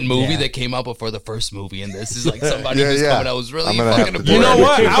a girl. second movie Yeah. that came out before the first movie, and this is like somebody Yeah, who's yeah. coming. I was really I'm gonna have fucking to You do know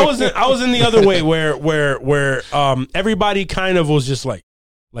that. what? I was in the other way where everybody kind of was just like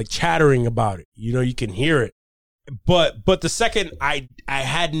chattering about it. You know, you can hear it. But the second I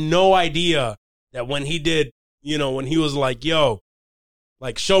had no idea that when he did, you know, when he was like, "Yo,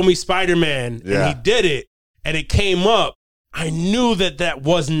 like show me Spider-Man," Yeah. and he did it and it came up, I knew that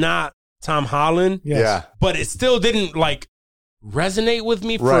was not Tom Holland. yes. Yeah. But it still didn't like resonate with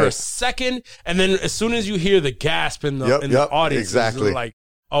me for a Right. second. And then as soon as you hear the gasp in the Yep, the yep, audience, it's exactly. like,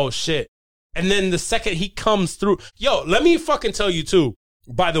 oh shit. And then the second he comes through, yo, let me fucking tell you too,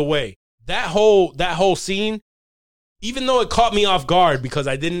 by the way, that whole scene, even though it caught me off guard because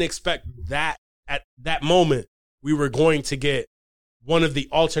I didn't expect that at that moment we were going to get one of the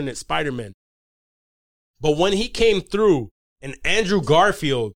alternate Spider-Men. But when he came through and Andrew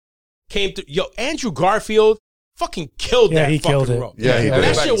Garfield came through, yo, Andrew Garfield fucking killed Yeah, that he fucking killed it. role. Yeah, he did. That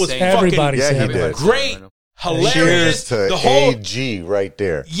Everybody's shit was saying- Everybody Yeah, said he it. did. great, hilarious. Cheers to The whole AG right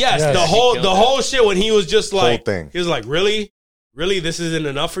there. yes, Yes. the He whole killed the it. whole shit when he was just like thing. he was like, really, this isn't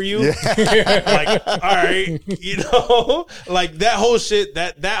enough for you. Yeah. Like, all right, you know, like that whole shit,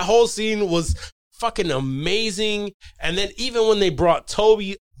 that whole scene was fucking amazing. And then even when they brought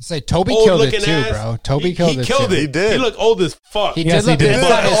Toby, Say Toby old killed it looking too, ass, bro. Toby killed it. killed too. it. He did. He looked old as fuck. He Yes, did. he did. It's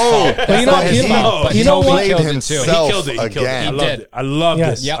not his fault. But you know, That's you not know, his fault. you know Toby what? Played killed it too. himself He killed it. again. I loved it. I loved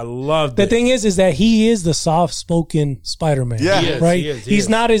Yes. it. Yep. I loved The it. thing is that he is the soft-spoken Spider-Man. Yeah. He is, right. he is, he He's is.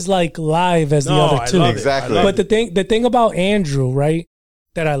 not as like live as the No, other I two. love it. Exactly. I love But the thing about Andrew, right,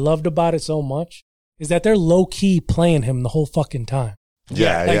 that I loved about it so much is that they're low key playing him the whole fucking time.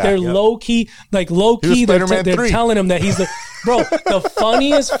 Yeah, Like yeah. they're low key, they're Spider-Man they're 3. telling him that he's the bro. The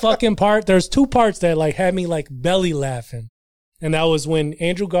funniest fucking part. There's two parts that like had me like belly laughing, and that was when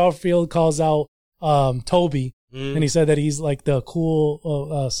Andrew Garfield calls out Toby, and he said that he's like the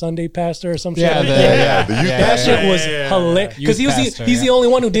cool Sunday pastor or some shit. Yeah, like the- that. yeah, the youth yeah, That shit yeah. was Yeah. hilarious because Youth he's pastor, the yeah. only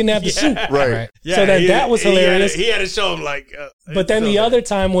one who didn't have the suit. Right. Right. So that was hilarious. He had to show him like. But then the so- other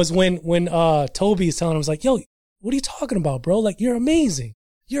time was when Toby is telling him, was like, "Yo, what are you talking about, bro? Like you're amazing.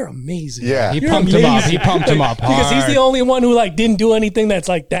 You're amazing." Yeah. He You're pumped him up. amazing. He pumped him up because he's hard. the only one who like didn't do anything that's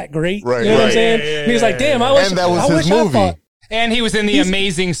like that great. Right, You know what I'm right. saying? Yeah, yeah, and he's like, "Damn, I yeah. wish." And that was I his wish I movie. thought- And he was in the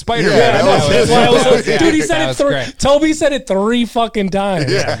Amazing Spider-Man. Yeah, that was That's his why I was movie. dude. He That said it was three. great. Toby said it 3 fucking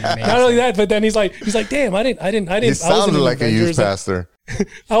times. Yeah. Not only that, but then he's like, "Damn, I didn't." He I wasn't sounded in like a Avengers. youth pastor.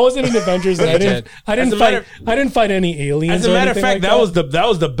 I wasn't in Avengers. And I didn't As a matter- fight any aliens. As a or matter of anything fact, like that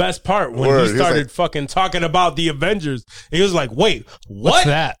was the best part when Word. he He was started like- fucking talking about the Avengers. He was like, "Wait, what? What's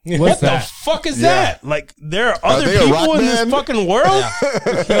that? What What's the that? fuck is Yeah. that? Like, there are other they a rock people in this band? fucking world?"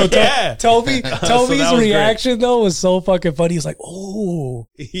 Yeah, Toby's was great. reaction though was so fucking funny. He's like, "Oh,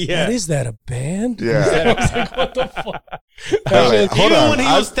 yeah. what is that? A band?" Yeah. I was like, "What the fuck?" Like, hold Even on. when he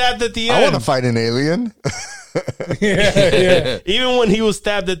was stabbed at the I want end, to fight an alien. yeah. even when he was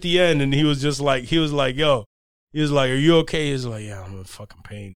stabbed at the end, and he was like, "Yo." He was like, "Are you okay?" He was like, "Yeah, I'm in fucking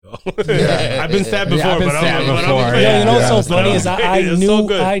pain, though." I've been stabbed before, I've been but stabbed I'm before, in pain. Yeah, you know what's so Yeah. funny is I It was knew so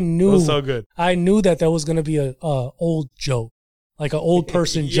good. I It knew was so good. I knew that there was gonna be a old joke, like an old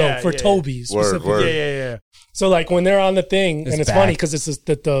person Yeah, joke for yeah. Toby Word, specifically. word. Yeah. So like when they're on the thing, His and it's back. funny because it's just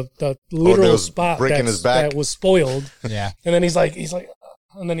the they literal was spot breaking his back. that was spoiled, Yeah. and then he's like,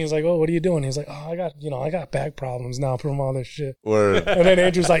 and then he's like, "Oh, what are you doing?" He's like, "Oh, I got back problems now from all this shit." Word. And then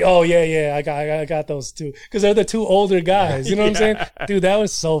Andrew's like, "Oh yeah, I got those too," because they're the two older guys. You know what I'm saying, dude? That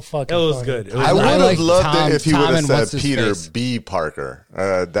was so fucking. It was funny. good. It I was would I have like loved Tom- it if he Tom would have and said what's his Peter face? B. Parker.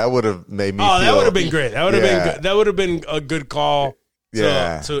 That would have made me. Oh, feel, that would have been great. That would have been Yeah. good. That would have been a good call to,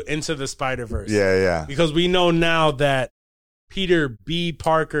 Yeah. to Into the Spider-Verse. Yeah. Because we know now that Peter B.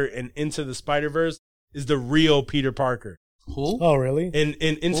 Parker in Into the Spider-Verse is the real Peter Parker. Who? Oh really? In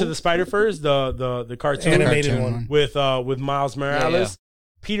Into the Spider-Verse, the cartoon Animated Cartoon. one. with Miles Morales,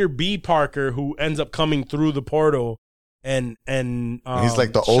 yeah. Peter B. Parker, who ends up coming through the portal and He's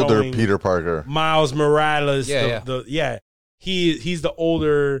like the older showing Peter Parker. Miles Morales. Yeah, He's the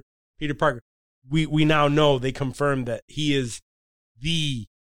older Peter Parker. We now know, they confirmed that he is the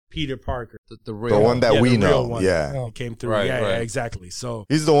Peter Parker. The real The one that Yeah, we the real know. one. Yeah. Oh. He came through. Right, Yeah, right. exactly. So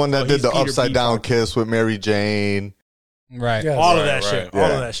He's the one that Oh, did he's the Peter upside B. down Parker. kiss with Mary Jane. Right. Yes. All of that shit. right. All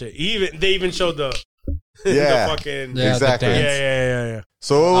Yeah. of that shit. They even showed the Yeah. the fucking Yeah, Exactly. the yeah, dance. yeah.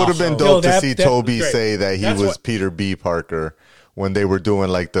 So it would have been Yo, dope to that- see that- Toby great. say that he That's was what- Peter B. Parker when they were doing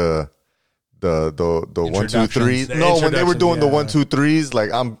like the 1, 2, 3. The No, when they were doing the introductions, 1, 2, 3s,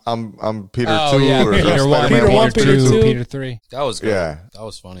 like I'm Peter Oh, 2 yeah. or Peter 1, Spider-Man Peter 1, Peter 2. Peter 3. That was good. Yeah. That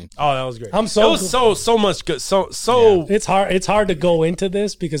was funny. Oh, that was great. I'm so- It was so much good. So It's hard to go into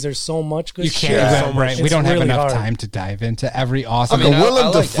this because there's so much good You shit. can't, Yeah. right, right. We It's don't have really enough hard. time to dive into every awesome. Uncle I Willem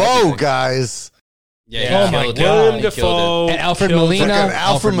liked Dafoe, everything. guys. Yeah, Oh my killed it. God. William He killed Dafoe and Alfred killed Molina. Fucking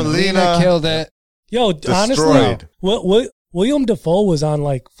Alfred Molina. killed it. Yo, honestly, Destroyed. William Dafoe was on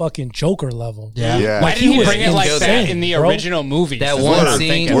like fucking Joker level. Yeah. Yeah. Why Like, didn't he he was bring it like insane, that in the bro. original movie? That Is one what I'm scene-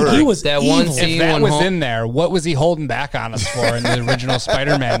 thinking. Word. He was That one evil. scene If that when was Hol- in there, what was he holding back on us for in the original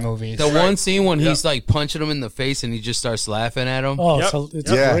Spider-Man movies? The one scene when he's like punching him in the face and he just starts laughing at him. Oh, Yep. so it's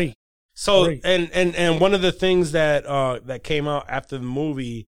Yeah. great. So Great. and one of the things that that came out after the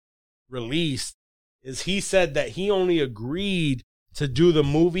movie released is he said that he only agreed to do the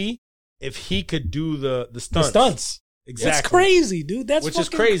movie if he could do the The stunts. stunts. Exactly. That's crazy, dude. That's Which is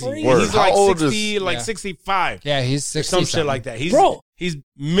fucking crazy. Word. He's How like old 60, is- like Yeah. 65. Yeah, he's Or 60 some shit something. like that. Bro. He's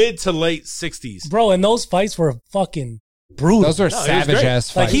mid to late 60s. Bro, and those fights were fucking brutal. Those were No, he was savage great.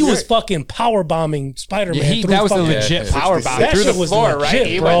 ass like fights. he was fucking power bombing Spider-Man. Yeah, through that was a fucking, legit Yeah, power 66. bomb That through the shit was floor, legit, right?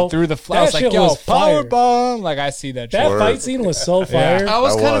 He bro. went through the floor. That I was like, shit yo, was power fire. bomb. Like, I see that shit. That Word. fight scene was so fire. I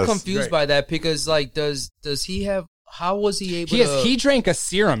was That kind of was confused great. by that because like does he have how was he able to He drank a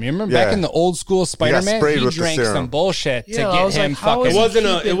serum. You remember Yeah. back in the old school Spider-Man? sprayed He with the drank serum. some bullshit Yeah, to I get was like, him how fucking. is It wasn't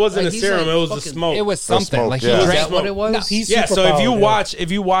keeping- it wasn't like, a he's serum, like it was the fucking- smoke. It was something. smoke, Like, yeah. he Is drank that what it was? No, He's Yeah, so if you superpowered, watch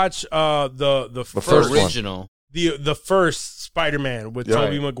the first first one. original. the first Spider-Man with Yeah.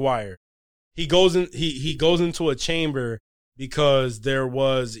 Tobey Maguire. He goes in he goes into a chamber because there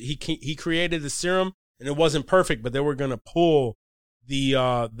was he created the serum and it wasn't perfect, but they were going to pull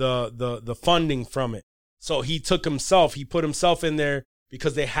the funding from it. So he put himself in there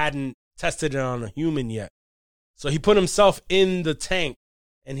because they hadn't tested it on a human yet. So he put himself in the tank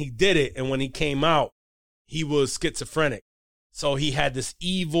and he did it, and when he came out, he was schizophrenic. So he had this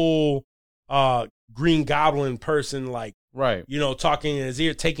evil Green Goblin person, like, Right. you know, talking in his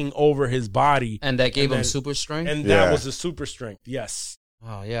ear, taking over his body. And that gave And him then- super strength. And Yeah. that was the super strength. Yes.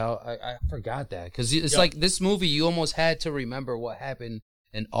 Oh yeah, I forgot that because it's Yep. like this movie. You almost had to remember what happened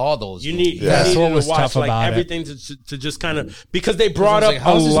in all those. You movies. need, Yeah. you That's what needed was to watch tough like about it. everything to just kind of, because they brought I up was like,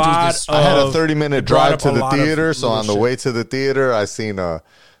 how a does this dude lot this- I had a of 30-minute brought drive up to a the lot of theater, so little on the shit. way to the theater, I seen a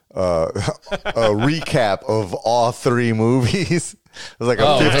recap of all three movies. It was like a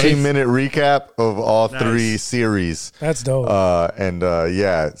Oh, nice. 15-minute recap of all Nice. three series. That's dope.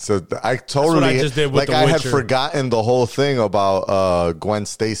 Yeah, so I what totally I just did with like The I had Witcher. forgotten the whole thing about Gwen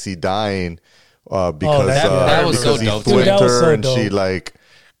Stacy dying because that was because so he dope. flicked Dude, that was her so and she dope. like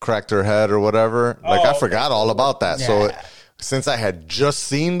cracked her head or whatever. Like I okay. forgot all about that. So since I had just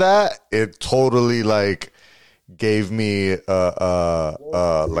seen that, it totally like gave me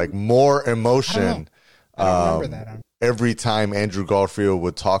like more emotion. I don't remember that. Every time Andrew Garfield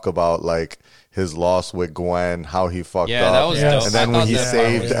would talk about like his loss with Gwen, how he fucked Yeah, up, that was dope. and then I when thought he that part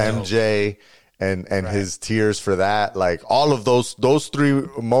saved was dope. MJ and his tears for that, like all of those three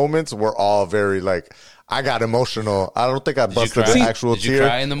moments were all very like I got emotional. I don't think I busted cry? the actual Did you tear.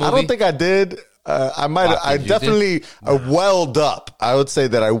 cry in the I movie? don't think I did. I might. Wow, I you definitely welled up. I would say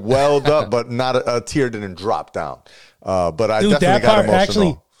that I welled up, but not a tear didn't drop down. But I Dude, definitely that got part emotional.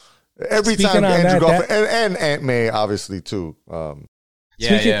 actually- Every Speaking time on Andrew that- Garfield and Aunt May, obviously too.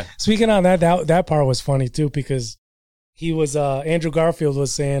 Speaking on that part was funny too, because he was Andrew Garfield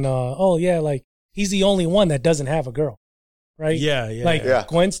was saying, oh yeah, like he's the only one that doesn't have a girl. Right? Yeah. Like Yeah.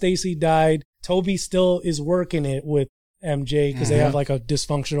 Gwen Stacy died. Toby still is working it with MJ because they have like a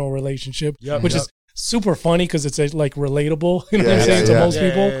dysfunctional relationship, Yep, which yep. is super funny because it's like relatable, you know what Yeah, I'm saying, to yeah. most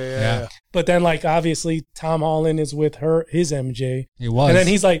people. Yeah. But then like obviously Tom Holland is with his MJ. He was. And then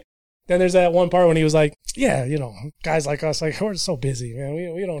he's like, then there's that one part when he was like, yeah, you know, guys like us, like we're so busy, man.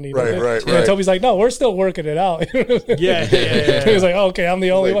 We don't need Right, it. right, And then right. Toby's like, no, we're still working it out. Yeah. He was like, oh, okay, I'm the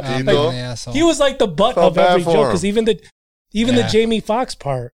only Like, one. you Like, know? Yeah, so- he was like the butt Felt of every bad for joke him. because even the Yeah. Jamie Foxx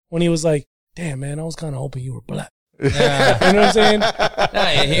part when he was like, damn, man, I was kind of hoping you were black. Yeah. You know what I'm saying? Nah,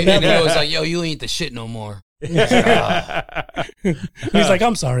 and he was like, "Yo, you ain't the shit no more." He's like,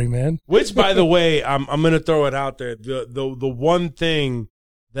 I'm sorry, man. Which, by the way, I'm gonna throw it out there. The one thing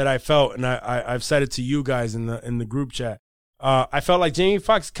that I felt, and I've said it to you guys in the group chat, I felt like Jamie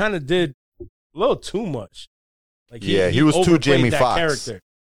Foxx kind of did a little too much. Like Yeah, he was too overplayed Jamie that Foxx. character.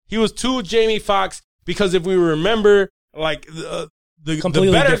 He was too Jamie Foxx because if we remember, like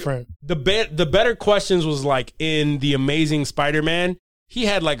completely better, different. The better questions was like in The Amazing Spider-Man. He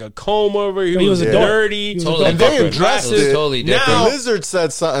had like a comb over. He was a dork. dirty. He was Totally And they different. addressed It was it. totally different. Now- The Lizard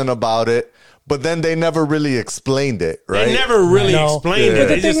said something about it, but then they never really explained it, right? They never really No. explained Yeah. it. But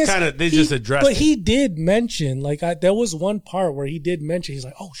They the thing just is, kind of they he- just addressed But it. he did mention, like, there was one part where he did mention, he's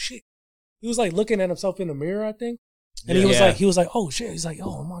like, oh shit. He was like looking at himself in the mirror, I think. And he was like, oh shit. He's like,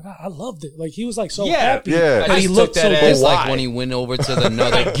 oh my God, I loved it. Like, he was like so happy. Yeah. And I he just looked took so that good. as like why? when he went over to the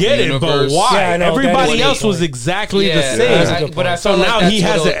another Get it, but universe. why? Yeah, I know, Everybody that is else the was point. exactly the Yeah, same. but I So felt like now that's he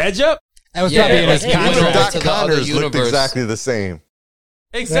has what an edge up. That was Yeah, probably in his like, Even contract. Doc to the other Connors looked universe. exactly the same.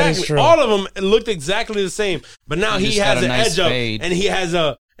 Exactly. true. All of them looked exactly the same. But now He he just has got a an nice edge up, fade. and he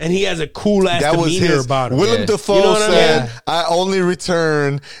has a cool ass That was demeanor his. about him. Willem Yeah. Dafoe You know what I mean? said, "I only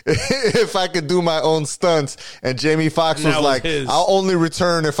return if I could do my own stunts." And Jamie Foxx And was that was like, his. "I'll only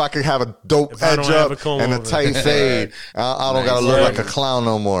return if I could have a dope If I don't edge have up a comb and a over. tight fade. I don't gotta look Right. like a clown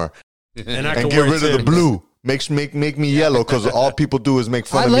no more, And I can and get wear rid of the Timbs. blue. Make me yellow because all people do is make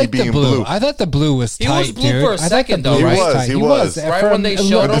fun I of me like the being blue. blue." I thought the blue was He tight, was blue dude. for a I thought second, the blue though, right? tight. He was. Right from when they a showed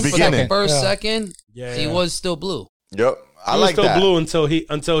little him the for that beginning. first Yeah. second, Yeah, he yeah. was still blue. Yep, I He was like still that. blue until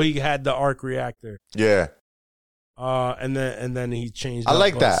he had the arc reactor. Yeah, And then he changed. I up,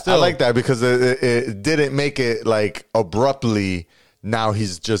 like but that. still. I like that because it didn't make it like abruptly. Now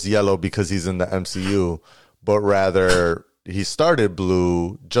he's just yellow because he's in the MCU, but rather he started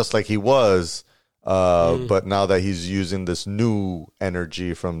blue just like he was. But now that he's using this new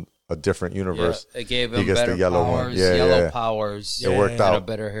energy from a different universe, Yeah, it gave he him gets the better yellow one. powers. Yeah, yellow yeah. powers. It worked and out. a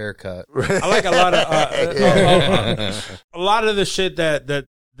better haircut. I like a lot of a lot of the shit that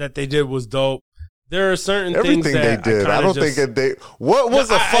they did was dope. There are certain Everything things they that did, I don't think it. What was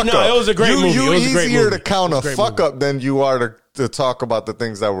No, a fuck no, up? it was a great movie. You It was a great easier movie. to count It a was a great fuck movie. up than you are to talk about the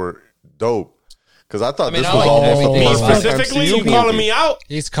things that were dope. Because I thought I mean, this I was like all everything Me about it. specifically, MCU you calling movie. me out?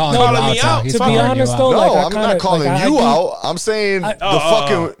 He's calling Calling you me out. out. He's To be calling you honest, out. though, No, like, I I'm kinda- not calling like, I you do- out. I'm saying the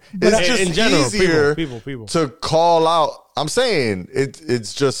fucking. It's in just general, easier people. to call out. I'm saying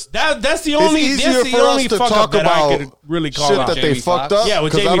it's just That's the it's only easier that's the for us only to fuck talk up that I about could really call shit out. that they Jamie fucked Foxx? up. Yeah,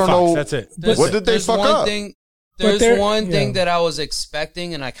 with 'cause Jamie I don't know Foxx. That's it. What did they There's fuck one up? thing. But There's there- one thing yeah. that I was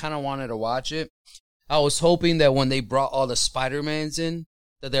expecting, and I kind of wanted to watch it. I was hoping that when they brought all the Spider-Mans in,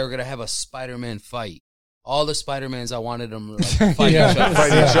 that they were gonna have a Spider-Man fight. All the Spider-Mans, I wanted them to like, fight Yeah. each other. Fight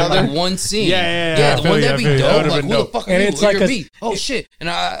each other? Like one scene. Yeah, I feel wouldn't you, that I be feel you. That dope? would've Like, been who the dope. fuck are And you? it's You're like a- me. Oh shit! And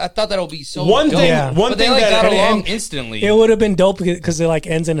I thought that would be so One dope. thing, Yeah. one But they thing like got that along instantly. It would have been dope because it like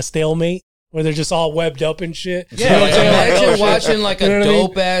ends in a stalemate where they're just all webbed up and shit. Yeah, You know what like, I'm saying? Like, imagine oh, shit. watching like You know a what I mean?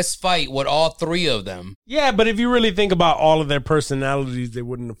 dope ass fight with all three of them. Yeah, but if you really think about all of their personalities, they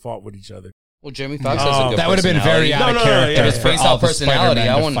wouldn't have fought with each other. Well, Jamie Foxx has a good That would have been personality. very out of No, character. yeah. If it's for based all off the personality, Spider-Man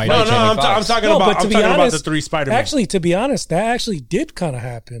I to wouldn't fight fight No, Jamie I'm Foxx. talking No, about but to be about the honest, three Spider-Man. Actually, to be honest, that actually did kind of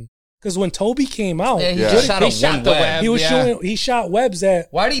happen. Because when Toby came out, Yeah, he Yeah. just shot He a shot one the web. web. he was Yeah. showing he shot webs at.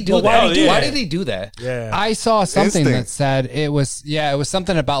 Why did he do Well, that? why did he do Why that? did he do that? yeah, I saw something Instinct. that said it was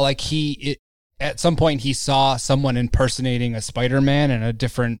something about like at some point he saw someone impersonating a Spider-Man in a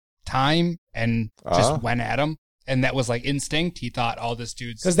different time and just went at him, and that was like instinct. He thought, "Oh, this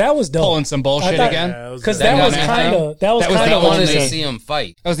dude's Because that was dope. pulling some bullshit I thought- again." Yeah, it was Because good. that That was got kind of That was kind the I of only wanted to thing. see him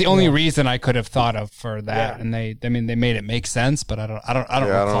fight. That was the only reason I could have thought of for that, Yeah. and they made it make sense, but I don't Yeah, I don't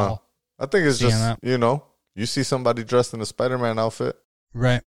recall. know. I think it's seeing just that. you see somebody dressed in a Spider-Man outfit,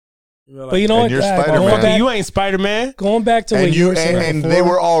 Right. But you know And what? you're Going Spider-Man. back, you ain't Spider-Man. going back to what and you you were saying and before, they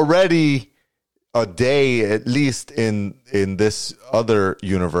were already a day at least in this other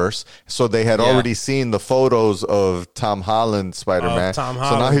universe, so they had Yeah. already seen the photos of Tom Holland Spider-Man. Tom So now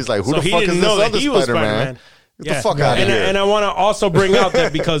Holland. he's like, "Who So the he fuck is didn't this know that other he was Spider-Man? Spider-Man. Get the fuck out of and, here!" And I want to also bring out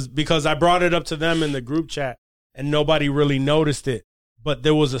that because I brought it up to them in the group chat and nobody really noticed it, but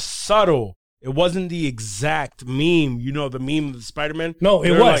there was a subtle. It wasn't the exact meme. You know the meme of the Spider-Man? No, it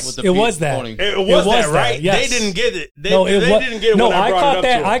They're was. with the It was feet that. pointing. It was that, right? yes. They didn't get it. They No, it was. didn't get it No, when I brought caught it up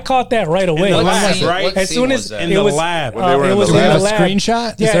that. to I them. caught that right away. the When lab, I- scene- right? what As scene soon was as that? In it the was lab. When they were it in was the Do we in lab. the have a lab.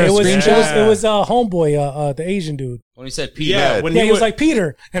 screenshot? Is Yeah, there a it was. screenshot? It was homeboy, the Asian dude. When he said Peter. Yeah, Ned. when Yeah, he he was would- like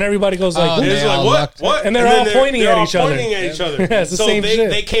Peter, and everybody goes like, Oh, "Who?" And they it's like, all what? looked- What? And they're all pointing they're at all each other. pointing at each other. Yeah, it's the so same shit.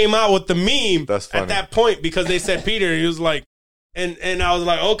 they came out with the meme That's funny. at that point because they said Peter. He was like, and I was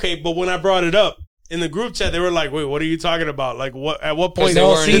like, okay, but when I brought it up in the group chat, they were like, wait, what are you talking about? Like, what? At what point they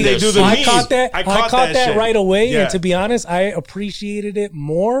weren't did they either. do the I meme? caught that. I caught that shit. right away, Yeah. and to be honest, I appreciated it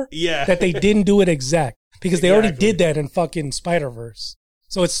more. Yeah. that they didn't do it exact because they already Exactly. did that in fucking Spider-Verse.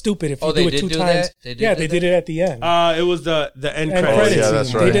 So it's stupid if you Oh, they do it did 2 do times. that? They did Yeah, do they that? did it at the end. It was the end And credits. yeah, scene.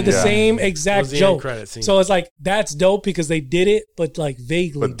 that's right. They did the Yeah. same It exact was the end joke. credit scene. So it's like that's dope because they did it, but like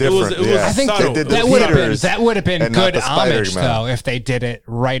vaguely. But different. It was yeah. I think subtle. They did the that would have been Peters and not good the homage Spider-Man. though if they did it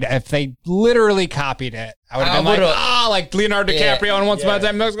right. If they literally copied it, I would have been would've- like Leonardo Yeah. DiCaprio and Once Upon a Time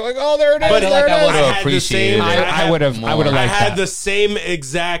in Mexico, like, oh, there it is. But there like it I is. would've I had the appreciated same- it. I would have more. liked I had that. the same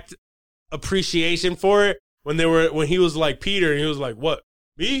exact appreciation for it when he was like Peter and he was like, "What?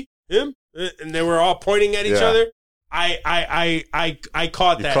 Me? Him?" And they were all pointing at each Yeah. other. I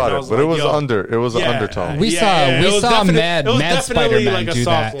caught You that. caught and I it, was but like, it was yo. It was an Yeah. undertone. We Yeah, saw yeah, it we was saw definitely- Mad it was Spider-Man definitely like a do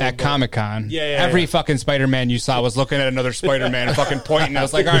soft that one, at but- Comic-Con. Yeah, Every yeah. fucking Spider-Man you saw was looking at another Spider-Man and fucking pointing. I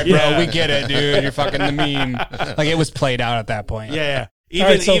was like, all right, bro, Yeah. we get it, dude. You're fucking the meme. Like, it was played out at that point. Yeah. All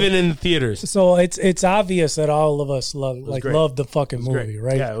right, so- Even in the theaters. So it's obvious that all of us great. love the fucking It was movie, great.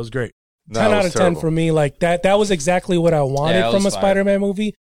 right? Yeah, it was great. No, 10 it out was of 10 terrible. for me. Like that was exactly what I wanted Yeah, it from a was fire. Spider-Man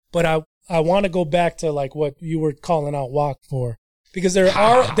movie. But I want to go back to like what you were calling out Walk for, because there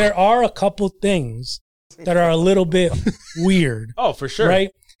are a couple things that are a little bit weird, Oh, for sure. right?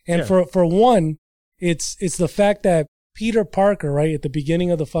 And Yeah. for one, it's the fact that Peter Parker, right at the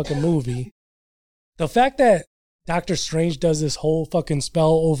beginning of the fucking movie, the fact that Doctor Strange does this whole fucking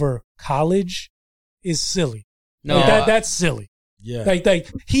spell over college is silly. No, Like, that's silly. Yeah. Like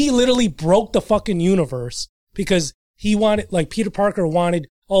he literally broke the fucking universe because he wanted, like, Peter Parker wanted,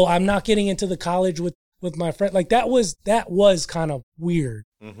 oh, I'm not getting into the college with my friend. Like that was kind of weird.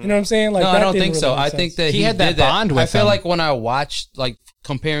 You know what I'm saying? Like no, that I don't didn't think really so. make I sense. think that He had that did bond with I feel him. like when I watched, like,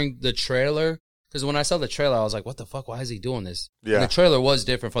 comparing the trailer, because when I saw the trailer, I was like, what the fuck? Why is he doing this? Yeah. And the trailer was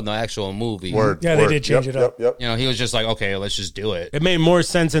different from the actual movie. Word. Yeah, they word. did change Yep, it up. Yep. You know, he was just like, okay, let's just do it. It made more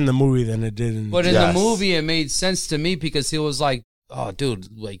sense in the movie than it did in But in Yes. the movie, it made sense to me because he was like, oh, dude,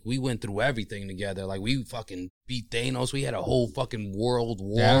 like, we went through everything together. Like, we fucking beat Thanos. We had a whole fucking world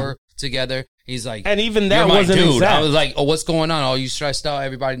war together. He's like, And even that you're my wasn't dude. exact. I was like, oh, what's going on? Oh, you stressed out?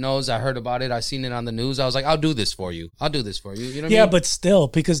 Everybody knows. I heard about it. I seen it on the news. I was like, I'll do this for you. I'll do this for you. You know what I Yeah, mean? but still,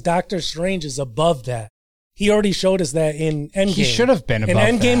 because Doctor Strange is above that. He already showed us that in Endgame. He should have been In above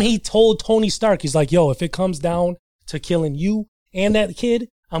Endgame, that. he told Tony Stark, he's like, yo, if it comes down to killing you and that kid,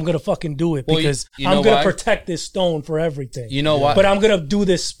 I'm going to fucking do it Well, because you I'm know going why? to protect this stone for everything. You know what? But I'm going to do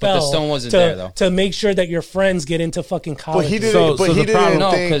this spell the stone wasn't to, there, though. to make sure that your friends get into fucking college. But he didn't. So- but so he the problem- didn't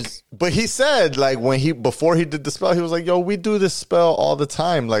No, think. 'cause- But he said, like, before he did the spell, he was like, "Yo, we do this spell all the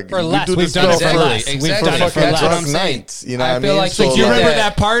time. Like, For we less. do We've this done it spell for for less. We've Exactly. done it for That's what less. I'm saying. nights. You know I what I feel mean? like So, they Do you did remember that.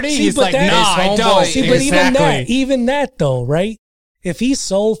 that party? See, He's but like, that- no, his I homeboy- don't. See, but Exactly. even that though, right? If he's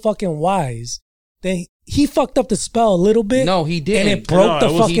so fucking wise, then he fucked up the spell a little bit. No, he didn't. And it broke No, the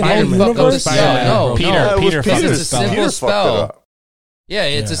it was fucking Spider-Man. whole He fucked up universe. Spider-Man. No, Peter, no. Peter it was fucked It's the a spell. simple Peter fucked it spell. up. Yeah,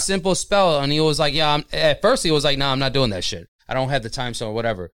 it's a simple spell. And he was like, yeah, at first he was like, nah, I'm not doing that shit. I don't have the time, so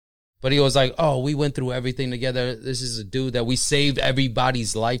whatever. But he was like, oh, we went through everything together. This is a dude that we saved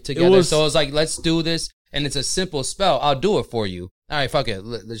everybody's life together. So I was like, let's do this. And it's a simple spell. I'll do it for you. All right, fuck it.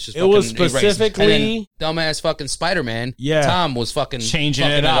 Let's just It was fucking erase. specifically- And then dumbass fucking Spider-Man. Yeah. Tom was fucking Changing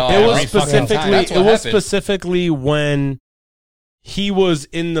fucking it up. all It Every was up. fucking specifically time. That's it what was happened. specifically when he was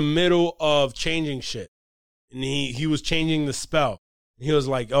in the middle of changing shit. And he was changing the spell. He was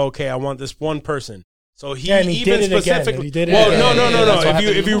like, okay, I want this one person. So he, Yeah, and he even did it again, specifically. and he did it well, again. no. That's what happened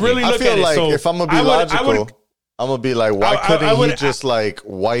If in you the really I look feel at like it, so if I'm gonna be I would- logical, I'm gonna be like, why I couldn't would- he just like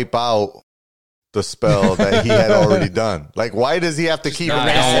wipe out the spell that he had already done? Like, why does he have to keep Nah,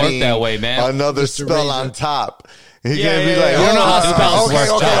 it don't work adding that way, man. another Just spell erase on it. top? He Yeah, can't be yeah, like, yeah. You don't know how spells okay, work,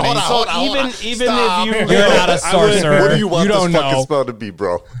 okay, Johnny. hold on, So hold on, hold on. even Stop. if you, You're not a I would- sorcerer. What do you want You this don't fucking know. spell to be,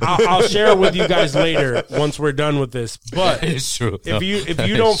 bro? I'll share it with you guys later once we're done with this. But It's true. if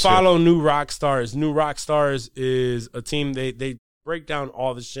you don't follow New Rockstars is a team they break down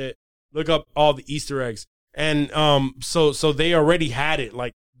all the shit, look up all the Easter eggs, and so they already had it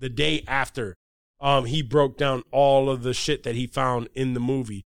like the day after he broke down all of the shit that he found in the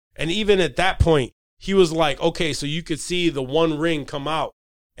movie, and even at that point he was like, okay, so you could see the One Ring come out,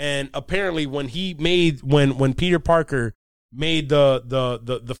 and apparently when Peter Parker made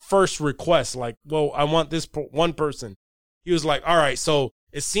the first request, like, well, I want this one person. He was like, all right, so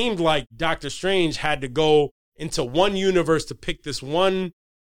it seemed like Doctor Strange had to go into one universe to pick this one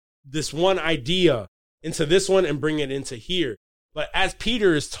idea into this one and bring it into here. But as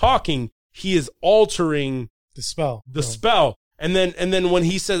Peter is talking, he is altering The spell. the spell. And then when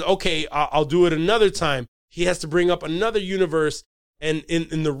he says, okay, I'll do it another time, he has to bring up another universe and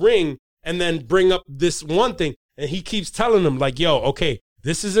in the ring and then bring up this one thing. And he keeps telling them like, yo, okay,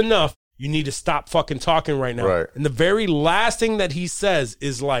 this is enough. You need to stop fucking talking right now. Right. And the very last thing that he says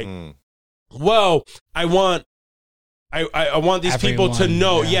is like, well, I want I want these people to Everyone,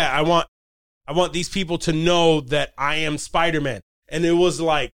 know. yeah. Yeah, I want these people to know that I am Spider-Man. And it was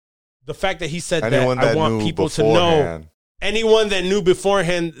like the fact that he said Anyone that I that want knew people to know, beforehand. anyone that knew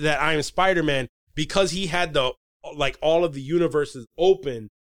beforehand that I am Spider-Man, because he had the like all of the universes open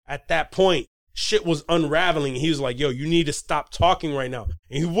at that point. Shit was unraveling. He was like, yo, you need to stop talking right now.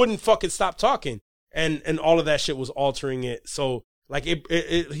 And he wouldn't fucking stop talking. And all of that shit was altering it. So like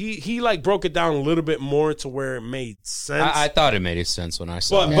he like broke it down a little bit more to where it made sense. I thought it made sense when I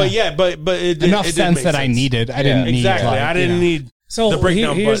saw it. But it Enough it did sense make that I needed. I didn't need exactly. like, I didn't need So the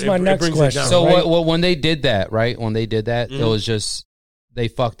breakdown. here's but my it next brings it question. down. So right? when they did that, right? When they did that, Mhm. it was just they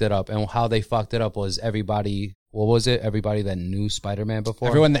fucked it up, and how they fucked it up was everybody. What was it? Everybody that knew Spider-Man before.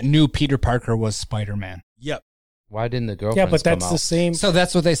 everyone that knew Peter Parker was Spider-Man. Yep. Why didn't the Yeah, girlfriends but that's come the out? same. So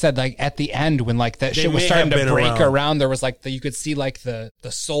that's what they said. Like at the end, when like that They shit was may starting have to been break around. around, there was like you could see like the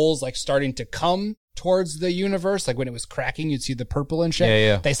souls like starting to come towards the universe. Like when it was cracking, you'd see the purple and shit.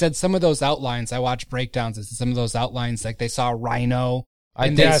 Yeah. They said some of those outlines. I watched breakdowns. And some of those outlines, like they saw Rhino. I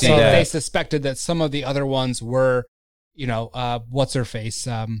and did they see said that. they suspected that some of the other ones were, what's her face?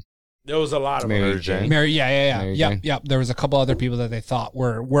 There was a lot of Mary them. Jane. Mary, Mary Jane. Yep. There was a couple other people that they thought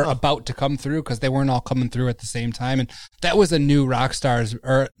were about to come through because they weren't all coming through at the same time, and that was a new Rockstars,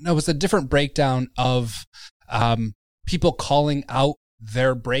 or no, it was a different breakdown of people calling out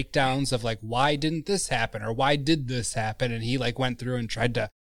their breakdowns of like, why didn't this happen or why did this happen, and he like went through and tried to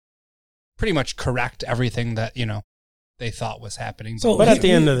pretty much correct everything that they thought was happening. So- But at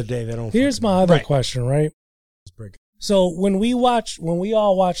the end of the day, they don't. Here's fucking- my other Right. question, right? break it. So when we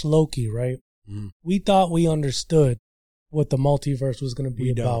all watched Loki, right? Mhm. We thought we understood what the multiverse was going to be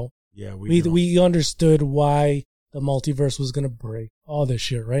We don't. about. Yeah, We understood why the multiverse was going to break, all this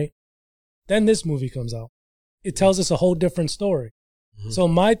shit, right? Then this movie comes out. It tells us a whole different story. Mhm. So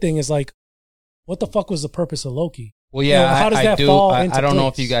my thing is like, what the fuck was the purpose of Loki? Well, yeah, how does I that do. fall I into don't know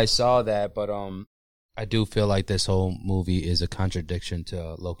if place? you guys saw that, but I do feel like this whole movie is a contradiction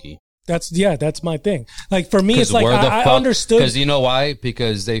to Loki. That's my thing. Like for me, it's like I understood. Because you know why?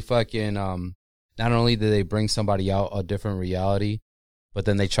 Because they fucking not only did they bring somebody out a different reality, but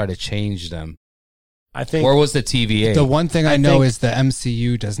then they try to change them. I think. Where was the TVA? The one thing I I know think- is the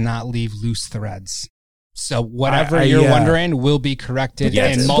MCU does not leave loose threads. So whatever I- you're yeah. wondering will be corrected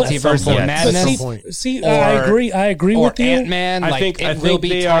But in that's- Multiverse but- of At some Madness. point. See, Or- I agree or with you. Ant-Man, I like think- it I will think be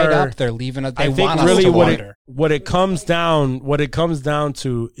they tied are- up. They're leaving it. They I think want us really to what wonder. it comes down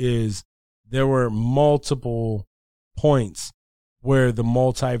to there were multiple points where the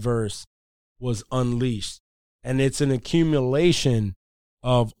multiverse was unleashed, and it's an accumulation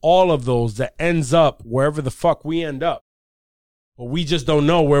of all of those that ends up wherever the fuck we end up. But we just don't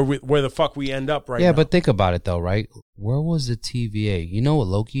know where the fuck we end up right now. yeah, but think about it though, right? Where was the TVA? You know what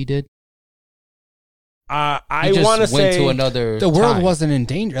Loki did? I He just want to went say to another. The world time. wasn't in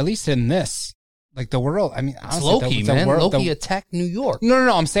danger, at least in this. Like the world, I mean, It's honestly, Loki, the man. world- Loki the- attacked New York. No.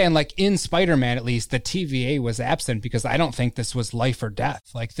 I'm saying like in Spider-Man, at least the TVA was absent because I don't think this was life or death.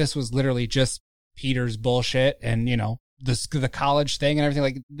 Like this was literally just Peter's bullshit and the college thing and everything.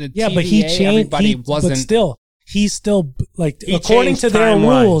 Like the Yeah, TVA, but he changed. everybody wasn't. But still, he's still like He according changed to their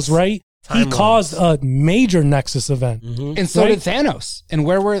timelines. rules, right? He Timelines. caused a major Nexus event. Mhm. and so Right? did Thanos. And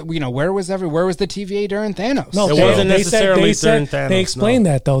where was the TVA during Thanos? No, It they- wasn't they necessarily said, during Thanos, They explained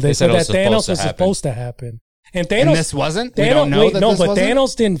that though. They, They said said it that was supposed Thanos to was happen. supposed to happen, and Thanos. and this wasn't. We Thanos, don't know wait, that no, this but wasn't?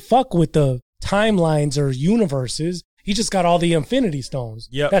 Thanos didn't fuck with the timelines or universes. He just got all the Infinity Stones.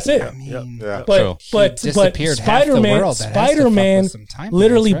 Yep. That's it. Yep. Yep. Yeah. But True. but He but disappeared half the Spider-Man world. That has to fuck Spider-Man with some timelines,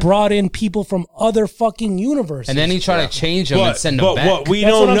 literally right? brought in people from other fucking universes. And then he tried to change them and send them back. what we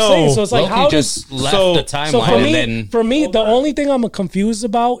That's don't what I'm know. saying. So it's like Loki how just does left so- the timeline so for me, and then the only thing I'm confused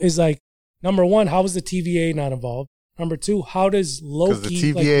about is like number one, how is the TVA not involved? Number two, how does Loki? Because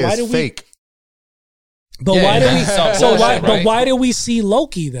the TVA why is do we? fake. But Yeah, why do we? that's all So why? bullshit, But right? why do we see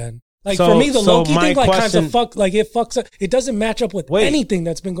Loki then? Like So- for me, the so Loki my thing like kind question- of fuck. Like it fucks up. It doesn't match up with Wait. anything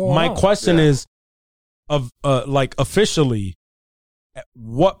that's been going My on. question Yeah. is, like officially, at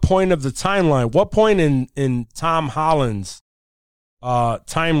what point of the timeline? What point in Tom Holland's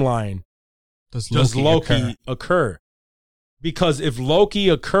timeline does Loki occur? Because if Loki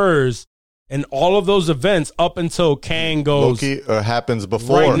occurs and all of those events up until Kang goes Loki happens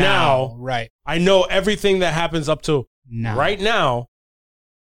before. right now, right I know everything that happens up to now, right now.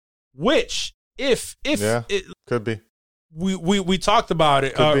 Which, if Yeah. it, Could be. we talked about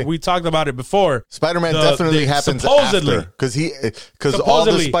it, Could be. we talked about it before. Spider-Man The- definitely the- happens supposedly- after because all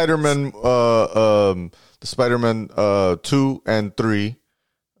the Supposedly. Spider-Man, the Spider-Man 2 and 3,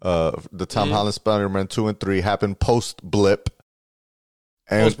 the Tom Holland Spider-Man 2 and 3 happen post blip,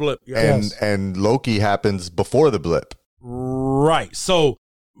 and Post-blip, yeah. and Loki happens before the blip. Right. So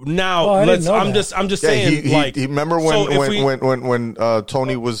now Oh, I didn't let's. know I'm that. just saying. He remember so if when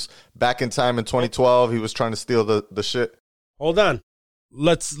Tony was back in time in 2012, he was trying to steal the shit. Hold on.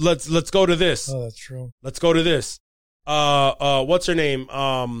 Let's go to this. Oh, that's true. Let's go to this. What's her name?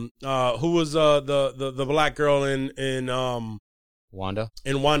 Who was the black girl in Wanda.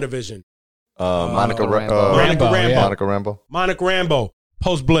 in WandaVision? Monica Rambeau. Monica Rambeau. yeah. Monica Rambeau. Monica Rambeau,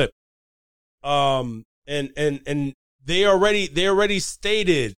 post blip. And they already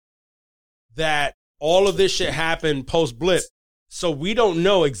stated that all of this shit happened post blip. So we don't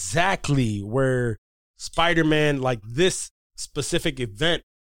know exactly where Spider-Man, like this specific event,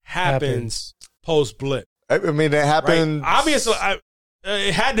 happens post blip. I mean, it happened. Right? Obviously,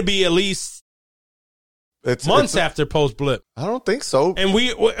 it had to be at least months after post blip. I don't think so. And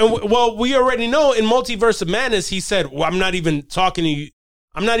we already know in Multiverse of Madness, he said, well, I'm not even talking to you.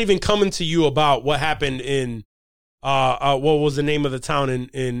 I'm not even coming to you about what happened in, what was the name of the town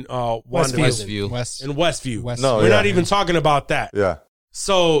in Westview. In Westview. No, We're not even talking about that. Yeah.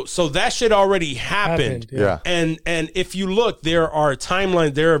 So that shit already happened. Yeah. And if you look, there are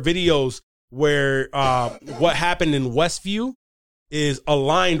timelines, there are videos where what happened in Westview is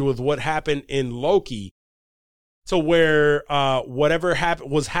aligned with what happened in Loki, to where whatever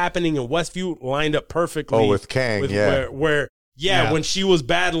was happening in Westview lined up perfectly. Oh, with Kang, where when she was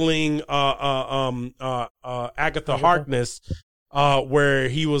battling Agatha Harkness, where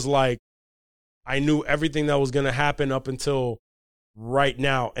he was like, I knew everything that was going to happen up until right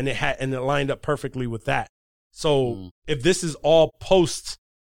now, and it lined up perfectly with that. So if this is all post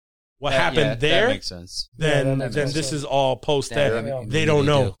what happened there, that makes sense. then this is all post that. They don't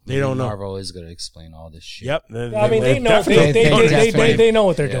know. They don't know. Marvel is going to explain all this shit. Yep. I mean, they know. They know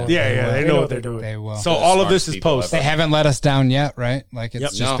what they're doing. Yeah, they know what they're doing. They will. So all of this is post. They haven't let us down yet, right? Like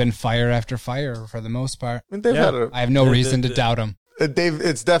it's just No. been fire after fire for the most part. I mean, they've Yeah. had I have no reason to doubt them.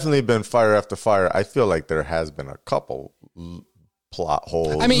 it's definitely been fire after fire. I feel like there has been a couple plot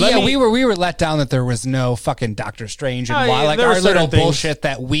holes. I mean, we were let down that there was no fucking Doctor Strange and yeah, like there were our little certain things. bullshit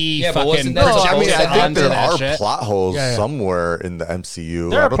that we Yeah, but fucking wasn't that projected I mean, I think onto there that are shit. plot holes Yeah. somewhere in the MCU.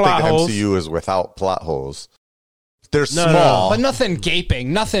 There I are don't plot think holes. MCU is without plot holes. They're No, small. But nothing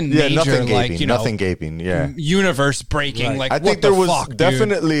gaping, nothing Yeah, major, nothing gaping. like, you know, Nothing gaping. Yeah. universe breaking. Right. Like, I what think the there was fuck, dude?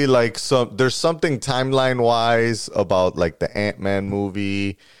 definitely like there's something timeline wise about like the Ant-Man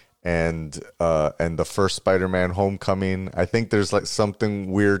movie and the first Spider-Man Homecoming. I think there's like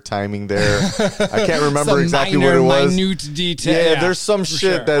something weird timing there. I can't remember Some exactly minor, what it was. minute detail. Yeah, there's some shit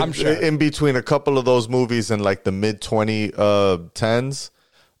sure. that I'm sure. in between a couple of those movies in like the mid 2010s.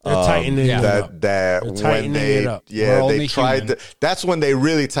 They're tightening it up. That They're when tightening they it up. We're they only tried human. that's when they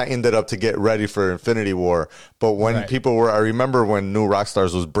really tightened it up to get ready for Infinity War. But when Right. people were, I remember when New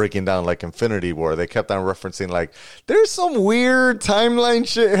Rockstars was breaking down like Infinity War, they kept on referencing like there's some weird timeline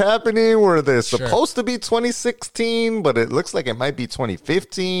shit happening where they're supposed to be 2016, but it looks like it might be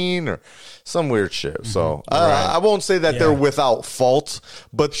 2015 or some weird shit. So I won't say that they're without fault,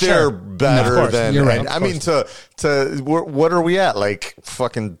 but they're better course. than. You're right. and I mean, what are we at? Like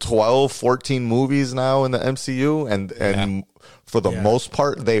fucking 12, 14 movies now in the MCU, and for the most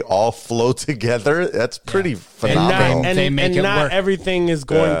part, they all flow together. That's pretty phenomenal. They make it not work. everything is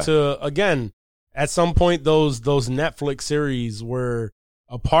going Yeah. to, again, at some point those Netflix series were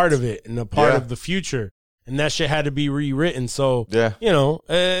a part of it and a part Yeah. of the future, and that shit had to be rewritten. So Yeah. you know,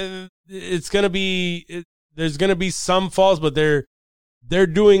 it's gonna be there's gonna be some faults, but they're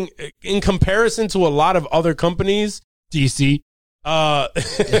doing, in comparison to a lot of other companies, DC.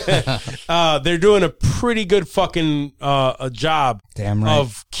 they're doing a pretty good fucking a job Damn right.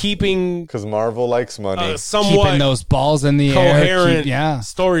 of keeping Because Marvel likes money. somewhat Keeping those balls in the air. coherent Yeah.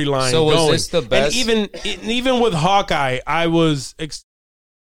 storyline. So was going. this the best? And even with Hawkeye, I was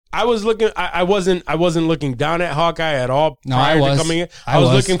looking. I wasn't looking down at Hawkeye at all No, prior I was. to coming in. I I was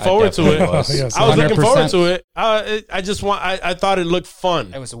was. looking forward to it. definitely was. Yes, I was looking 100%. forward to it. I thought it looked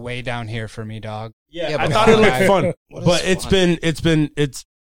fun. It was way down here for me, dog. Yeah, Yeah, I but thought it looked Hawkeye- fun. What But is it's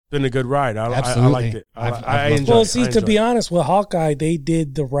been a good ride. I Absolutely. liked it. I I've enjoyed Well, it. see, I to enjoyed be it. honest, with Hawkeye, they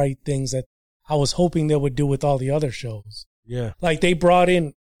did the right things that I was hoping they would do with all the other shows. Yeah. Like they brought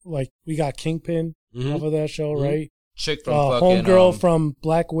in, like we got Kingpin Mhm. off of that show, Mhm. right? Chick from fucking Homegirl from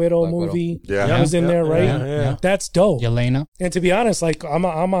Black Widow Black Widow. movie. Yeah. was in there, right? Yeah. That's dope. Yelena. And to be honest, like I'm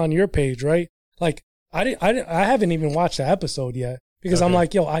on your page, right? Like I haven't even watched the episode yet because I'm Okay.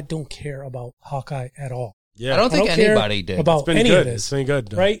 like, yo, I don't care about Hawkeye at all. Yeah. I don't think care anybody did. about It's been any good. of this. It's been good.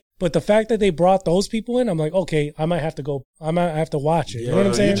 though. Right? But the fact that they brought those people in, I'm like, okay, I might have to watch it. You know what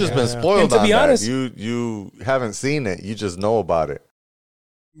I'm saying? You've just been Yeah. spoiled And to on be that. honest- You haven't seen it. You just know about it.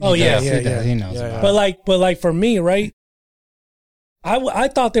 Oh yeah, He yeah, does. yeah. He knows Yeah, about yeah. it. But like for me, right? I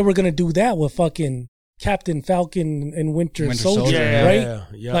thought they were gonna do that with fucking Captain Falcon and Winter Soldier, right?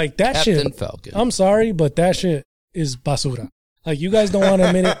 Yeah. Like that Captain shit. Falcon. I'm sorry, but that shit is basura. Like you guys don't want to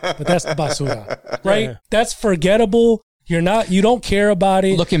admit it, but that's basura, right? Yeah. That's forgettable. You don't care about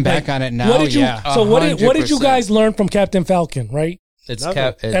it. Looking back on it now, what did you, yeah. So what did you 100%. guys learn from Captain Falcon, right? It's Nothing.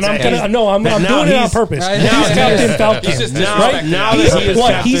 Cap. And I'm doing it on purpose. Now He's he's- Captain Falcon, he's just right? now that he is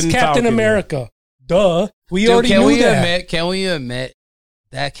What? He's Captain Captain Falcon. America. Duh. We Dude, already knew that. Can we admit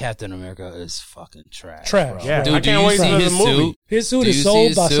that Captain America is fucking trash? Trash. Bro. Yeah, Dude, I do can't you wait see for the his movie. suit? His suit Do is you so see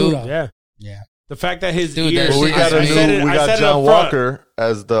his suit? basura. Yeah. Yeah. The fact that his Dude, ears. that But we shit got is amazing. we got John Walker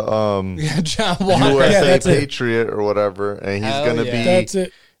as the John Walker. USA Yeah, that's it. Patriot or whatever, and he's Hell gonna yeah. be That's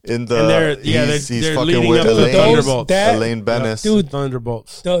it. in the. And they're he's they're fucking leading with up to the Elaine, Thunderbolts. that- Elaine Bennis. Dude,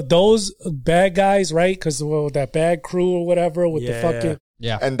 Thunderbolts. Those bad guys, right? Because with that bad crew or whatever with the Yeah. fucking.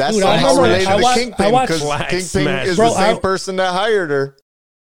 Yeah. And that's Dude, I somehow remember- related I to watched- Kingpin I watched- because Flag Kingpin smash. is Bro, the same I- person that hired her.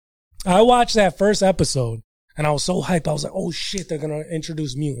 I watched that first episode and I was so hyped. I was like, oh shit, they're going to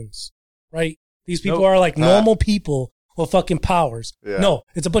introduce mutants, right? These people Nope. are like normal people with fucking powers. Yeah. No,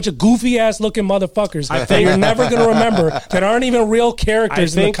 it's a bunch of goofy ass looking motherfuckers I that think- you're never going to remember that aren't even real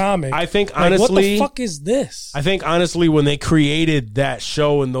characters in the comic. I think Like, what the honestly, fuck is this? I think honestly, when they created that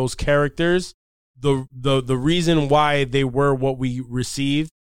show and those characters, the reason why they were what we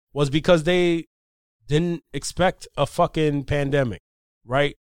received was because they didn't expect a fucking pandemic,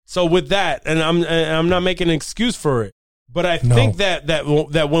 right? So with that, and I'm not making an excuse for it, but I think that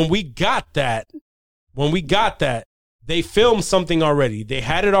when we got that, they filmed something already. They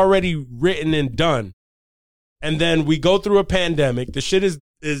had it already written and done, and then we go through a pandemic. The shit is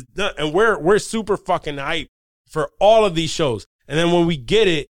done, and we're super fucking hyped for all of these shows. And then when we get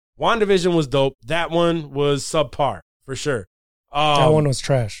it, WandaVision was dope. That one was subpar for sure. That one was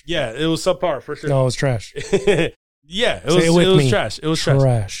trash. Yeah, it was subpar for sure. No, it was trash. Yeah, it Say it with was me. trash. It was trash.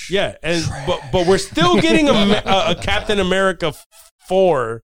 Trash. Yeah, and but we're still getting a Captain America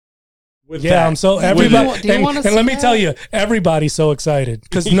 4. With Yeah, that. I'm so With everybody, it. Do you and wanna let see me that? tell you, everybody's so excited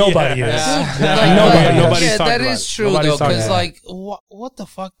because nobody is. Like, Nobody. Nobody's yeah, talking that about is it. true Nobody's though. talking Because about it. like, what the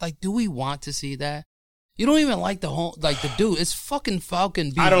fuck? Like, do we want to see that? You don't even like the whole the dude. It's fucking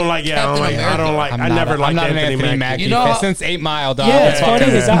Falcon. I don't like. Yeah, Captain I America. don't like. I never liked an Anthony Mackie. You know- since 8 Mile, dog. Yeah, It's it's funny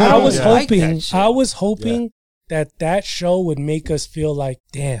fucking- is I was Yeah. I like hoping, that shit. I was hoping that show would make us feel like,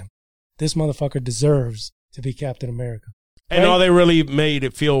 damn, this motherfucker deserves to be Captain America. And Right? all they really made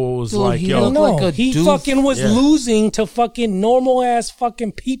it feel was Dude, like, he yo, looked No, like a he doof. fucking was Yeah. losing to fucking normal ass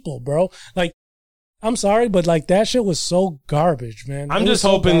fucking people, bro. Like, I'm sorry, but like that shit was so garbage, man. I'm It was just so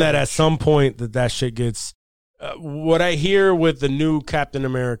hoping that garbage. at some point that shit gets. What I hear with the new Captain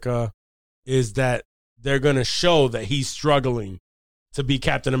America is that they're gonna show that he's struggling to be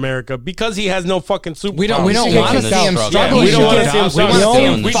Captain America because he has no fucking superpowers. We don't should want get to kicked see out. him Yeah, struggling. we don't want to get- see him we struggling.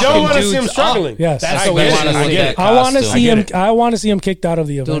 don't- We don't want to fucking see him dudes struggling. Yes. That's I what we get want it. to I see. get it. I want to costume. see I him. get it. I want to see him kicked out of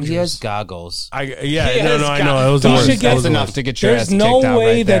the Avengers. Dude, he has goggles. No, I Yes, know. It was the He worst. should It get- was the enough worst. to get your ass There's kicked no out way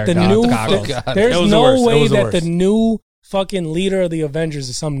right that there, the dog. new God. It there's was the no worst. It way was the that worst. the new fucking leader of the Avengers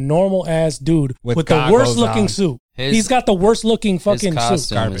is some normal ass dude With with the goggles worst looking on. suit. His- He's got the worst looking fucking His suit. costume is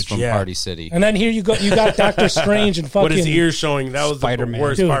Garbage. from Yeah. Party City. And then here you got Doctor Strange and fucking What his ears showing? That was Spider-Man. the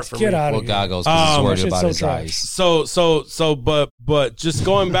worst Dude, part for get me. out Well, of here. goggles because he's that worried shit's about so his trash. eyes. But just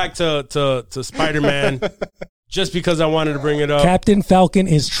going back to Spider-Man, just because I wanted to bring it up. Captain Falcon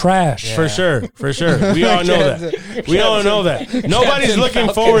is trash. For sure. We all know that. We all know that. Nobody's looking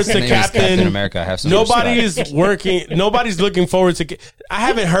forward His to name is Captain Captain. America. I have some Nobody's respect. working. Nobody's looking forward to. I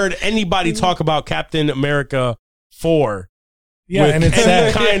haven't heard anybody talk about Captain America 4 Yeah, with and it's any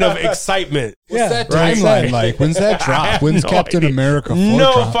sad. kind of excitement. Yeah, that right. timeline like? When's that I drop? have When's no Captain idea. America 4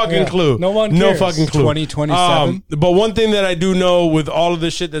 No drop? fucking Yeah. clue. No one No cares. fucking clue. 2027? But one thing that I do know with all of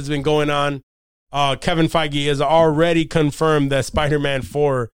the shit that's been going on, Kevin Feige has already confirmed that Spider-Man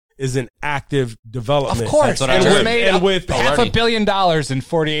 4 is in active development. Of course. That's what I And heard. with, made and up with $500 million in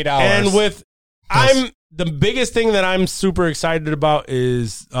 48 hours. and with the biggest thing that I'm super excited about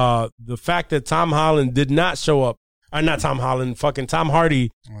is the fact that Tom Holland did not show up. Not Tom Holland, fucking Tom Hardy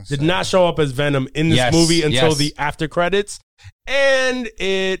did not show up as Venom in this Yes, movie until yes. the after credits, and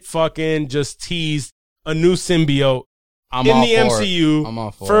it fucking just teased a new symbiote I'm in all the for it. MCU I'm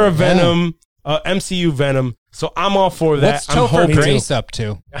all for for a it. Venom, MCU Venom. So I'm all for that. What's I'm Topher hoping. Grace up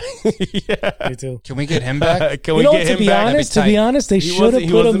to? Yeah. Me too. Can we get him back? Can You we know, get to him be back? honest, they He should have wasn't- he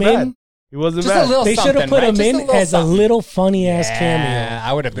put him wasn't bad. in. He wasn't Just bad. a little They should have something, put right? him Just a in little as a something. little funny ass Yeah, cameo.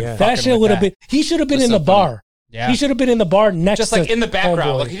 I would have been Yeah. That fucking shit with would have that. been. He should have been Just in the something. bar. Yeah. He should have been in the bar next Just to like in the background.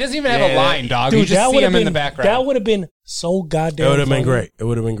 Homeboy. Look, he doesn't even have a line, dog. Dude, you just that see would him have in the been. background. That would have been so goddamn. It would have been funny. great. It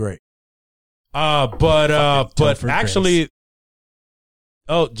would have been great. But Topher actually,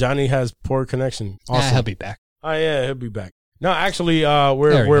 Oh, Johnny has poor connection. Awesome. He'll be back. Oh yeah, he'll be back. No, actually,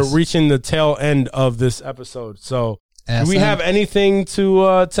 There he we're is. reaching the tail end of this episode. So, do we SM? have anything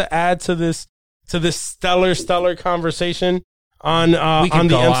to add to this stellar conversation on We on can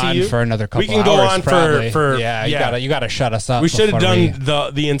the go MCU? on for another couple We can go hours, on probably. for yeah. You gotta shut us up. We should have before we-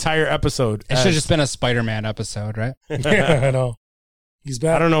 done the entire episode. It should have just been a Spider-Man episode, right? Yeah, I know. He's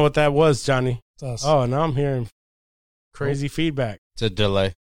back. I don't know what that was, Johnny. It's us. Oh, now I'm hearing crazy feedback. It's a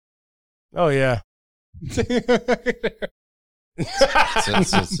delay. Oh yeah. It's a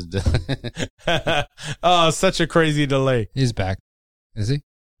delay. Oh, such a crazy delay. He's back. Is he?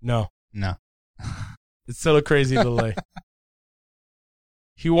 No, No. it's still a crazy delay.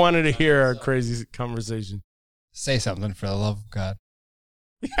 He wanted to hear our crazy conversation. Say something for the love of God.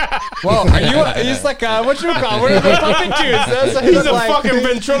 Well, are you? He's like, what you call? What are the puppet juice? He's a fucking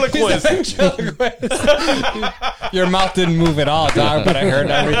ventriloquist. Your mouth didn't move at all, dog, but I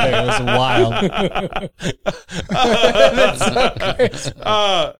heard everything. It was wild. That's so crazy.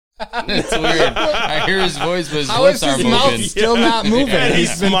 It's weird. I hear his voice, but his How lips is aren't his mouth moving. still not moving? And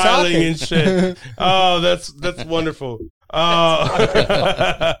he's been smiling talking. and shit. Oh, that's wonderful. All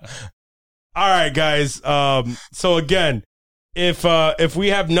right, guys. So again, if we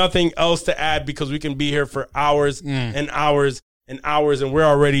have nothing else to add, because we can be here for hours and hours and hours, and we're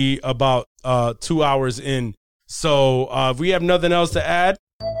already about 2 hours in. So if we have nothing else to add,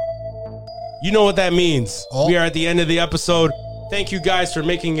 you know what that means. Oh. We are at the end of the episode. Thank you guys for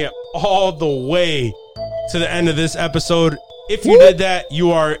making it all the way to the end of this episode. If you did that,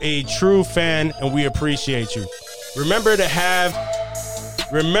 you are a true fan, and we appreciate you. Remember to have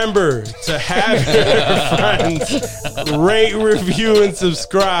your friends rate, review, and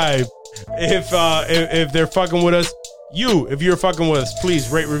subscribe. If they're fucking with us, if you're fucking with us, please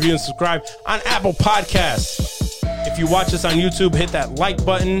rate, review, and subscribe on Apple Podcasts. If you watch us on YouTube, hit that like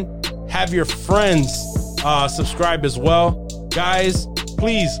button. Have your friends subscribe as well. Guys,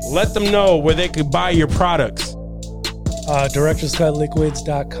 please let them know where they could buy your products.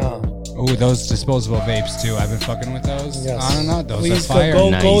 DirectorsCutLiquids.com. Oh, those disposable vapes too. I've been fucking with those. Yes. I don't know. Those Please are fire. go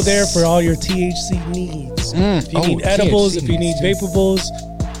Nice. there for all your THC needs. If you need edibles, if you need vapables,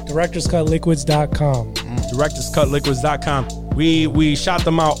 DirectorsCutLiquids.com. DirectorsCutLiquids.com. We shout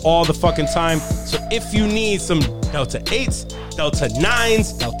them out all the fucking time. So if you need some Delta 8s, Delta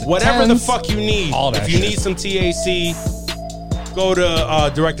 9s, Delta whatever the 10s, fuck you need, all that if you shit. need some THC, go to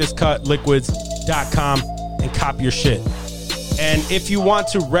DirectorsCutLiquids.com and cop your shit. And if you want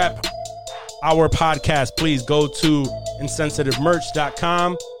to rep our podcast, please go to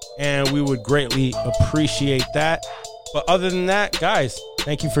insensitivemerch.com, and we would greatly appreciate that. But other than that, guys,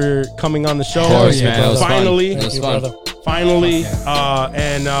 thank you for coming on the show. Of course, man. It was Finally, fun. It was you, fun. brother. finally,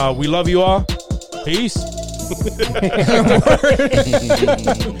 and we love you all. Peace.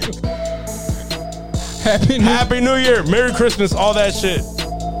 Happy New Year. Merry Christmas. All that shit.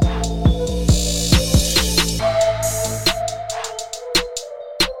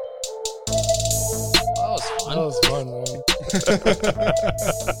 That was fun. That was fun,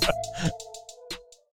 man.